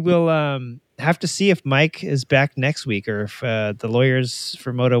 We will have to see if Mike is back next week, or if the lawyers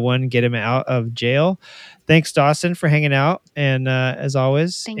for Moto One get him out of jail. Thanks, Dawson, for hanging out, and as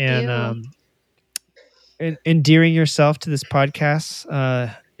always, Thank and you. endearing yourself to this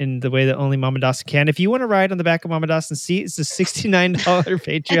podcast in the way that only Mama Dawson can. If you want to ride on the back of Mama Dawson's seat, it's a $69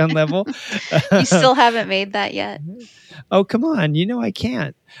 Patreon level. You still haven't made that yet. Oh, come on. You know I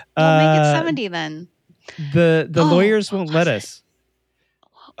can't. We'll make it 70 then. The lawyers what won't was let it? us.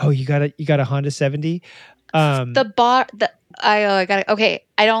 Oh, you got a Honda 70? I got it. Okay,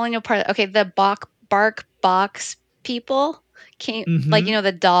 I don't only know part of it. Okay, the bark box people came, like, Mhm.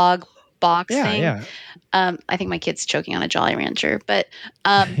 the dog box Yeah, thing. yeah. I think my kid's choking on a Jolly Rancher, but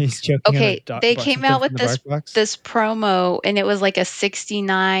He's joking. okay, they came out with this promo, and it was like a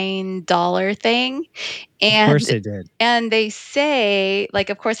 $69 thing. And Of course they did. And they say,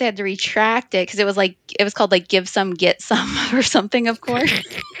 like, of course they had to retract it because it was called like give some, get some or something, of course.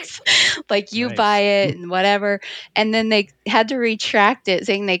 Like you Nice. buy it and whatever. And then they had to retract it,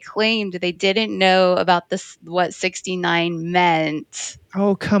 saying they claimed they didn't know about this, what 69 meant.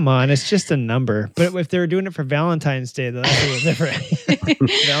 Oh, come on. It's just a number. But if they were doing it for Valentine's Day, though, that's a little different.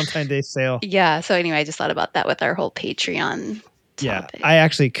 Valentine's Day sale. Yeah. So anyway, I just thought about that with our whole Patreon Yeah. topic. I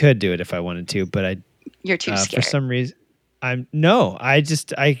actually could do it if I wanted to, but You're too scared. for some reason, I don't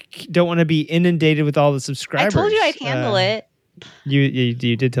want to be inundated with all the I subscribers. told you I'd handle it. You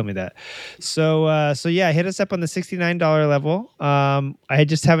did tell me that. So yeah, hit us up on the $69 level. I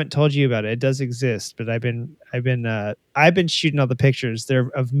just haven't told you about it. It does exist, but I've been shooting all the pictures.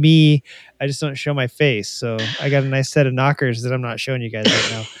 They're of me. I just don't show my face. So I got a nice set of knockers that I'm not showing you guys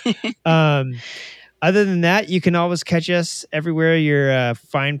right now. Other than that, you can always catch us everywhere your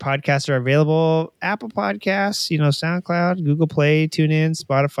fine podcasts are available. Apple Podcasts, SoundCloud, Google Play, TuneIn,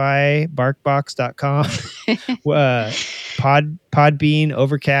 Spotify, BarkBox.com, Podbean,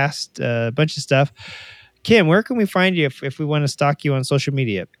 Overcast, a bunch of stuff. Kim, where can we find you if we want to stalk you on social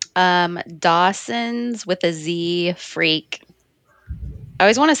media? Dawson's with a Z freak. I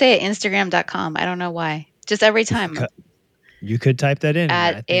always want to say at Instagram.com. I don't know why. Just every time. You could type that in.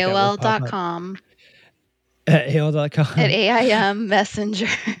 At AOL.com. At AOL.com. At AIM Messenger.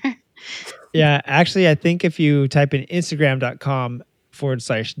 Yeah, actually, I think if you type in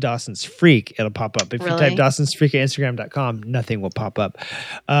Instagram.com/Dawson's Freak, it'll pop up. If you type Dawson's Freak at Instagram.com, nothing will pop up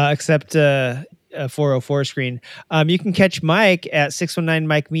except a 404 screen. You can catch Mike at 619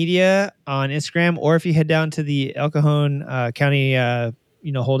 Mike Media on Instagram, or if you head down to the El Cajon County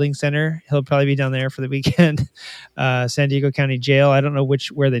holding center, he'll probably be down there for the weekend. San Diego County Jail. I don't know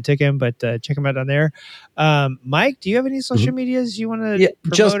where they took him, but check him out down there. Mike, do you have any social medias you want to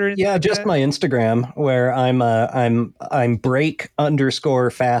promote? Just my Instagram, where I'm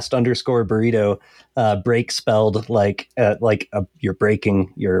break_fast_burrito. Break spelled like you're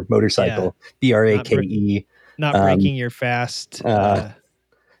breaking your motorcycle. BRAKE. Not breaking your fast.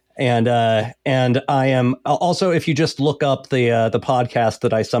 And I am also, if you just look up the podcast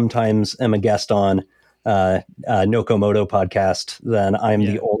that I sometimes am a guest on, Nokomoto podcast, then I'm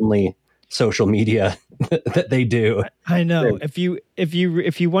the only social media that they do. I know. If you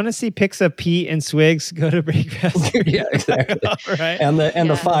want to see pics of Pete and Swigs, go to Breakfast. Yeah, exactly. Right. And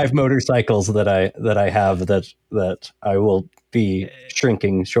the 5 motorcycles that I have that I will be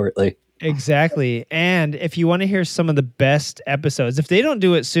shrinking shortly. Exactly. And if you want to hear some of the best episodes, if they don't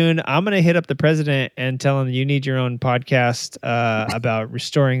do it soon, I'm going to hit up the president and tell him you need your own podcast about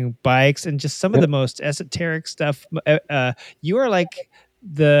restoring bikes and just some of the most esoteric stuff. You are like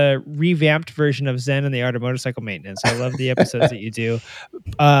the revamped version of Zen and the Art of Motorcycle Maintenance. I love the episodes that you do.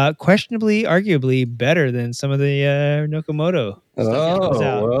 Questionably, arguably better than some of the Nokomoto stuff that comes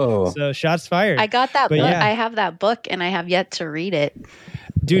out. Whoa. So shots fired. I got that book. Yeah. I have that book and I have yet to read it.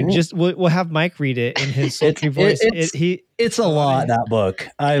 Dude, we'll have Mike read it in his sultry voice. It's a lot, that book.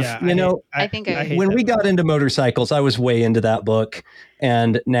 When we got into motorcycles, I was way into that book,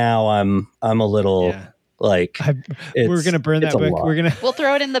 and now I'm a little like. We're gonna burn that book. We'll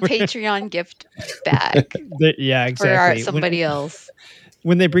throw it in the Patreon gift bag. Yeah, exactly. For somebody else.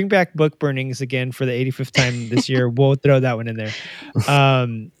 When they bring back book burnings again for the 85th time this year, we'll throw that one in there.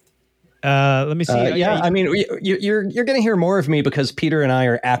 Let me see. I mean, you're going to hear more of me because Peter and I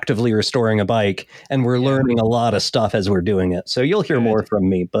are actively restoring a bike, and we're learning a lot of stuff as we're doing it. So you'll hear more from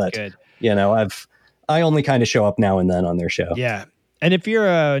me. But I only kind of show up now and then on their show. Yeah, and if you're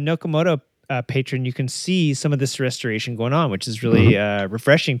a Nokomoto patron, you can see some of this restoration going on, which is really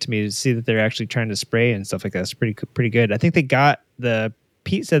refreshing to me to see that they're actually trying to spray and stuff like that. It's pretty good. I think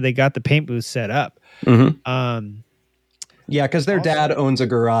Pete said they got the paint booth set up. Yeah, because their dad owns a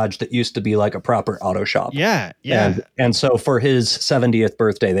garage that used to be like a proper auto shop. Yeah. And so for his 70th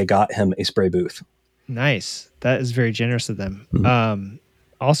birthday, they got him a spray booth. Nice. That is very generous of them.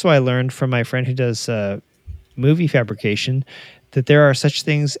 Also, I learned from my friend who does movie fabrication that there are such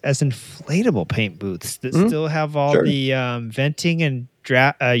things as inflatable paint booths that still have all the venting and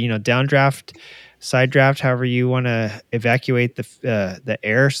downdraft, side draft, however you want to evacuate the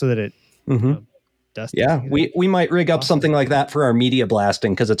air so that it doesn't. Yeah, we might rig up something like that for our media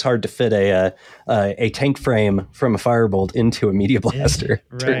blasting because it's hard to fit a tank frame from a Firebolt into a media blaster.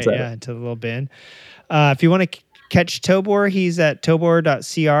 Right, yeah, into the little bin. If you want to catch Tobor, he's at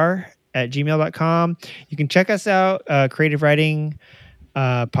tobor.cr@gmail.com. You can check us out, Creative Writing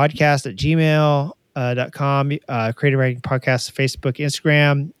Podcast at gmail.com, Creative Writing Podcast, Facebook,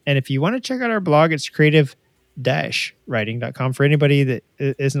 Instagram. And if you want to check out our blog, it's creative-writing.com. For anybody that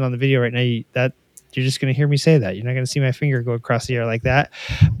isn't on the video right now, you're just going to hear me say that. You're not going to see my finger go across the air like that.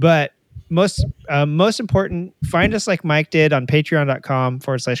 But most important, find us like Mike did on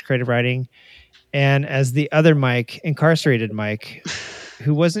patreon.com/creative writing. And as the other Mike, incarcerated Mike,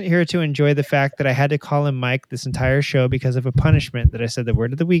 who wasn't here to enjoy the fact that I had to call him Mike this entire show because of a punishment that I said the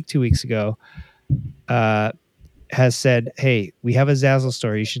word of the week 2 weeks ago, has said, hey, we have a Zazzle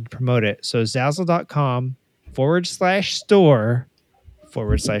store. You should promote it. So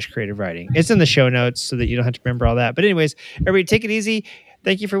Zazzle.com/store/creative writing. It's in the show notes so that you don't have to remember all that. But anyways, everybody take it easy.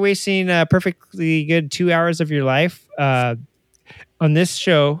 Thank you for wasting a perfectly good 2 hours of your life. On this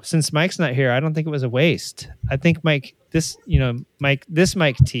show, since Mike's not here, I don't think it was a waste. I think Mike T.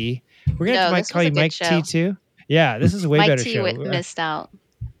 We're gonna have to call you Mike T too. Yeah, this is a way better show. Mike T missed out.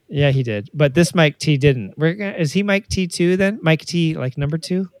 Yeah, he did, but this Mike T didn't. Is he Mike T 2 then? Mike T like number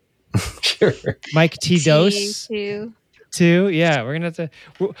 2? Sure. Mike T Dose. Two, yeah, we're gonna have to.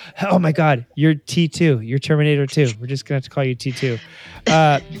 Oh my God, you're T2. You're Terminator 2. We're just gonna have to call you T2. Do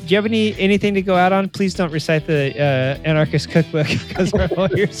you have anything to go out on? Please don't recite the Anarchist Cookbook because our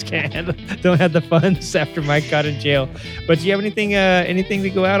lawyers don't have the funds after Mike got in jail. But do you have anything to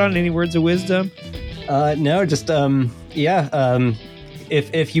go out on? Any words of wisdom? No, just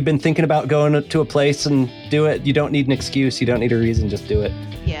if you've been thinking about going to a place and do it, you don't need an excuse. You don't need a reason. Just do it.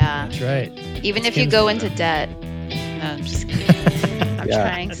 Yeah, that's right. Even if you go into debt. No, I'm just kidding. I'm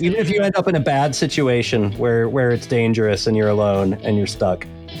trying. Even if you end up in a bad situation where it's dangerous and you're alone and you're stuck,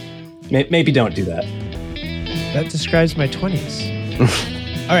 maybe don't do that. That describes my 20s.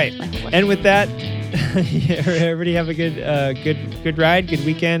 All right, and with that, everybody have a good ride, good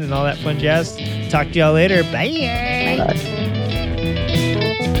weekend, and all that fun jazz. Talk to y'all later. Bye. Bye.